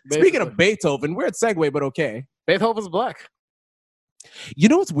 Speaking of Beethoven, weird segue, but okay. Beethoven's black. You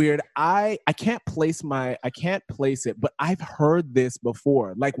know what's weird? I can't place it, but I've heard this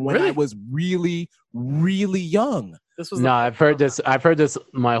before. Like when I Really? was really, really young. This was No, I've heard this. I've heard this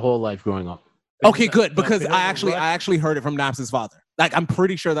my whole life growing up. Okay, good, because Beethoven's I black? actually heard it from Naps's father. Like I'm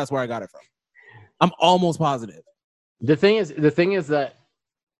pretty sure that's where I got it from. I'm almost positive. The thing is that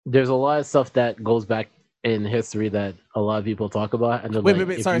there's a lot of stuff that goes back in history that a lot of people talk about. And Wait,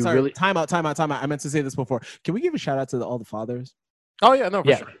 if sorry. you really- Time out. I meant to say this before. Can we give a shout out to all the fathers? Oh yeah, no, for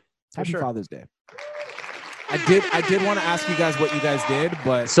Yeah. sure. Happy sure. Father's Day. I did want to ask you guys what you guys did,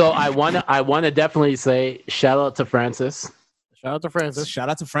 but So I wanna definitely say shout out to Francis Shout out to Francis. shout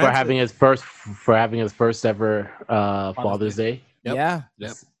out to for Francis. having his first ever Father's Day. Yep. Yeah,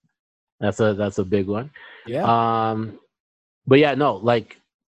 Yep. That's a big one. yeah. But yeah, no, like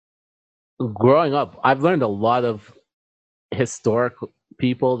growing up, I've learned a lot of historic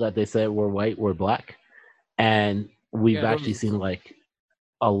people that they said were white were black, and we've Yeah, actually those- seen like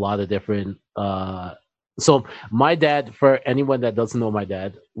a lot of different. So my dad, for anyone that doesn't know my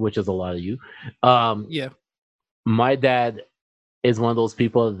dad, which is a lot of you, Yeah. my dad is one of those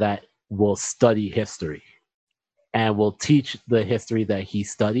people that will study history and will teach the history that he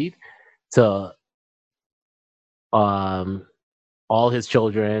studied to all his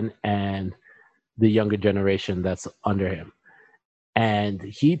children and the younger generation that's under him. And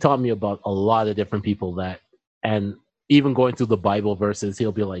he taught me about a lot of different people and even going through the Bible verses,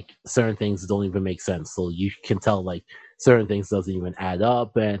 he'll be like, certain things don't even make sense. So you can tell like certain things doesn't even add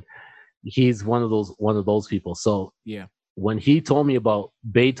up. And he's one of those people. So Yeah. when he told me about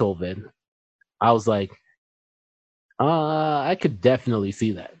Beethoven, I was like, I could definitely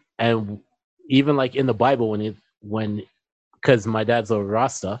see that. And even like in the Bible, because my dad's a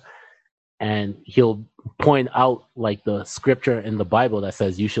Rasta, and he'll point out like the scripture in the Bible that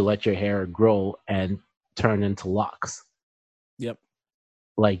says you should let your hair grow and turn into locks. Yep.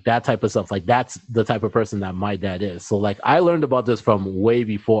 Like that type of stuff. Like that's the type of person that my dad is. So like I learned about this from way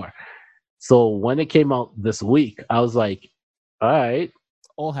before. So when it came out this week, I was like, all right,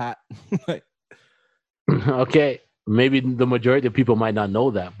 All hat. okay. Maybe the majority of people might not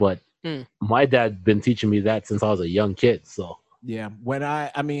know that, but my dad been teaching me that since I was a young kid. So Yeah. When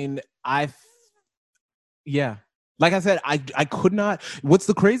yeah. Like I said, I could not. What's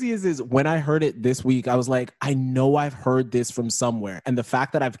the craziest is when I heard it this week, I was like, I know I've heard this from somewhere. And the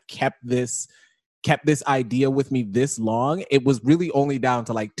fact that I've kept this idea with me this long, it was really only down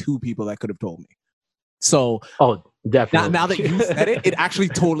to like 2 people that could have told me. So definitely. now that you said it, it actually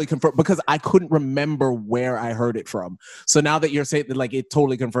totally confirmed, because I couldn't remember where I heard it from. So now that you're saying that, like, it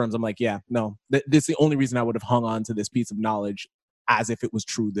totally confirms, I'm like, yeah, no, this is the only reason I would have hung on to this piece of knowledge as if it was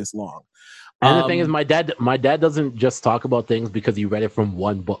true this long. And the thing is, my dad doesn't just talk about things because he read it from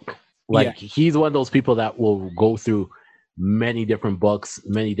one book. Like he's one of those people that will go through many different books,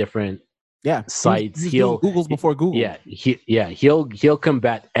 many different sites. He'll Google's before Google. He'll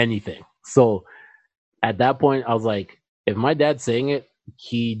combat anything. So at that point, I was like, if my dad's saying it,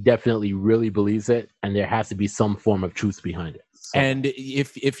 he definitely really believes it, and there has to be some form of truth behind it. So, And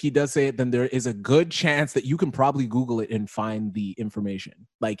if he does say it, then there is a good chance that you can probably Google it and find the information.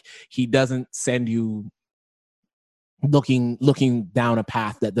 Like, he doesn't send you looking down a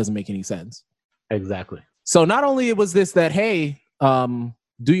path that doesn't make any sense. exactly. So not only was this that, hey, do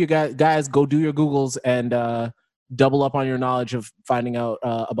you guys go do your Googles and double up on your knowledge of finding out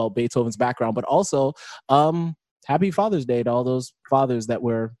about Beethoven's background, but also happy Father's Day to all those fathers that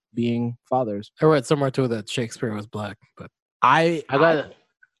were being fathers. I read somewhere too that Shakespeare was black, but I got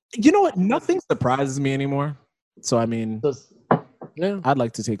you know what? Nothing surprises me anymore. So I mean, yeah, I'd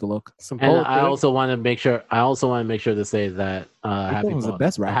like to take a look. some and poetry. I also want to make sure to say that Beethoven's the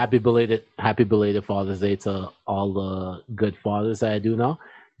best rapper. happy belated Father's Day to all the good fathers that I do know.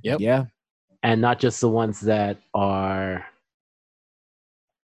 Yep. Yeah. And not just the ones that are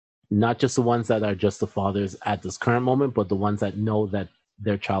not just the ones that are just the fathers at this current moment, but the ones that know that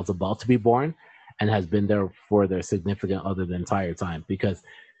their child's about to be born and has been there for their significant other the entire time. Because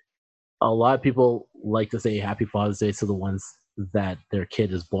a lot of people like to say Happy Father's Day to the ones that their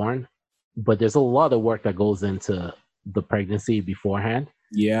kid is born, but there's a lot of work that goes into the pregnancy beforehand.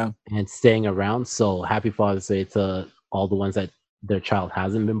 Yeah. And staying around. So Happy Father's Day to all the ones that their child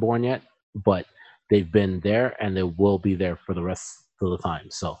hasn't been born yet, but they've been there and they will be there for the rest of the time.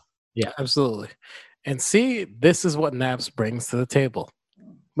 So yeah, absolutely. And see, this is what Naps brings to the table.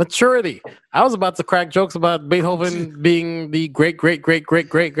 Maturity. I was about to crack jokes about Beethoven being the great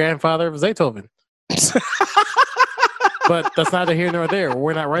grandfather of Beethoven. But that's neither here nor there.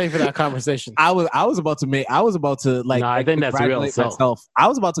 We're not ready for that conversation. I was about to like. No, I think that's real. Myself. I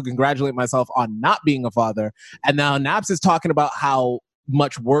was about to congratulate myself on not being a father, and now Naps is talking about how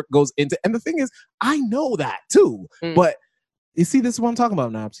much work goes into. And the thing is, I know that too. But you see, this is what I'm talking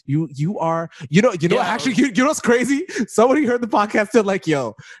about, Naps. You are, actually, you know what's crazy? Somebody heard the podcast. They're like,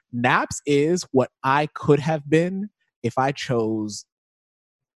 "Yo, Naps is what I could have been if the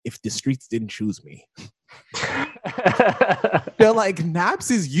streets didn't choose me." They're like,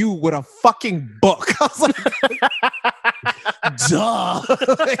 Naps is you with a fucking book. I was like, duh.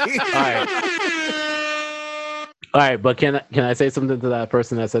 All right, but can I say something to that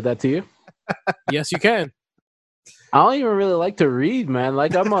person that said that to you? Yes, you can. I don't even really like to read, man.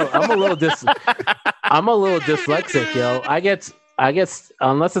 Like I'm a little dyslexic, yo. I get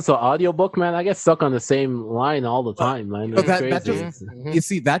unless it's an audiobook, man, I get stuck on the same line all the time, man. You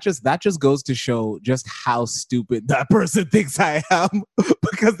see, that just goes to show just how stupid that person thinks I am.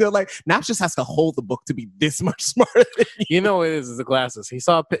 Because they're like, Naps just has to hold the book to be this much smarter than you. You know what it is the glasses.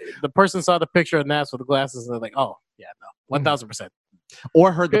 The person saw the picture of Naps with the glasses and they're like, oh, yeah, no, 1,000%.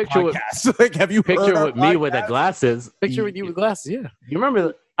 Or heard the podcast. Like, have you picture heard with me with the glasses? Picture with you with glasses, yeah. You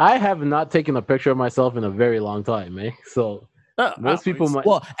remember, I have not taken a picture of myself in a very long time, man. So most people might.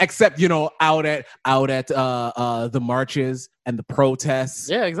 Well, except out at the marches and the protests.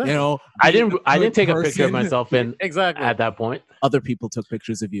 Yeah, exactly. I didn't take a picture of myself in exactly at that point. Other people took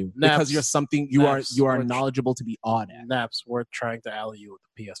pictures of you Naps, because you're something you are knowledgeable to be awed at. Naps, we're trying to alley you with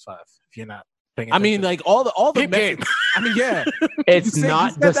the PS5. If you're not. I mean, like all the game. I mean, yeah. It's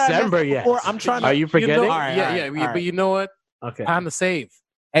not December yet. Or I'm trying. Are you forgetting? All right. But you know what? Okay. Time to save.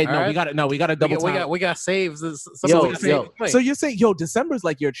 Hey, we got to double time. We got saves. Yo. So you're saying, December's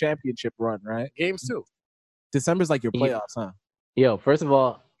like your championship run, right? Games too. December's like your playoffs, huh? Yo, first of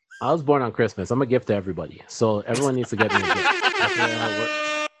all, I was born on Christmas. I'm a gift to everybody, so everyone needs to get me a gift. That's how it works.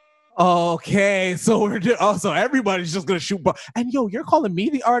 Okay, so so everybody's just gonna shoot bars. And you're calling me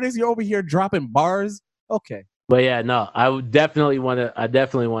the artist? You're over here dropping bars? Okay. But yeah, no, I would definitely want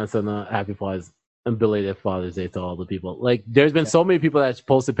to send a happy Father's and belated Father's Day to all the people. Like, there's been so many people that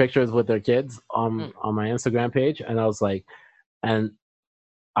posted pictures with their kids on my Instagram page, and I was like, and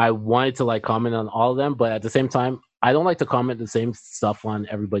I wanted to like comment on all of them, but at the same time, I don't like to comment the same stuff on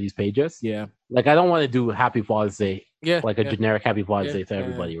everybody's pages. Yeah. Like, I don't want to do Happy Father's Day. Yeah. Like a generic Happy Father's Day to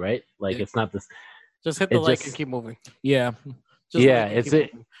everybody, right? Like, it's not this. Just hit the like and keep moving. Yeah. It's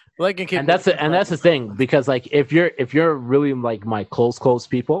it. Like and keep. And that's the thing, because like if you're really like my close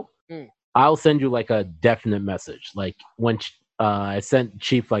people, I'll send you like a definite message. Like when I sent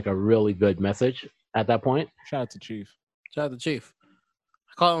Chief like a really good message at that point. Shout out to Chief. I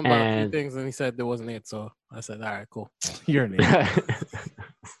called him about a few things and he said there wasn't it. So I said, all right, cool. You're an idiot.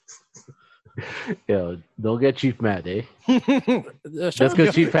 Yo, don't get Chief mad, eh? Just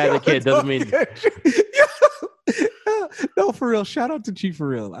because Chief had a kid doesn't mean. No, for real. Shout out to Chief for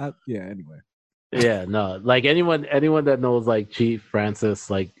real. Anyway. Yeah, no. Like anyone that knows like Chief, Francis,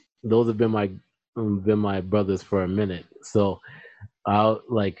 like those have been my brothers for a minute. So I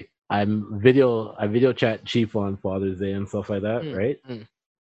video chat Chief on Father's Day and stuff like that, right?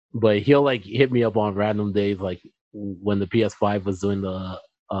 But he'll like hit me up on random days, like when the PS5 was doing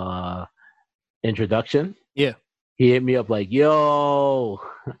the introduction. Yeah. He hit me up like, yo,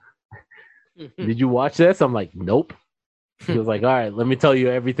 did you watch this? I'm like, nope. He was like, all right, let me tell you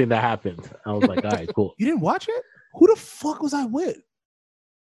everything that happened. I was like, all right, cool. You didn't watch it? Who the fuck was I with?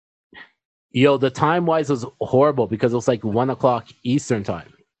 Yo, the time wise was horrible because it was like 1:00 Eastern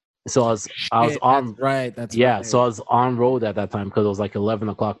time. So I was on right. So I was on road at that time because it was like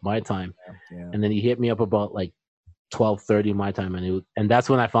 11:00 my time. Yeah. And then he hit me up about like 12:30 my time, and that's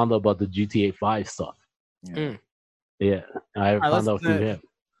when I found out about the GTA 5 stuff. Yeah, I found out through him.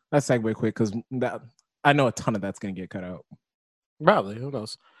 Let's segue quick because I know a ton of that's gonna get cut out. Probably, who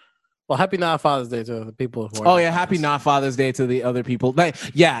knows? Well, happy not Father's Day to the people who happy not Father's Day to the other people. Like,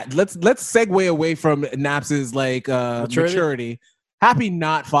 let's segue away from Naps's like maturity. Happy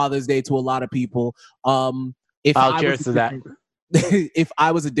not Father's Day to a lot of people. If I'll I cheers was to that. if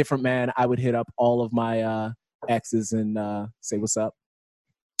I was a different man, I would hit up all of my exes and say what's up.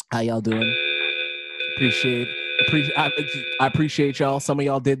 How y'all doing? I appreciate y'all. Some of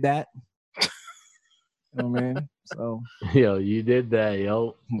y'all did that. You know what I mean? So Yo, you did that,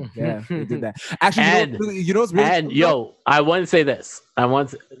 yo. yeah, we did that. Actually, And- you know what's really And yo, I want to say this.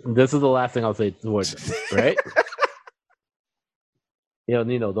 This is the last thing I'll say towards it, right? Yo,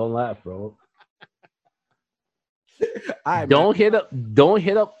 Nino, don't laugh, bro. Don't hit up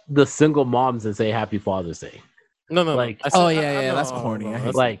the single moms and say Happy Father's Day. No. Like, I said- oh, I- yeah, I- yeah, no, that's corny. I hate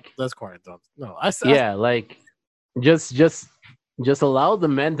that's, like, that's corny. Don't. No, I said. yeah, like, just allow the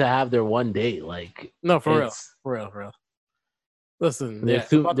men to have their one day. Like, No, for real. it's- For real. Listen, There's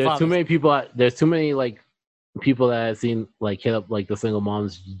too many people. There's too many like people that I've seen like hit up like the single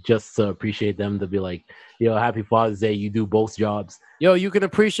moms just to appreciate them, to be like, yo, Happy Father's Day. You do both jobs. Yo, you can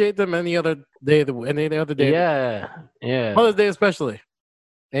appreciate them any other day, any other day. Yeah. Mother's Day especially,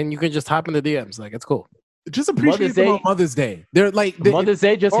 and you can just hop in the DMs. Like it's cool. just appreciate Mother's them on Day- Mother's Day. They're like Mother's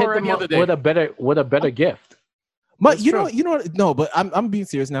Day, just hit or them any up other day. with a better gift. But That's you true. know what? No, but I'm being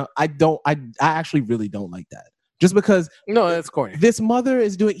serious now. I actually really don't like that. Just because No, that's corny. this mother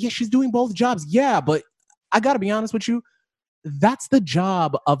is doing, she's doing both jobs. Yeah, but I gotta be honest with you. That's the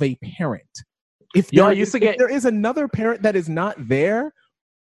job of a parent. If Yo, I there used to if get- there is another parent that is not there,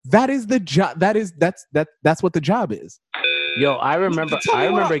 that is the job. That's what the job is. Yo, I remember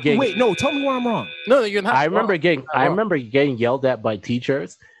getting. Wait, no, tell me where I'm wrong. No, you're not. I remember getting. Not I wrong. remember getting yelled at by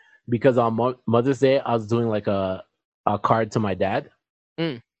teachers because on Mother's Day I was doing like a card to my dad,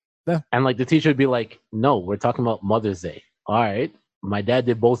 Mm. Yeah. and like the teacher would be like, "No, we're talking about Mother's Day." All right, my dad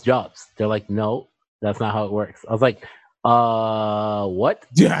did both jobs. They're like, "No, that's not how it works." I was like, what?"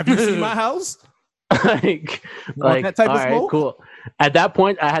 Yeah, have you seen my house? like, Want that type all of right, smoke? cool. At that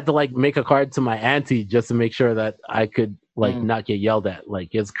point, I had to like make a card to my auntie just to make sure that I could like Mm. not get yelled at.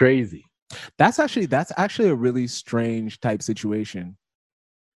 Like, it's crazy. That's actually a really strange type situation.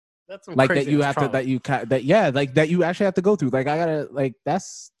 That's some Like that crazy you ass have trauma. that you actually have to go through. Like I gotta like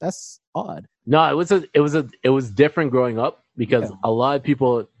that's odd. No, it was different growing up because Yeah. a lot of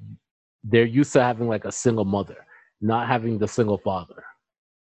people, they're used to having like a single mother, not having the single father,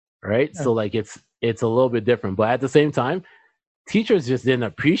 right? Yeah. So like it's a little bit different, but at the same time, teachers just didn't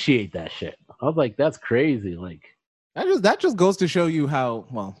appreciate that shit. I was like, that's crazy. Like, That just goes to show you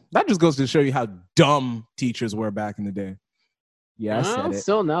how dumb teachers were back in the day. Yeah, I said it.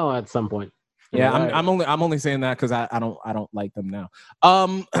 still now at some point. Yeah, Right. I'm only saying that because I don't like them now.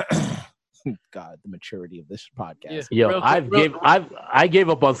 God, the maturity of this podcast. Yo, Real quick, I gave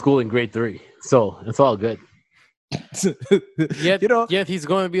up on school in grade 3, so it's all good. Yet, you know, yet he's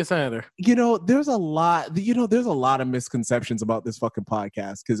going to be a senator. there's a lot of misconceptions about this fucking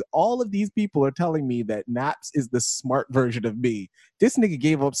podcast because all of these people are telling me that Naps is the smart version of me. This nigga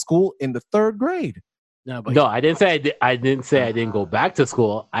gave up school in the 3rd grade. No, but No, I didn't say I didn't go back to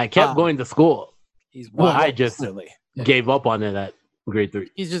school. I kept going to school. he's Well, wise. I just Really? gave up on it at grade 3.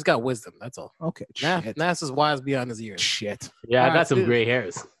 He's just got wisdom. That's all. Okay. Nas, Nas is wise beyond his years. Shit. Yeah, I Alright, got some dude. gray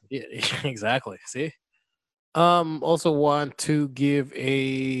hairs. Yeah, exactly. See. Also want to give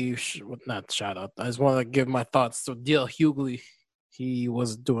not shout out. I just want to give my thoughts to D.L. Hughley. He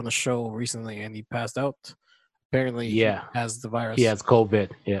was doing a show recently and he passed out. Apparently, Yeah. he has the virus. He has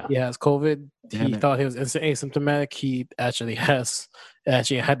COVID. Yeah. He has COVID. Damn He it. thought he was asymptomatic. He actually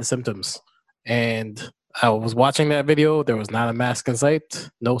had the symptoms. And I was watching that video. There was not a mask in sight.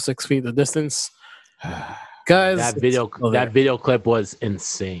 No 6 feet of distance. Guys, That it's video still there. that video clip was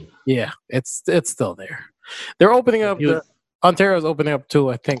insane. Yeah, it's still there. They're opening up. He was- Ontario's opening up too.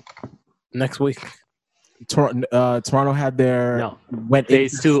 I think next week. Toronto had their No, went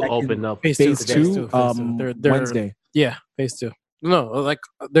phase into 2 second- opened up. phase Phase two, two. They're- Wednesday. Yeah, phase 2. No, like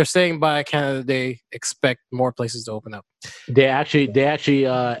they're saying by Canada Day, expect more places to open up. They actually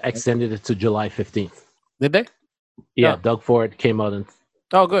extended it to July 15th. Did they? Yeah, Yeah. Doug Ford came out and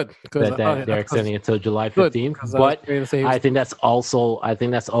Oh, good. said that they're extending it to July Good, 15th. 'cause I was But ready to say he I was-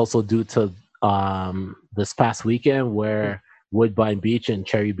 think that's also due to this past weekend where Woodbine Beach and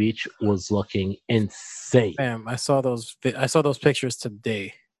Cherry Beach was looking insane. Bam, I saw those pictures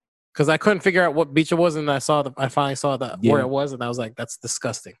today because I couldn't figure out what beach it was, and I finally saw where Yeah. it was, and I was like, "That's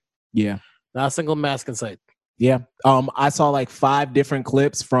disgusting." Yeah. Not a single mask in sight. Yeah. I saw like 5 different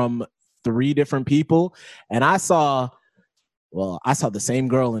clips from 3 different people, and I saw the same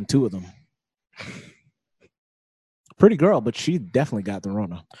girl in 2 of them. Pretty girl, but she definitely got the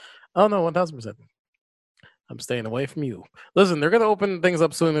Rona. Oh no, 1000%. I'm staying away from you. Listen, they're gonna open things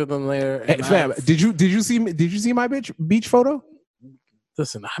up sooner than later. Hey, and fam, I've- did you see my beach photo?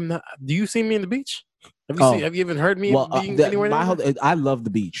 Listen, I'm not. Do you see me in the beach? Have you Oh. seen? Have you even heard me being the- anywhere? my near whole, I love the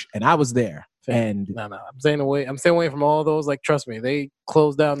beach, and I was there. And no. I'm staying away. I'm staying away from all those. Like, trust me, they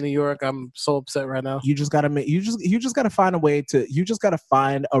closed down New York. I'm so upset right now. you just gotta make you just gotta find a way to. You just gotta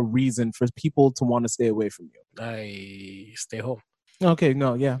find a reason for people to want to stay away from you. I stay home. Okay,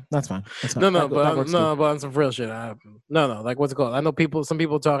 no, yeah, that's fine. That's fine. No, That works too. but on some real shit. No. Like, what's it called? I know some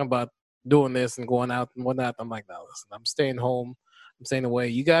people talking about doing this and going out and whatnot. I'm like, no, listen, I'm staying home. I'm staying away.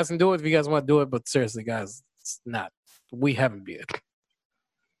 You guys can do it if you guys want to do it, but seriously, guys, it's not. We haven't been.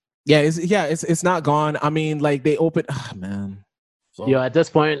 It's not gone. I mean, like they open. Oh, man. So, Yo, at this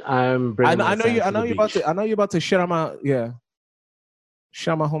point, I'm bringing. I know you. my I son know to you're the about beach. to. I know you're about to shit on my. Yeah.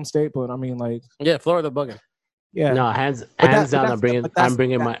 Shit on my home state, but I mean, like, yeah, Florida bugging. yeah. No, hands But hands down. that's- I'm bringing. but that's- I'm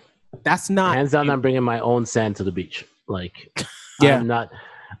bringing that- my That's not. hands down. I'm bringing my own sand to the beach. Like, Yeah. I'm not.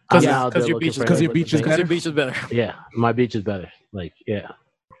 I'm Because not out there your looking beach for is Because your anybody beach to is bang. Because better? your beach is better. Yeah, my beach is better. Like, yeah.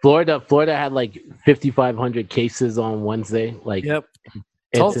 Florida had like 5,500 cases on Wednesday. Like, Yep.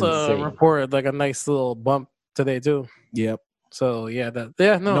 it's Tulsa insane. reported like a nice little bump today too. Yep. So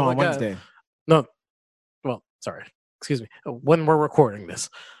no, No, like, on Wednesday. no. Well, sorry. Excuse me. When we're recording this,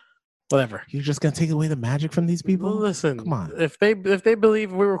 whatever. You're just gonna take away the magic from these people? Well, listen, Come on. If they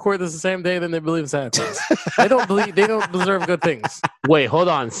believe we record this the same day, then they believe in Santa Claus. They don't deserve good things. Wait, hold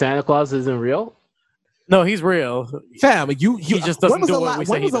on. Santa Claus isn't real? No, he's real. Fam, you He just doesn't when was do the what we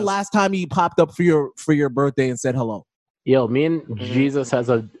say when he was the does. last time he popped up for your birthday and said hello? Yo, me and Mm-hmm. Jesus has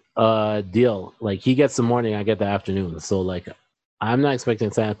a deal. Like, he gets the morning, I get the afternoon. So, like, I'm not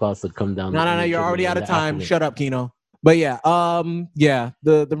expecting Santa Claus to come down. No, and you're visit already me out in of the time. afternoon. Shut up, Kino. But yeah,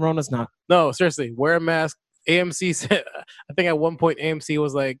 the Rona's not. No, seriously, wear a mask. AMC said, I think at one point AMC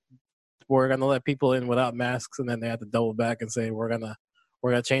was like, we're gonna let people in without masks, and then they had to double back and say we're gonna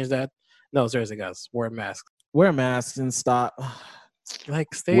change that. No, seriously, guys, wear a mask. Wear masks and stop.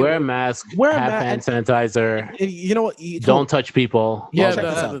 Like, stay. Wear a mask, Wear a have ma- hand sanitizer, And you know what? don't touch people. Yeah, check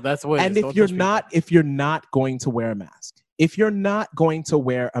this out. that's what. it And is. Don't if you're touch people. not going to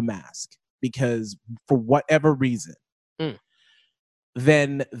wear a mask, because for whatever reason, Mm.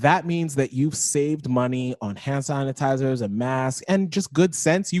 then that means that you've saved money on hand sanitizers and masks and just good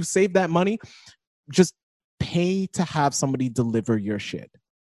sense. You've saved that money. Just pay to have somebody deliver your shit.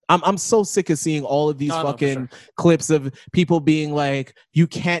 I'm so sick of seeing all of these No, for fucking sure. clips of people being like, you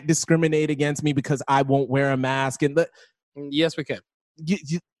can't discriminate against me because I won't wear a mask. And Yes, we can.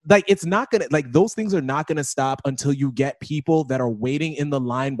 like, it's not gonna, like, those things are not gonna stop until you get people that are waiting in the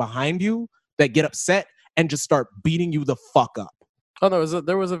line behind you that get upset and just start beating you the fuck up. Oh no,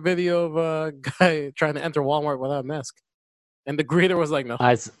 there was a video of a guy trying to enter Walmart without a mask, and the greeter was like, "No."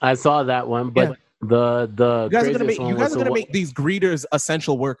 I saw that one, but the You guys are craziest one was the gonna one- make these greeters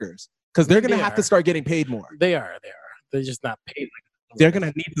essential workers because they're gonna They have are. to start getting paid more. They are. They're just not paid. They're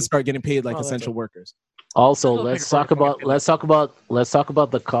gonna need to start getting paid like Oh, that's essential it. workers. Also, Still let's pick talk for it.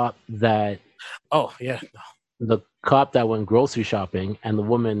 about the cop that Oh yeah, went grocery shopping and the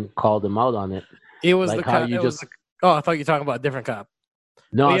woman called him out on it. it was Like the how cop. you it was just- oh, I thought you were talking about a different cop.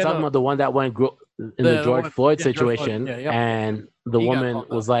 No, Oh, I'm yeah, talking no. about the one that went in The the George one- Floyd yeah, George Floyd, situation, yeah, yep. and the He got woman called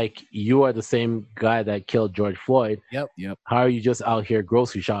was out. like, "You are the same guy that killed George Floyd. Yep. How are you just out here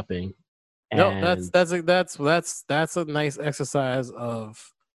grocery shopping?" No, And that's a nice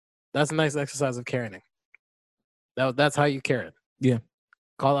exercise of caring. That's how you care it. Yeah.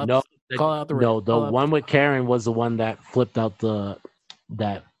 Call out. no, call out the no, ring. the Call out one with Karen was the one that flipped out No, flipped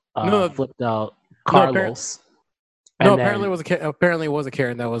out no, appar- Carlos. No, And then- apparently it was a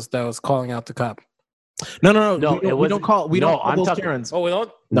Karen that was calling out the cop. No, No, we it don't wasn't- call no, I'm those talking- Karens. Oh, we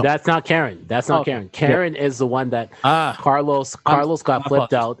don't. No. That's not Karen. That's not Okay. Karen. Karen is the one that Ah, Carlos got my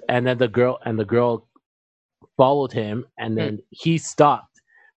flipped apologies. out, and then the girl followed him, and then he stopped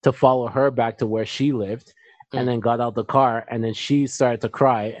to follow her back to where she lived, and then got out the car, and then she started to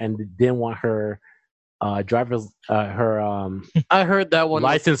cry and didn't want her driver's I heard that one.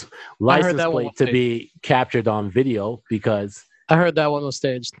 license that one plate was to fake. be captured on video because I heard that one was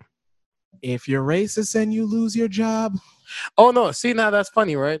staged. If you're racist and you lose your job, Oh no! See, now that's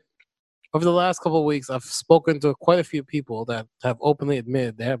funny, right? Over the last couple of weeks, I've spoken to quite a few people that have openly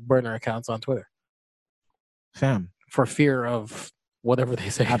admitted they have burner accounts on Twitter fam, for fear of whatever they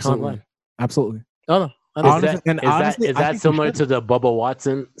say Absolutely. online. absolutely. Oh no! I is know. Honestly- that, and is honestly, that, is I that think we similar should. to the Bubba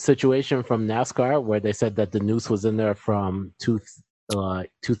Watson situation from NASCAR where they said that the noose was in there from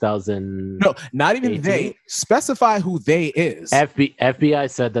 2000? No, not even 18? they. Specify who they is. FBI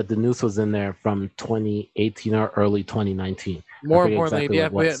said that the noose was in there from 2018 or early 2019. More forget importantly,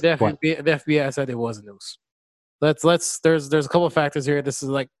 exactly what it was, the FBI said it was a news. Let's. There's a couple of factors here. This is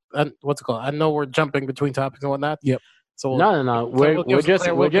like what's it called? I know we're jumping between topics and whatnot. Yep. So No.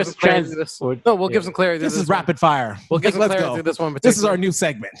 We're just trans. We'll give some clarity. This to is rapid fire. We'll give some Let's clarity go. to this one. This is our new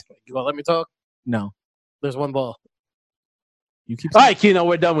segment. You gonna let me talk? No, There's one ball. you keep. All right, Kino,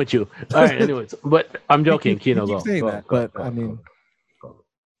 we're done with you. All right, anyways, but I'm joking, Kino. You keep saying that, Go. I mean,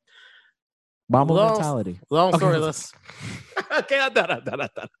 Mamba mentality. Long story. Okay. Let's. Okay, I'm done.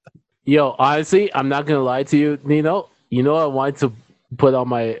 Yo, honestly, I'm not gonna lie to you, Nino. You know, I wanted to put on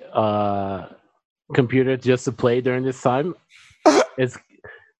my computer just to play during this time. It's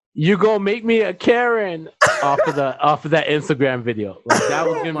you gonna make me a Karen off of that Instagram video. Like that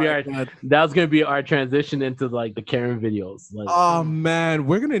was gonna be our transition into like the Karen videos. Like, Oh man,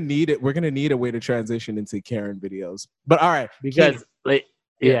 we're gonna need it. We're gonna need a way to transition into Karen videos. But all right, because like.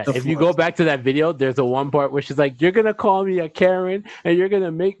 Yeah, the if you floor. go back to that video, there's a one part where she's like, "You're gonna call me a Karen, and you're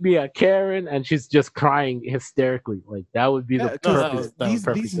gonna make me a Karen," and she's just crying hysterically. Like that would be the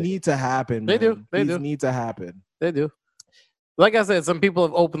perfect. These need to happen. They man. do. They these do. need to happen. They do. Like I said, some people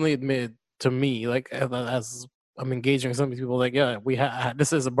have openly admitted to me, like as I'm engaging with some of these people, like, yeah,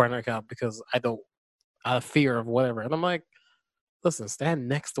 this is a burner account because out of fear of whatever, and I'm like, listen, stand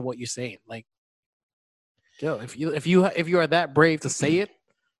next to what you're saying. Like, yo, if you are that brave to say it,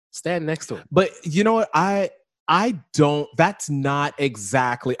 stand next to it. But you know what? I don't. That's not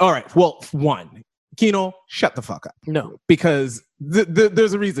exactly all right. Well, one, Kino, shut the fuck up. No, because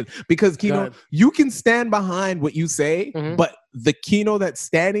there's a reason. Because Kino, you can stand behind what you say, but the Kino that's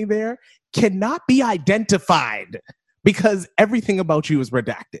standing there cannot be identified because everything about you is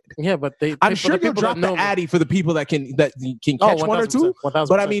redacted. Yeah, but I'm sure you'll drop the Addy for the people that can catch one or two. 1000%.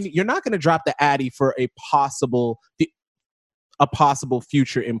 But I mean, you're not going to drop the Addy for a possible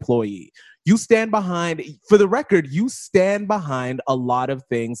future employee. You stand behind, for the record, you stand behind a lot of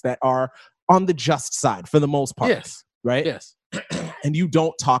things that are on the just side for the most part. Yes. Right? Yes. And you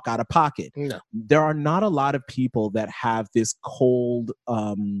don't talk out of pocket. No. There are not a lot of people that have this cold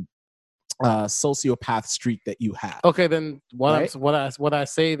sociopath streak that you have. Okay, then Right? what I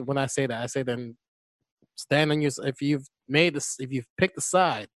say when I say that, I say then stand on your, if you've picked the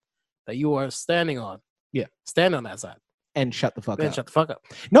side that you are standing on, yeah, stand on that side. And shut the fuck Then up. shut the fuck up.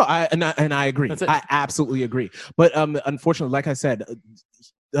 No, I agree. That's it. I absolutely agree. But unfortunately, like I said,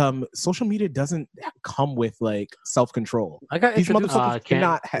 social media doesn't come with like self-control. I got These introduced.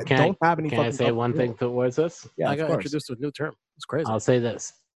 motherfuckers don't have any. Can I say one thing towards this? Yeah, I got of course. introduced to a new term. It's crazy. I'll say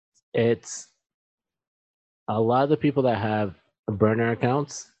this: it's a lot of the people that have burner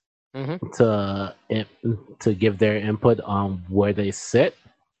accounts to give their input on where they sit.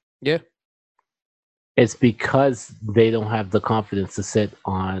 Yeah. It's because they don't have the confidence to sit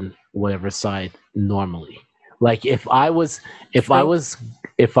on whatever side normally. Like if I was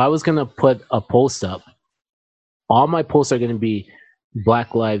gonna put a post up, all my posts are gonna be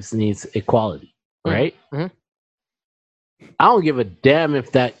Black Lives Needs Equality, right? Mm-hmm. I don't give a damn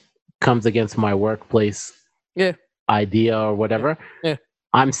if that comes against my workplace idea or whatever. Yeah.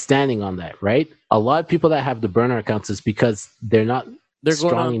 I'm standing on that, right? A lot of people that have the burner accounts is because they're not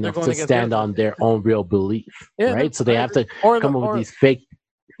strong enough to stand on their own real belief, right? So they have to come up with these fake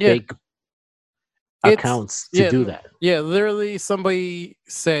accounts to do that. Yeah, literally, somebody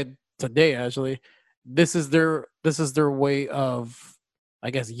said today, actually, this is their way of, I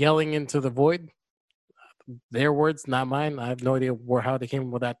guess, yelling into the void. Their words, not mine. I have no idea how they came up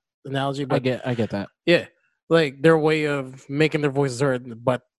with that analogy. But I get that. Yeah, like their way of making their voices heard,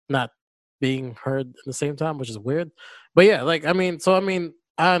 but not being heard at the same time, which is weird. But yeah, like I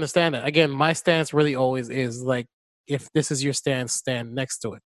I understand it. Again, my stance really always is like, if this is your stance, stand next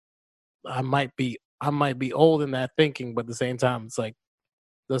to it. I might be old in that thinking, but at the same time, it's like,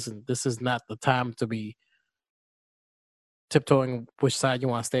 listen, this is not the time to be tiptoeing which side you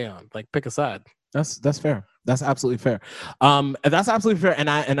want to stay on. Like, pick a side. That's fair. That's absolutely fair. That's absolutely fair, and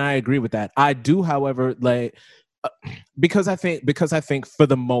I agree with that. I do, however, like because I think for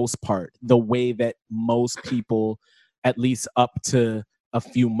the most part, the way that most people, at least up to a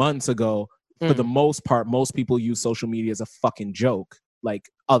few months ago, for the most part, most people use social media as a fucking joke, like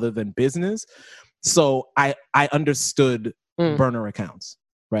other than business. So I understood burner accounts,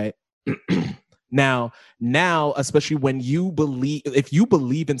 right? Now, especially when if you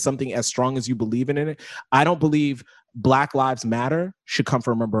believe in something as strong as you believe in it, I don't believe Black Lives Matter should come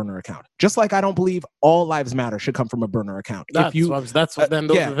from a burner account. Just like I don't believe all lives matter should come from a burner account. I get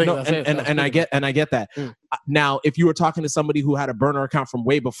that. Now, if you were talking to somebody who had a burner account from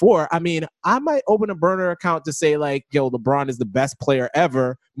way before, I mean, I might open a burner account to say like, yo, LeBron is the best player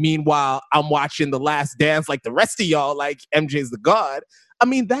ever. Meanwhile, I'm watching The Last Dance like the rest of y'all, like MJ's the god. I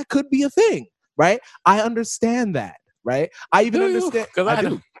mean, that could be a thing. Right, I understand that. Right, I even understand. I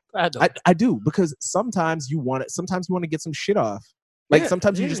do. I don't. I do, because sometimes you want to get some shit off. Like, Yeah,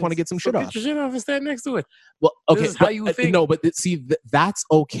 sometimes you yeah, just want to get some so shit off. Get your shit off and stand next to it. Well, okay, This is how you think. no, but see, that's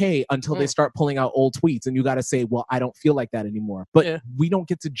okay until they Mm. start pulling out old tweets, and you got to say, well, I don't feel like that anymore. But Yeah. we don't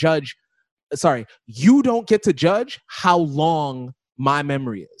get to judge. Sorry, you don't get to judge how long my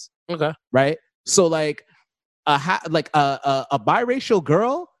memory is, Okay. right? So like a biracial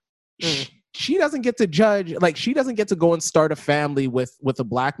girl, Mm. she doesn't get to judge. Like, she doesn't get to go and start a family with a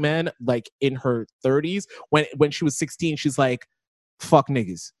black man like in her 30s. When she was 16, she's like, fuck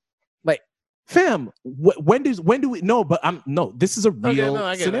niggas. Like, fam, when do we no? But no. This is a real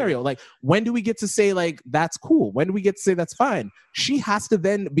I get it. scenario. Like, when do we get to say like that's cool? When do we get to say that's fine? She has to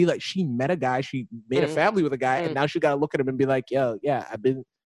then be like, she met a guy, she made a family with a guy, and now she got to look at him and be like, yo, yeah, I've been,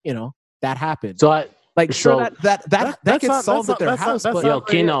 that happened. So I like, sure, so- that gets solved at their house, but yo,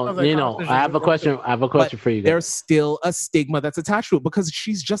 Kino, I have a question. I have a question for you guys. there's still a stigma that's attached to it because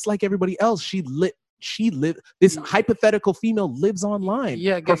she's just like everybody else. She lived. This hypothetical female lives online.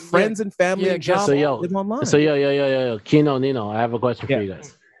 Yeah, her friends and family and jobs So, yo, live online. So yo, Kino, Nino, I have a question for you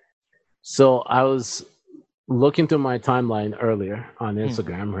guys. So I was looking through my timeline earlier on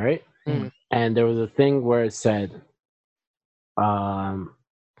Instagram, right? Mm. And there was a thing where it said,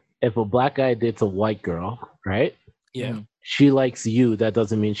 if a black guy dates a white girl, right? Yeah. She likes you. That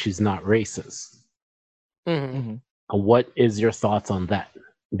doesn't mean she's not racist. Mm-hmm. What is your thoughts on that?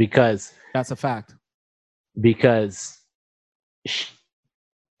 Because that's a fact. Because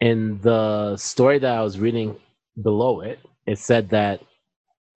in the story that I was reading below it, it said that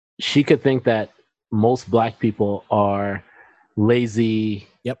she could think that most black people are lazy,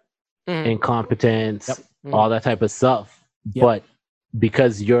 incompetent, all that type of stuff. But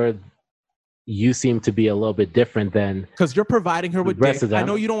because you seem to be a little bit different than, because you're providing her with the rest dick. of them. I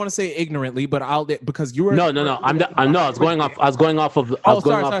know you don't want to say ignorantly, but because you were no. I was going off of.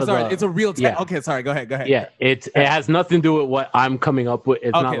 Sorry. It's a real. Okay, sorry. Go ahead. Yeah, it has nothing to do with what I'm coming up with.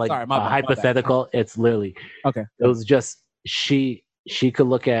 It's not like my bad. hypothetical. It's literally okay. It was just she could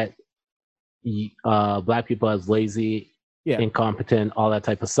look at black people as lazy, incompetent, all that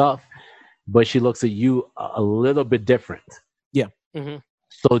type of stuff, but she looks at you a little bit different. Yeah. Mm-hmm.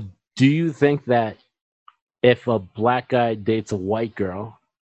 So do you think that if a black guy dates a white girl,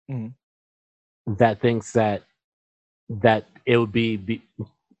 that thinks that it would be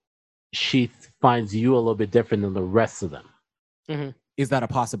she finds you a little bit different than the rest of them? Mm-hmm. Is that a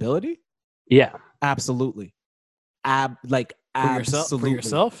possibility? Yeah, absolutely. For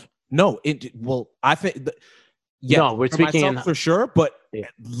yourself? No. I think. No, we're speaking for sure, but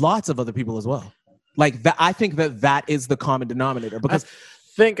lots of other people as well. Like that, I think that is the common denominator. Because I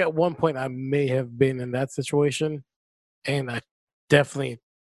think at one point I may have been in that situation, and I definitely,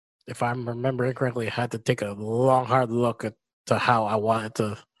 if I'm remembering correctly, had to take a long, hard look to how I wanted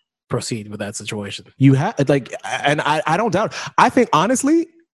to proceed with that situation. You have and I don't doubt. I think honestly,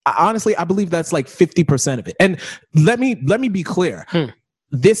 I believe that's like 50% of it. And let me be clear.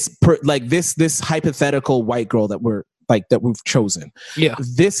 This hypothetical white girl that we've chosen. Yeah.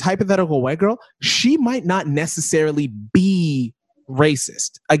 This hypothetical white girl, she might not necessarily be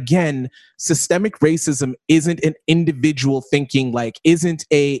racist. Again, systemic racism isn't an individual thinking, isn't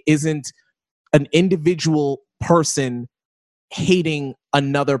an individual person hating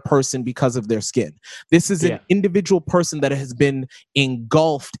another person because of their skin. This is an individual person that has been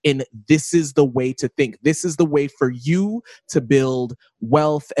engulfed in, this is the way to think. This is the way for you to build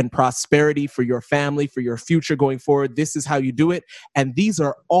wealth and prosperity for your family, for your future going forward. This is how you do it. And these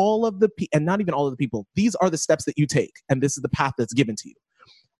are all of and not even all of the people, these are the steps that you take. And this is the path that's given to you.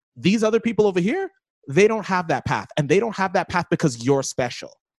 These other people over here, they don't have that path. And they don't have that path because you're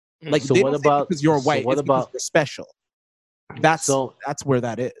special. So what about because you're white? What about you're special? That's where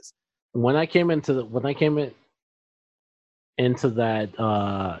that is. When I came into that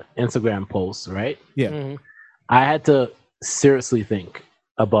Instagram post, right? Yeah. Mm-hmm. I had to seriously think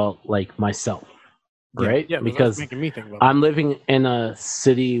about myself, right? Yeah, because making me think about I'm living in a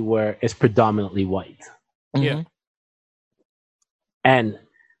city where it's predominantly white. Yeah. And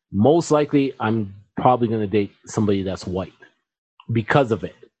most likely I'm probably going to date somebody that's white because of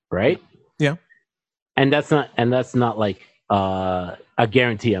it, right? Yeah. And that's not like a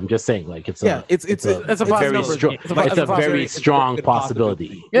guarantee. I'm just saying, it's a very strong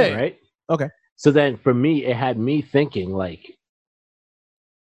possibility. Yeah. Right. Okay. So then, for me, it had me thinking,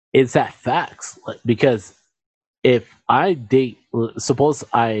 is that facts? Because if suppose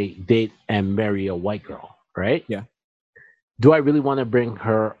I date and marry a white girl, right? Yeah. Do I really want to bring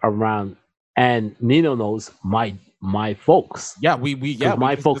her around? And Nino knows my folks. Yeah, we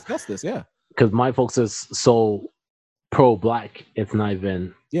my folks discussed this. Yeah. Because my folks is so pro-black, it's not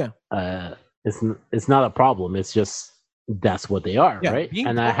even it's not a problem. It's just that's what they are, right? Being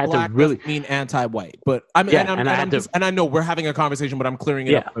And I had to pro-black really doesn't mean anti-white, but I mean, Yeah, and I know we're having a conversation, but I'm clearing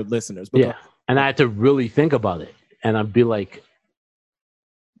it up for listeners. But and I had to really think about it, and I'd be like,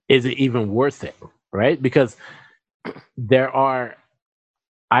 is it even worth it, right? Because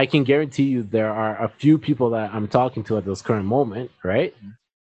I can guarantee you there are a few people that I'm talking to at this current moment, right,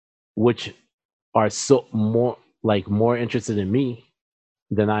 which are so more interested in me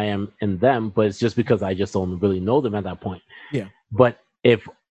than I am in them, but it's just because I just don't really know them at that point. Yeah. But if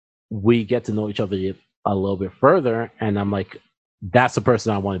we get to know each other a little bit further, and I'm like, that's the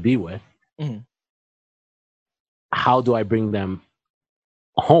person I want to be with, how do I bring them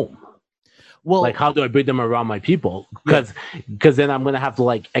home? Well, like, how do I bring them around my people? Because then I'm gonna have to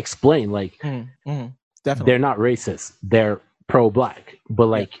like explain, like, definitely, they're not racist, they're pro-black, but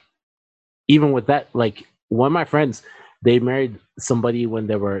like, even with that, like, one of my friends, they married somebody when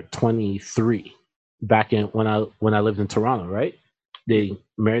they were 23, back in when I lived in Toronto, right? They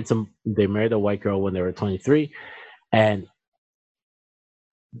married a white girl when they were 23, and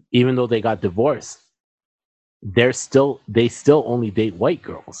even though they got divorced, they still only date white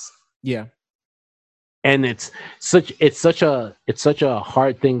girls. Yeah. And it's such a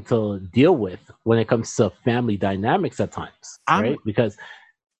hard thing to deal with when it comes to family dynamics at times, right? Because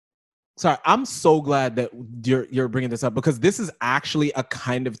sorry, I'm so glad that you're bringing this up, because this is actually a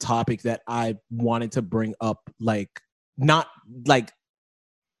kind of topic that I wanted to bring up, like, not like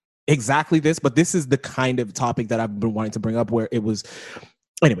exactly this, but this is the kind of topic that I've been wanting to bring up, where it was.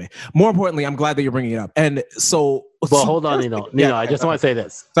 Anyway, more importantly, I'm glad that you're bringing it up. And so, hold on, Nino, I just want to say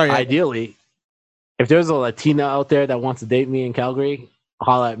this. Sorry, ideally, if there's a Latina out there that wants to date me in Calgary,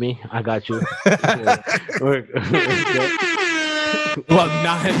 holla at me. I got you. Well,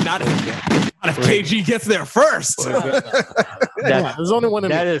 not if KG gets there first. There's only one.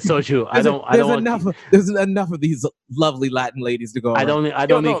 That is so true. There's enough of these lovely Latin ladies to go. I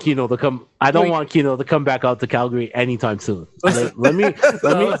don't need Kino to come. I don't want Kino to come back out to Calgary anytime soon. Let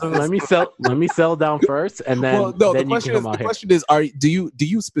me settle down first, and then then you can come out here. The question is, do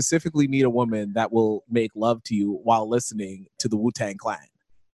you specifically need a woman that will make love to you while listening to the Wu-Tang Clan?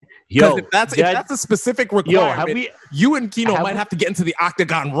 Yo, if that's a specific requirement, you and Kino might have to get into the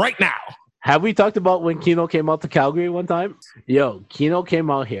octagon right now. Have we talked about when Kino came out to Calgary one time? Yo, Kino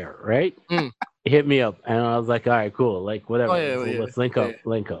came out here, right? Hit me up, and I was like, all right, cool, like, whatever. Let's link up.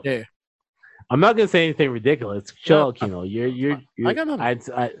 Yeah. I'm not gonna say anything ridiculous. Chill out, Kino. You're I got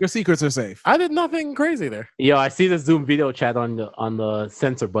nothing. Your secrets are safe. I did nothing crazy there. Yo, I see the Zoom video chat on the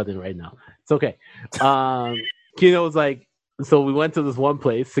censor button right now. It's okay. Kino was like, so we went to this one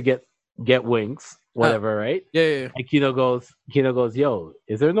place to get wings, whatever, right? Yeah. And Kino goes, yo,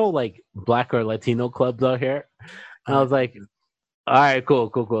 is there no like black or Latino clubs out here? And I was like, all right,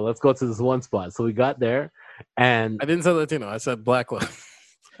 cool. Let's go to this one spot. So we got there, and I didn't say Latino. I said black club.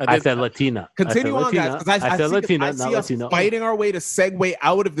 I said Latina. Continue on, guys, because I said Latina. I see us Latino. Fighting our way to segue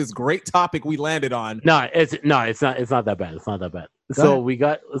out of this great topic we landed on. No, it's not that bad. It's not that bad. So we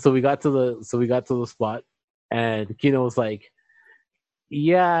got to the spot, and Kino was like,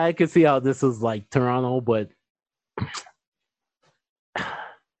 yeah, I can see how this is like Toronto, but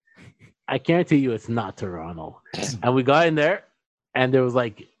I guarantee you it's not Toronto. And we got in there, and there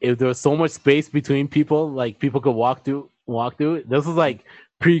was so much space between people, like people could walk through. This was like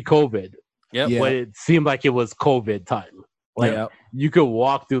pre-COVID, but it seemed like it was COVID time. Like you could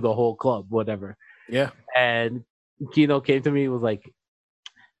walk through the whole club, whatever. Yeah. And Kino came to me, was like,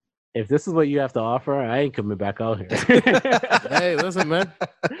 if this is what you have to offer, I ain't coming back out here. Hey, listen, man.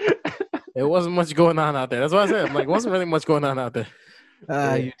 It wasn't much going on out there. That's what I said. I'm like, wasn't really much going on out there.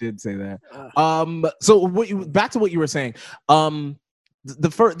 You did say that. So back to what you were saying.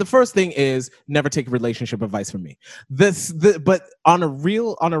 The first thing is never take relationship advice from me. But on a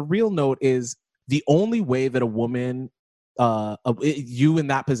real note is the only way that a woman, you in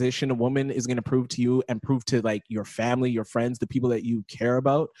that position, a woman is going to prove to you and prove to like your family, your friends, the people that you care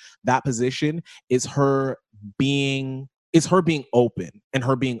about, that position is her being open and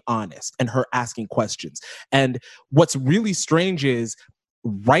her being honest and her asking questions. And what's really strange is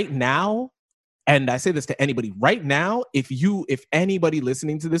right now, and I say this to anybody right now, if anybody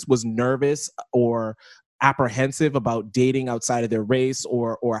listening to this was nervous or apprehensive about dating outside of their race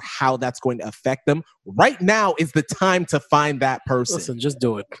or how that's going to affect them, right now is the time to find that person. Listen, just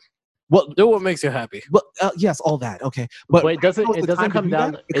do it. Well, do what makes you happy. Well, yes, all that. Okay. But it doesn't come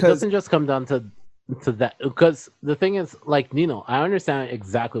down. It doesn't just come down to that, because the thing is, like, Nino, I understand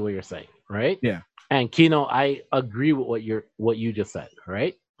exactly what you're saying, right? Yeah. And Kino, I agree with what you just said,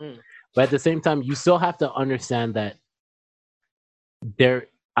 right? But at the same time, you still have to understand that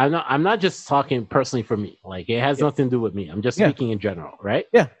I'm not just talking personally for me. Like it has nothing to do with me. I'm just speaking in general, right?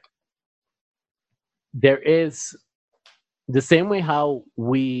 Yeah. There is the same way how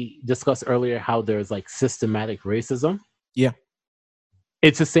we discussed earlier how there's like systematic racism. Yeah.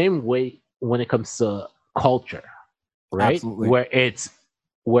 It's the same way when it comes to culture, right? Absolutely. Where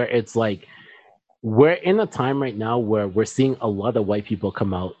it's like we're in a time right now where we're seeing a lot of white people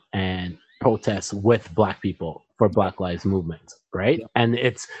come out and protest with Black people for Black Lives Movement, right? Yeah. And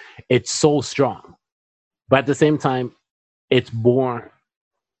it's so strong. But at the same time, it's more,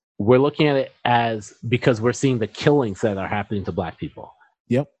 we're looking at it as because we're seeing the killings that are happening to Black people.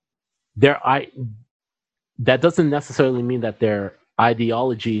 Yep. That doesn't necessarily mean that their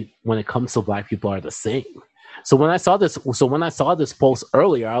ideology when it comes to Black people are the same. So when I saw this post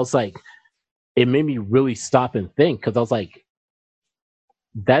earlier, I was like, it made me really stop and think, because I was like,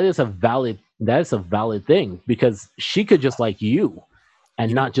 that is a valid thing, because she could just like you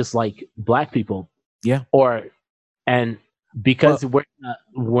and not just like Black people. Yeah. And because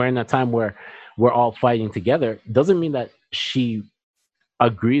we're in a time where we're all fighting together, doesn't mean that she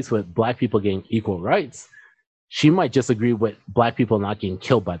agrees with Black people getting equal rights. She might just agree with Black people not getting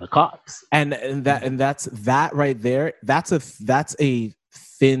killed by the cops. And that's that right there. That's a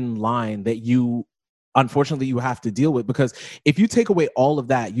thin line that you unfortunately you have to deal with, because if you take away all of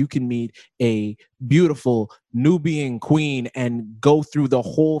that, you can meet a beautiful Nubian queen and go through the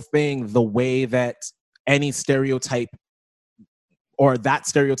whole thing the way that any stereotype or that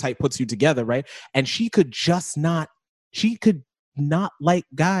stereotype puts you together, right? And she could not like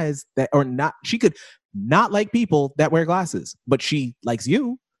guys that are not, she could not like people that wear glasses, but she likes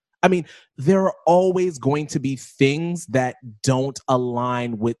you. I mean, there are always going to be things that don't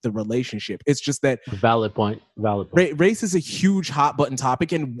align with the relationship. It's just that valid point. Race is a huge hot button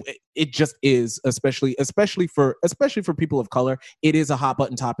topic, and it just is, especially for people of color. It is a hot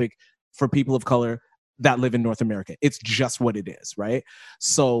button topic for people of color that live in North America. It's just what it is, right?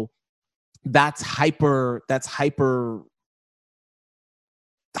 So that's hyper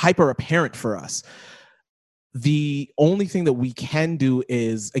apparent for us. The only thing that we can do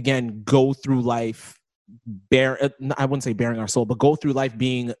is, again, go through life I wouldn't say bearing our soul, but go through life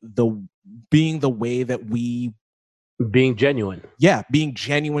being the way that we, being genuine. Yeah, being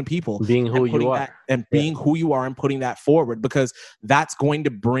genuine people. Being who you are. Being who you are and putting that forward, because that's going to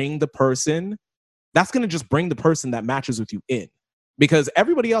bring the person, that's going to just bring the person that matches with you in. Because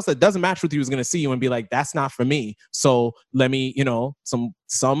everybody else that doesn't match with you is going to see you and be like, that's not for me. So let me,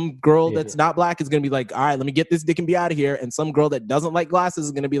 some girl that's not Black is going to be like, all right, let me get this dick and be out of here. And some girl that doesn't like glasses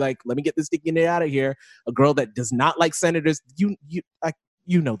is going to be like, let me get this dick and get out of here. A girl that does not like senators, you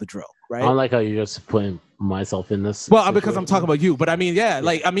know the drill, right? I don't like how you're just putting myself in this. Well, because I'm talking about you, but I mean,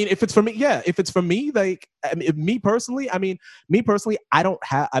 if it's for me, like, me personally, I don't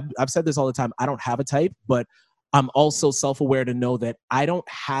have, I've said this all the time, I don't have a type, but I'm also self-aware to know that I don't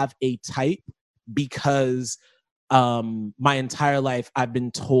have a type because my entire life I've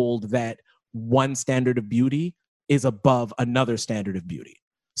been told that one standard of beauty is above another standard of beauty.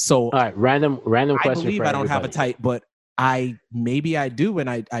 So, all right, random question. I believe I don't have a type, but maybe I do, and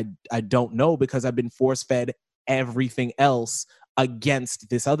I don't know, because I've been force-fed everything else against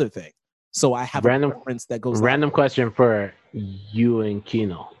this other thing. So I have a preference that goes. Random question for you and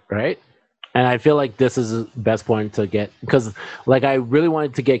Kino, right? And I feel like this is the best point to get, because like I really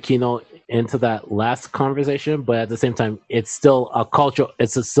wanted to get Kino into that last conversation, but at the same time, it's still a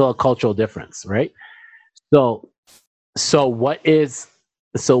cultural difference, right? So what is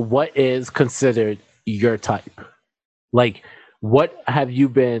considered your type? Like, what have you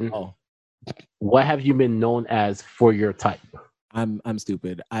been known as for your type? I'm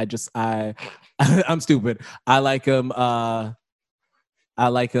stupid. I'm stupid. I like him. I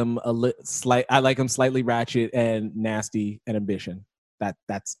like him I like him slightly ratchet and nasty and ambition.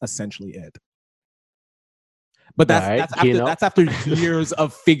 That's essentially it. But that's after years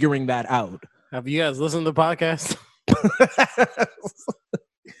of figuring that out. Have you guys listened to the podcast?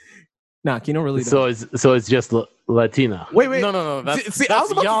 Nah, Kino really doesn't. So it's just Latina. Wait. No. That's y'all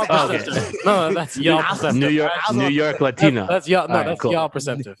perceptive. No, that's y'all perceptive. New York Latina. That's y'all. No, that's y'all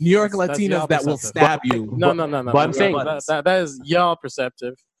perceptive. New York Latinas that will stab you. No. But I'm saying that is y'all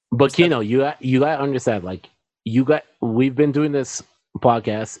perceptive. But Kino, you gotta understand. Like, we've been doing this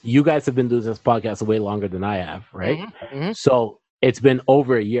podcast. You guys have been doing this podcast way longer than I have, right? Mm-hmm. So it's been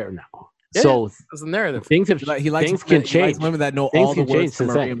over a year now. Yeah, so it's a narrative. Things can change. He likes women that know all the words to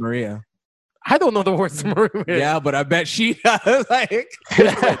Maria. I don't know the words to Maria. Yeah, but I bet she does. Like,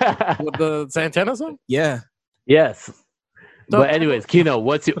 with the Santana song? Yeah. Yes. But anyways, Kino,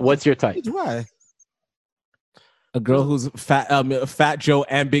 what's your type? Why? A girl who's Fat Joe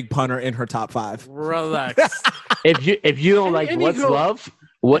and Big Punter in her top 5. Relax. If you don't like And what's you go- love,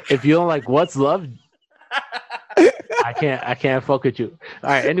 if you don't like what's love, I can't fuck with you. All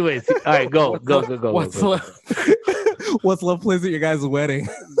right. Anyways, all right, go. What's go. love? What's love plays at your guys' wedding?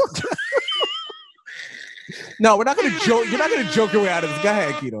 No, we're not gonna joke. You're not gonna joke your way out of this. Go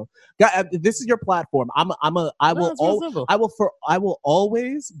ahead, Keto. This is your platform. I will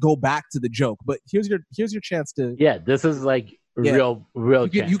always go back to the joke. But here's your chance to. Yeah, this is like real.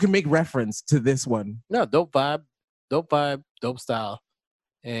 You can make reference to this one. No, dope vibe, dope style,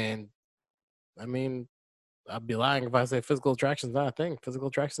 and I mean, I'd be lying if I say physical attraction is not a thing. Physical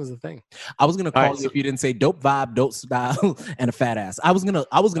attraction is a thing. I was gonna call right, you if you didn't say dope vibe, dope style, and a fat ass. I was gonna.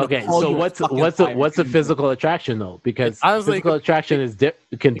 Okay, call so you what's a physical attraction though? Because Honestly, physical attraction is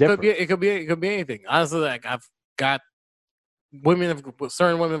can differ. It could be anything. Honestly, like I've got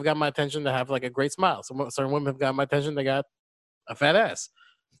certain women have got my attention to have like a great smile. Certain women have got my attention. They got a fat ass.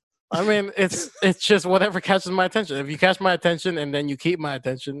 I mean, it's just whatever catches my attention. If you catch my attention and then you keep my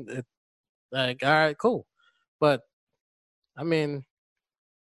attention, it's like, all right, cool. But I mean,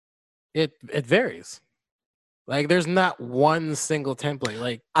 it varies. Like, there's not one single template.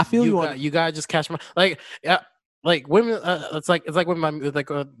 Like, I feel you gotta just catch my like women. It's like when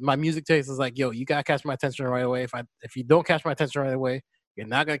my music taste is like, yo, you gotta catch my attention right away. If you don't catch my attention right away, you're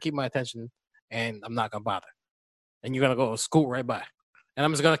not gonna keep my attention, and I'm not gonna bother. And you're gonna go scoot right by, and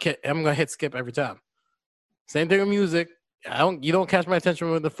I'm gonna hit skip every time. Same thing with music. You don't catch my attention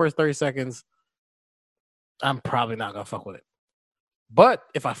within the first 30 seconds. I'm probably not gonna fuck with it. But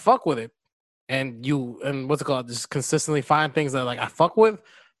if I fuck with it, and what's it called, just consistently find things that like I fuck with,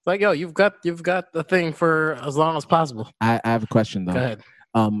 it's like, yo, you've got the thing for as long as possible. I have a question though. Go ahead.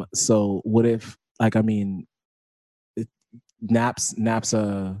 So what if, like, I mean, Naps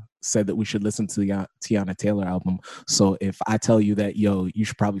said that we should listen to the Tiana Taylor album. So if I tell you that, yo, you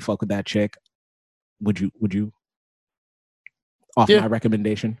should probably fuck with that chick, would you off my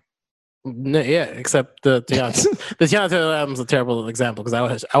recommendation? No, yeah, except the Tiana Taylor album's a terrible example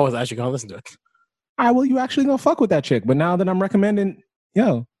because I was actually gonna listen to it. All right, well, you actually gonna fuck with that chick, but now that I'm recommending,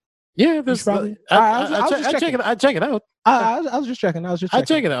 yo, yeah, there's probably. I check it. I check it out. I was just checking. I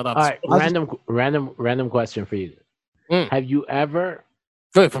check it out. All right, random question for you. Have you ever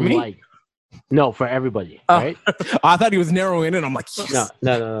good for me? No, for everybody, right? I thought he was narrowing in. I'm like, yes.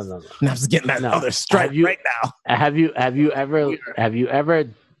 No. I'm just getting that other stripe right now. Have you ever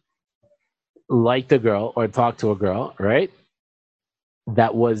liked a girl or talked to a girl, right?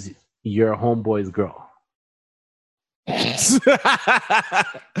 That was your homeboy's girl. I'm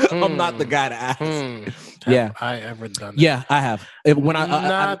not the guy to ask. Yeah, have I ever done that? Yeah, I have. When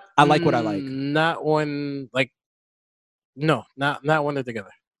I like what I like. Not when no, not when they're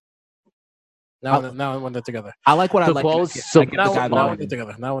together. Not when they're together. I like what I like. Not when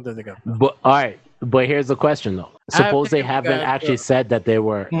they're together. But all right. But here's the question though. Suppose they haven't actually said that they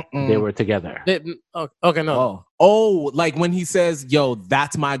were together. Okay, no. Oh, like when he says, "Yo,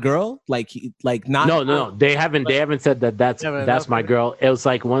 that's my girl." Not. No. They haven't said that that's my girl. It was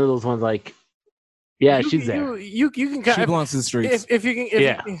like one of those ones like, yeah, she's there. You can. She belongs to the streets. If you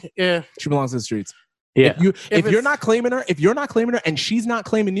can, yeah. She belongs to the streets. Yeah. If you're not claiming her, and she's not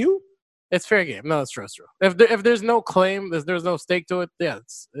claiming you, it's fair game. No, it's true. It's true. If there's no claim, there's no stake to it. Yeah,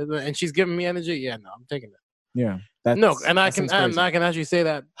 and she's giving me energy. Yeah, no, I'm taking it. Yeah. I can actually say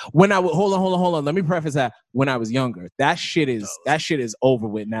that. When I hold on. Let me preface that. When I was younger, that shit is over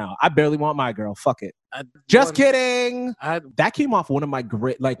with now. I barely want my girl. Fuck it. Just kidding. That came off one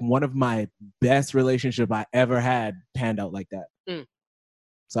of my best relationship I ever had panned out like that.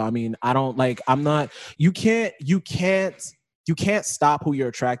 So I mean, you can't stop who you're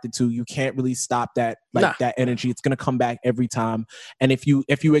attracted to. You can't really stop that that energy. It's gonna come back every time. And if you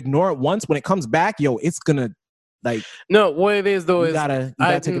ignore it once, when it comes back, yo, it's gonna no. What it is though you gotta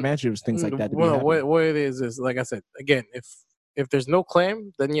take advantage of things like that. Well, what it is like I said again, if there's no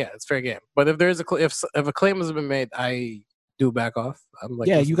claim, then yeah, it's fair game. But if there's if a claim has been made, I do back off. I'm like,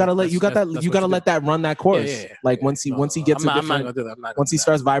 you gotta let that run that course. Yeah. Like once he gets I'm not gonna do that. Once he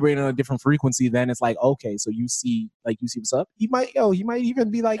starts vibrating on a different frequency, then it's like, okay, so you see what's up. He might even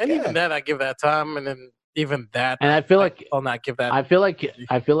be like, even that I give that time, and then even that, and I feel like I'll not give that. I feel like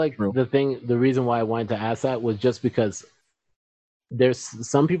the reason why I wanted to ask that was just because there's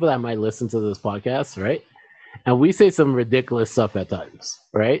some people that might listen to this podcast, right? And we say some ridiculous stuff at times,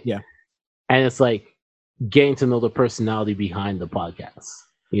 right? Yeah. And it's like getting to know the personality behind the podcast.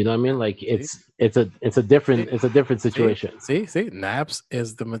 You know what I mean? Like it's a different situation. See, Naps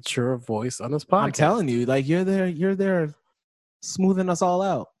is the mature voice on this podcast. I'm telling you, like you're there smoothing us all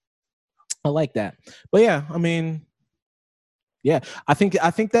out. I like that. But yeah, I mean, yeah, I think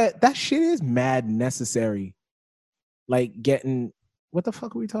that shit is mad necessary. Like getting what the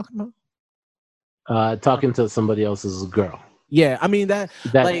fuck are we talking about? Talking to somebody else's girl Yeah, I mean that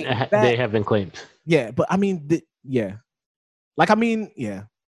like that that. they haven't claimed. Yeah, but I mean, yeah, like I mean, yeah.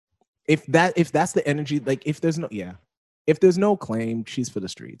 If that's the energy, like if there's no claim, she's for the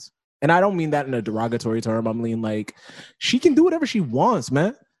streets. And I don't mean that in a derogatory term. I mean like she can do whatever she wants,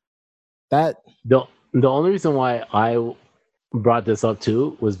 man. That The only reason why I brought this up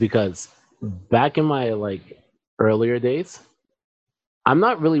too was because back in my like earlier days, I'm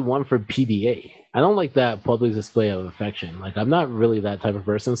not really one for PDA. I don't like that public display of affection. Like I'm not really that type of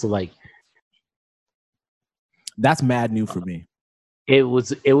person. So like that's mad new for me.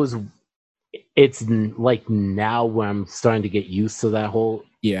 It's like now where I'm starting to get used to that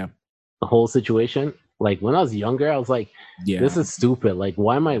whole situation. Like when I was younger, I was like, this is stupid. Like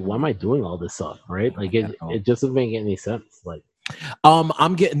why am I doing all this stuff? Right? Like it just doesn't make any sense. Like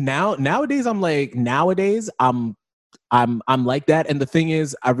I'm getting nowadays I'm like I'm like that. And the thing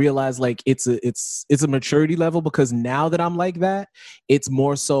is, I realize like it's a maturity level, because now that I'm like that, it's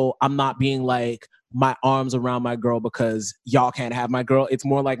more so I'm not being like my arms around my girl because y'all can't have my girl. It's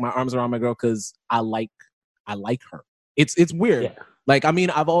more like my arms around my girl because I like her. It's weird. Yeah. Like I mean,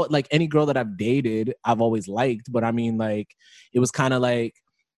 I've always like any girl that I've dated, I've always liked, but I mean like it was kind of like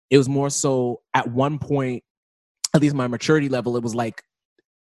it was more so at one point, at least my maturity level, it was like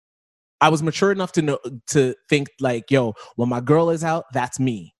I was mature enough to know to think like, yo, when my girl is out, that's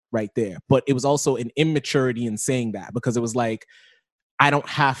me right there. But it was also an immaturity in saying that, because it was like I don't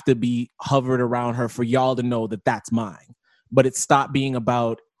have to be hovered around her for y'all to know that that's mine. But it stopped being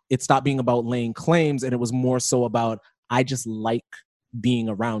about laying claims, and it was more so about I just like being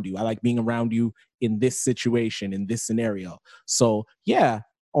around you. I like being around you in this situation, in this scenario. So yeah,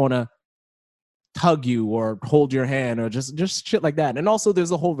 I wanna hug you or hold your hand or just shit like that. And also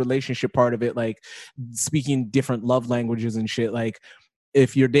there's a whole relationship part of it, like speaking different love languages and shit. Like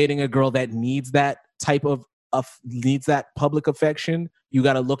if you're dating a girl that needs that type of needs that public affection, you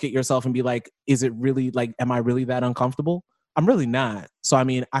got to look at yourself and be like, is it really like, am I really that uncomfortable? I'm really not. So I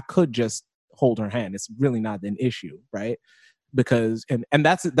mean, I could just hold her hand. It's really not an issue, right? Because and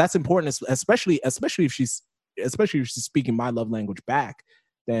that's important, especially if she's speaking my love language back.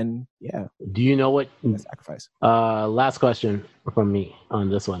 Then yeah. Do you know what? Sacrifice. Last question from me on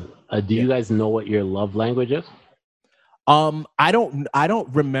this one. Do you guys know what your love language is? I don't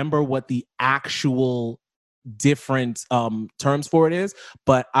remember what the actual different terms for it is,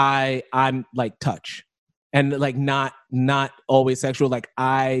 but I'm like touch, and like not always sexual. Like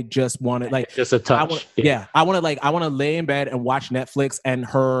I just want to like just a touch. I want to lay in bed and watch Netflix and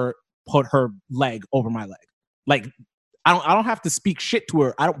her put her leg over my leg. Like I don't have to speak shit to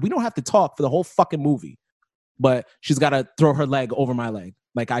her. We don't have to talk for the whole fucking movie, but she's got to throw her leg over my leg.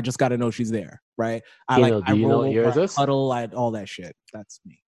 Like I just got to know she's there, right? I know what yours is? Huddle, all that shit. That's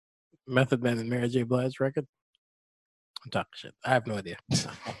me. Method Man and Mary J. Blige record. I'm talking shit. I have no idea.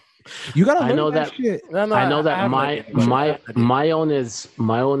 You gotta. I know that. Shit. No, I know that my own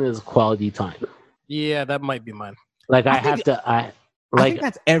is quality time. Yeah, that might be mine. Like I think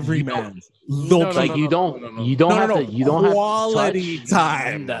that's every man. You don't have quality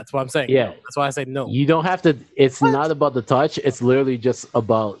time. That's what I'm saying. Yeah, that's why I say no. You don't have to. It's not about the touch. It's literally just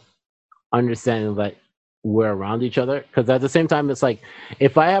about understanding that we're around each other. Because at the same time, it's like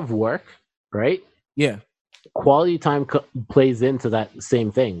if I have work, right? Yeah. Quality time plays into that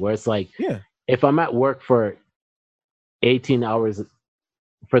same thing, where it's like, if I'm at work for 18 hours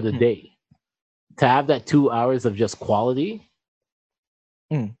for the day, to have that 2 hours of just quality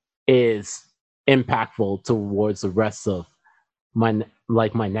is impactful towards the rest of my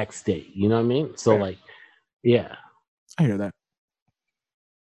next day. You know what I mean? So like, yeah. I hear that.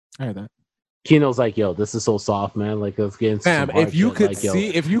 Kino's like, yo, this is so soft, man. Like, let's get into some hard if you shit. could like, see,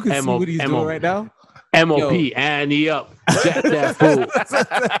 if you could see what he's doing right now. MOP, and he up. Jack that fool.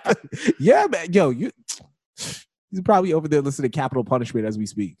 Yeah, man. Yo, he's probably over there listening to Capital Punishment as we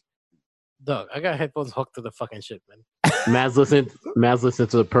speak. Dog, I got headphones hooked to the fucking shit, man. Man's listening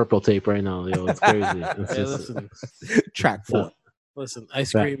to the Purple Tape right now, yo. It's crazy. It's listen. Track 4. Listen,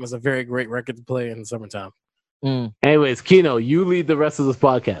 Ice Cream is a very great record to play in the summertime. Anyways, Kino, you lead the rest of this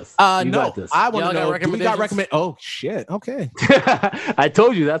podcast. No, got this. I want to know. Do we got recommend? Oh shit! Okay. I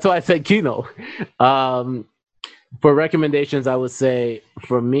told you. That's why I said Kino. For recommendations, I would say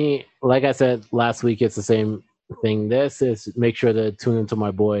for me, like I said last week, it's the same thing. This is make sure to tune into my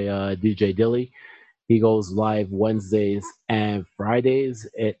boy DJ Dilly. He goes live Wednesdays and Fridays.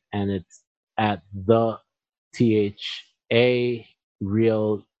 It's at the THA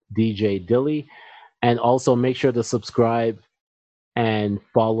Real DJ Dilly. And also make sure to subscribe and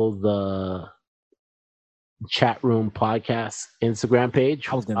follow the Chat Room Podcast Instagram page.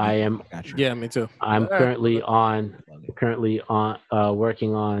 I was gonna. I am Gotcha. Yeah, me too. I'm All right. currently on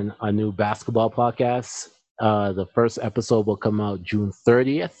working on a new basketball podcast. The first episode will come out June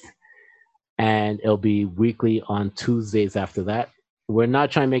 30th, and it'll be weekly on Tuesdays after that. We're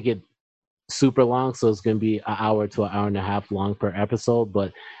not trying to make it super long, so it's going to be an hour to an hour and a half long per episode,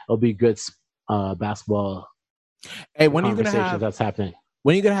 but it'll be good basketball Hey, when are you conversations gonna have? that's happening.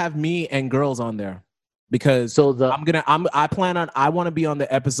 When are you gonna have me and girls on there? Because So the I want to be on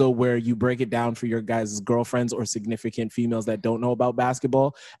the episode where you break it down for your guys' girlfriends or significant females that don't know about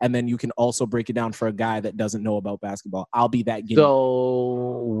basketball, and then you can also break it down for a guy that doesn't know about basketball. I'll be that guinea.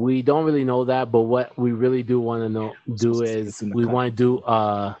 So we don't really know that, but what we really do want to do is we want to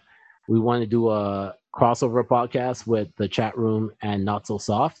do a crossover podcast with the Chat Room and Not So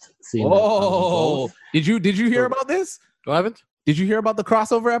Soft. Seeing that, Oh, both. did you hear about this? What happened? Did you hear about the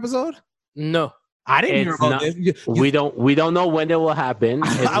crossover episode? No. I didn't hear It's about not- this. We don't know when it will happen.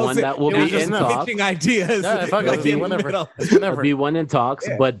 It's I was one saying- that will it was be just in not talks. pitching ideas. Yeah, fuck it, Like it'll be in the whenever. middle. It's whenever. It'll be one in talks,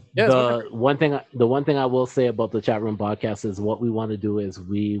 Yeah. but Yeah, it's the one thing I will say about the Chat Room Podcast is what we want to do is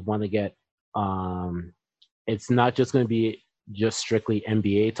we want to get it's not just going to be just strictly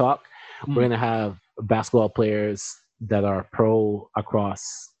NBA talk. We're going to have basketball players that are pro across,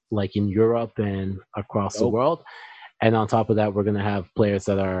 like in Europe and across the Dope. world, and on top of that, we're going to have players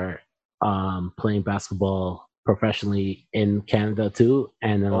that are playing basketball professionally in Canada too,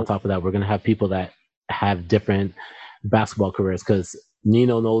 and then on top of that, we're going to have people that have different basketball careers, because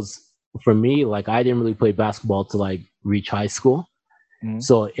Nino knows, for me, like I didn't really play basketball to like reach high school. Mhm.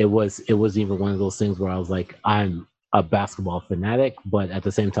 So it was even one of those things where I was like, I'm a basketball fanatic, but at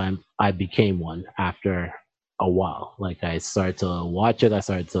the same time, I became one after a while. Like I started to watch it, I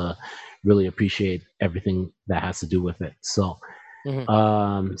started to really appreciate everything that has to do with it. So,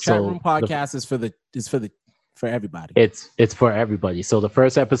 Mhm. Chat Room Podcast for everybody. it's for everybody. So the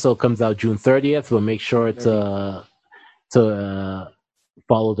first episode comes out June 30th. We'll make sure to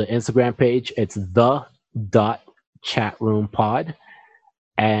follow the Instagram page. It's the.chatroompod,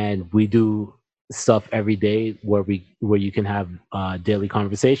 and we do stuff every day where you can have daily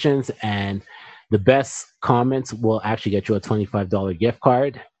conversations, and the best comments will actually get you a $25 gift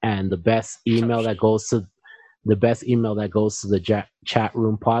card, and the best email that goes to the chat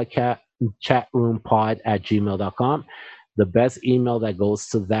room podcast, chatroompod@gmail.com. The best email that goes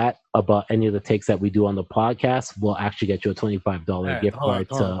to that about any of the takes that we do on the podcast will actually get you a $25 gift card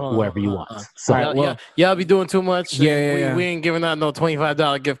to whoever you want. So All right, well- y'all be doing too much. Yeah. We ain't giving out no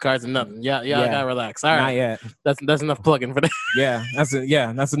 $25 gift cards and nothing. Y'all gotta relax. All Not right, yet. that's enough plugging for that. Yeah, that's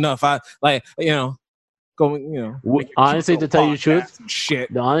enough. I like, going, make your honestly, cute to tell you the podcast truth, and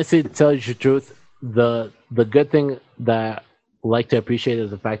shit. honestly, to tell you the truth, the good thing that I like to appreciate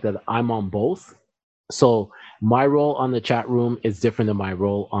is the fact that I'm on both. So my role on the chat room is different than my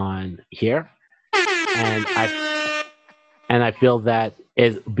role on here, and I feel that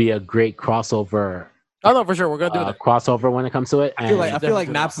it'd be a great crossover. Oh no, for sure, we're gonna do that. Crossover when it comes to it. I feel like definitely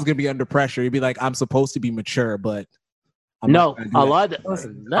Naps is gonna be under pressure. He'd be like, I'm supposed to be mature, but I'm no, not gonna do a that. lot.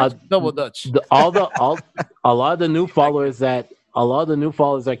 Listen, that's double Dutch. A lot of the new followers that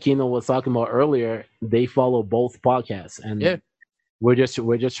Kino was talking about earlier, they follow both podcasts, and Yeah. we're just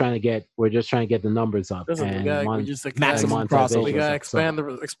trying to get the numbers up. Listen, and we just maximum monetization crossover. we gotta stuff. expand the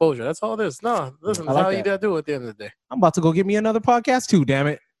exposure. That's all it is. No, listen, I that's like how you that. gotta do it at the end of the day. I'm about to go get me another podcast too. Damn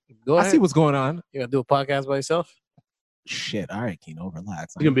it! Go I ahead. see what's going on. You gotta do a podcast by yourself. Shit! All right, Kino,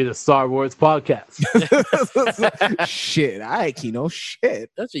 relax. It's gonna be the Star Wars podcast. Shit! All right, Kino. Shit.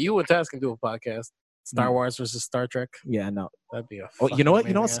 That's what you and Taz can do a podcast. Star Mm. Wars versus Star Trek. Yeah, no. That'd be a. Oh, you know what?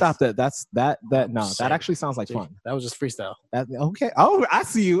 fucking Stop amazing that. That. No, Shit. that actually sounds like ass- fun. That was just freestyle. That okay? Oh, I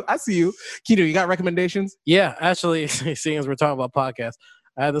see you. Kino, you got recommendations? Yeah, actually, seeing as we're talking about podcasts,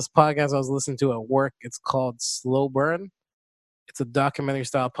 I had this podcast I was listening to at work. It's called Slow Burn. It's a documentary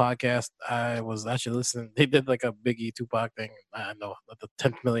style podcast. I was actually listening. They did like a Biggie Tupac thing. I know the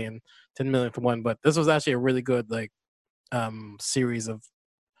 10 million for one, but this was actually a really good like series of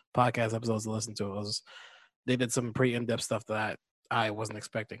podcast episodes to listen to. They did some pretty in-depth stuff that I wasn't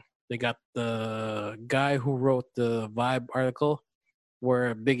expecting. They got the guy who wrote the Vibe article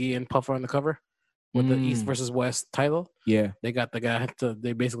where Biggie and Puff are on the cover with the East versus West title. Yeah. They got the guy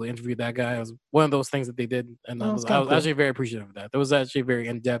they basically interviewed that guy. It was one of those things that they did, and Oh, I that's was kinda cool. actually very appreciative of that. It was actually very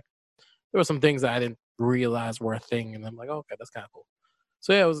in-depth. There were some things that I didn't realize were a thing, and I'm like, oh, okay, that's kind of cool.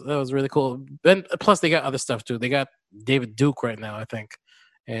 So yeah, that was really cool. And plus, they got other stuff too. They got David Duke right now, I think,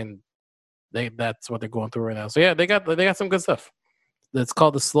 and that's what they're going through right now. So yeah, they got some good stuff. It's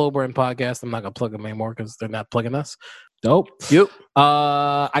called the Slow Burn Podcast. I'm not gonna plug them anymore because they're not plugging us. Dope. Yep.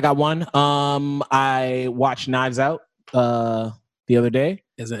 I got one. I watched Knives Out the other day.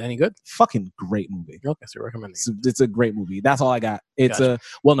 Is it any good? Fucking great movie. Okay, so you're recommending it. It's a great movie. That's all I got. It's Gotcha.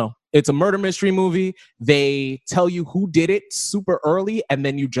 it's a murder mystery movie. They tell you who did it super early, and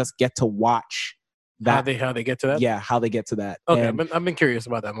then you just get to watch that. How they get to that? Yeah, how they get to that. Okay, And, I've been curious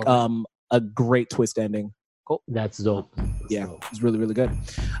about that movie. a great twist ending. That's dope. Yeah, So, it's really, really good.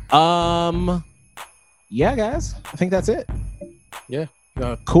 Yeah, guys, I think that's it.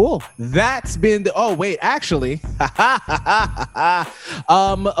 Cool. That's been actually.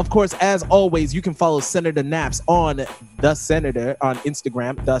 Of course, as always, you can follow Senator Naps on The Senator on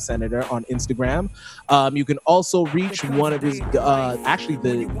Instagram, The Senator on Instagram. You can also reach one of his actually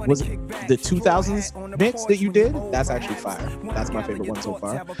the 2000s mix that you did. That's actually fire. That's my favorite one so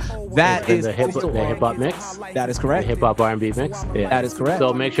far. That is the hip hop mix. That is The correct. hip hop R&B mix. Yeah. That is correct.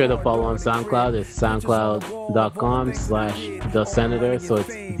 So make sure to follow on SoundCloud. It's soundcloud.com/The Senator. So it's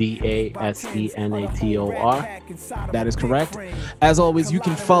DASENATOR. That is correct. As always, you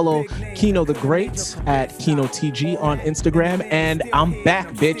can follow Kino the Great at Kino TG on Instagram, and I'm back,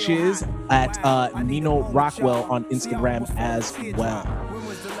 bitches, at Nino Rockwell on Instagram as well.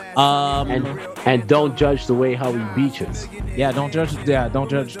 And don't judge the way how he beaches. Don't judge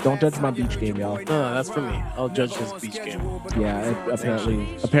my beach game, y'all. No, that's for me. I'll judge his beach game. Yeah,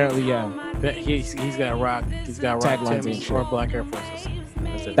 apparently, yeah. But he's got rock. He's got rock Taglines and Timbs shit. or black Air Forces.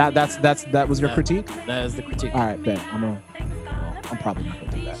 That's it. That was your critique. That is the critique. All right, bet. I'm probably not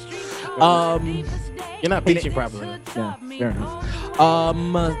gonna do that. You're not beaching properly. Yeah, fair enough.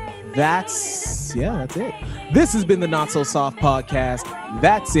 That's it. This has been the Not So Soft podcast.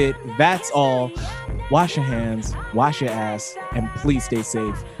 That's it. That's all. Wash your hands, wash your ass, and please stay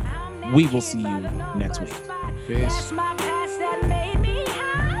safe. We will see you next week. Peace. My past that made me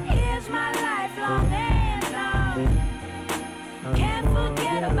hot. Here's my lifelong anthem. Can't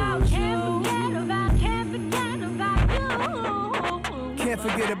forget about you. Can't forget about you. Can't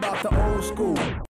forget about the old school.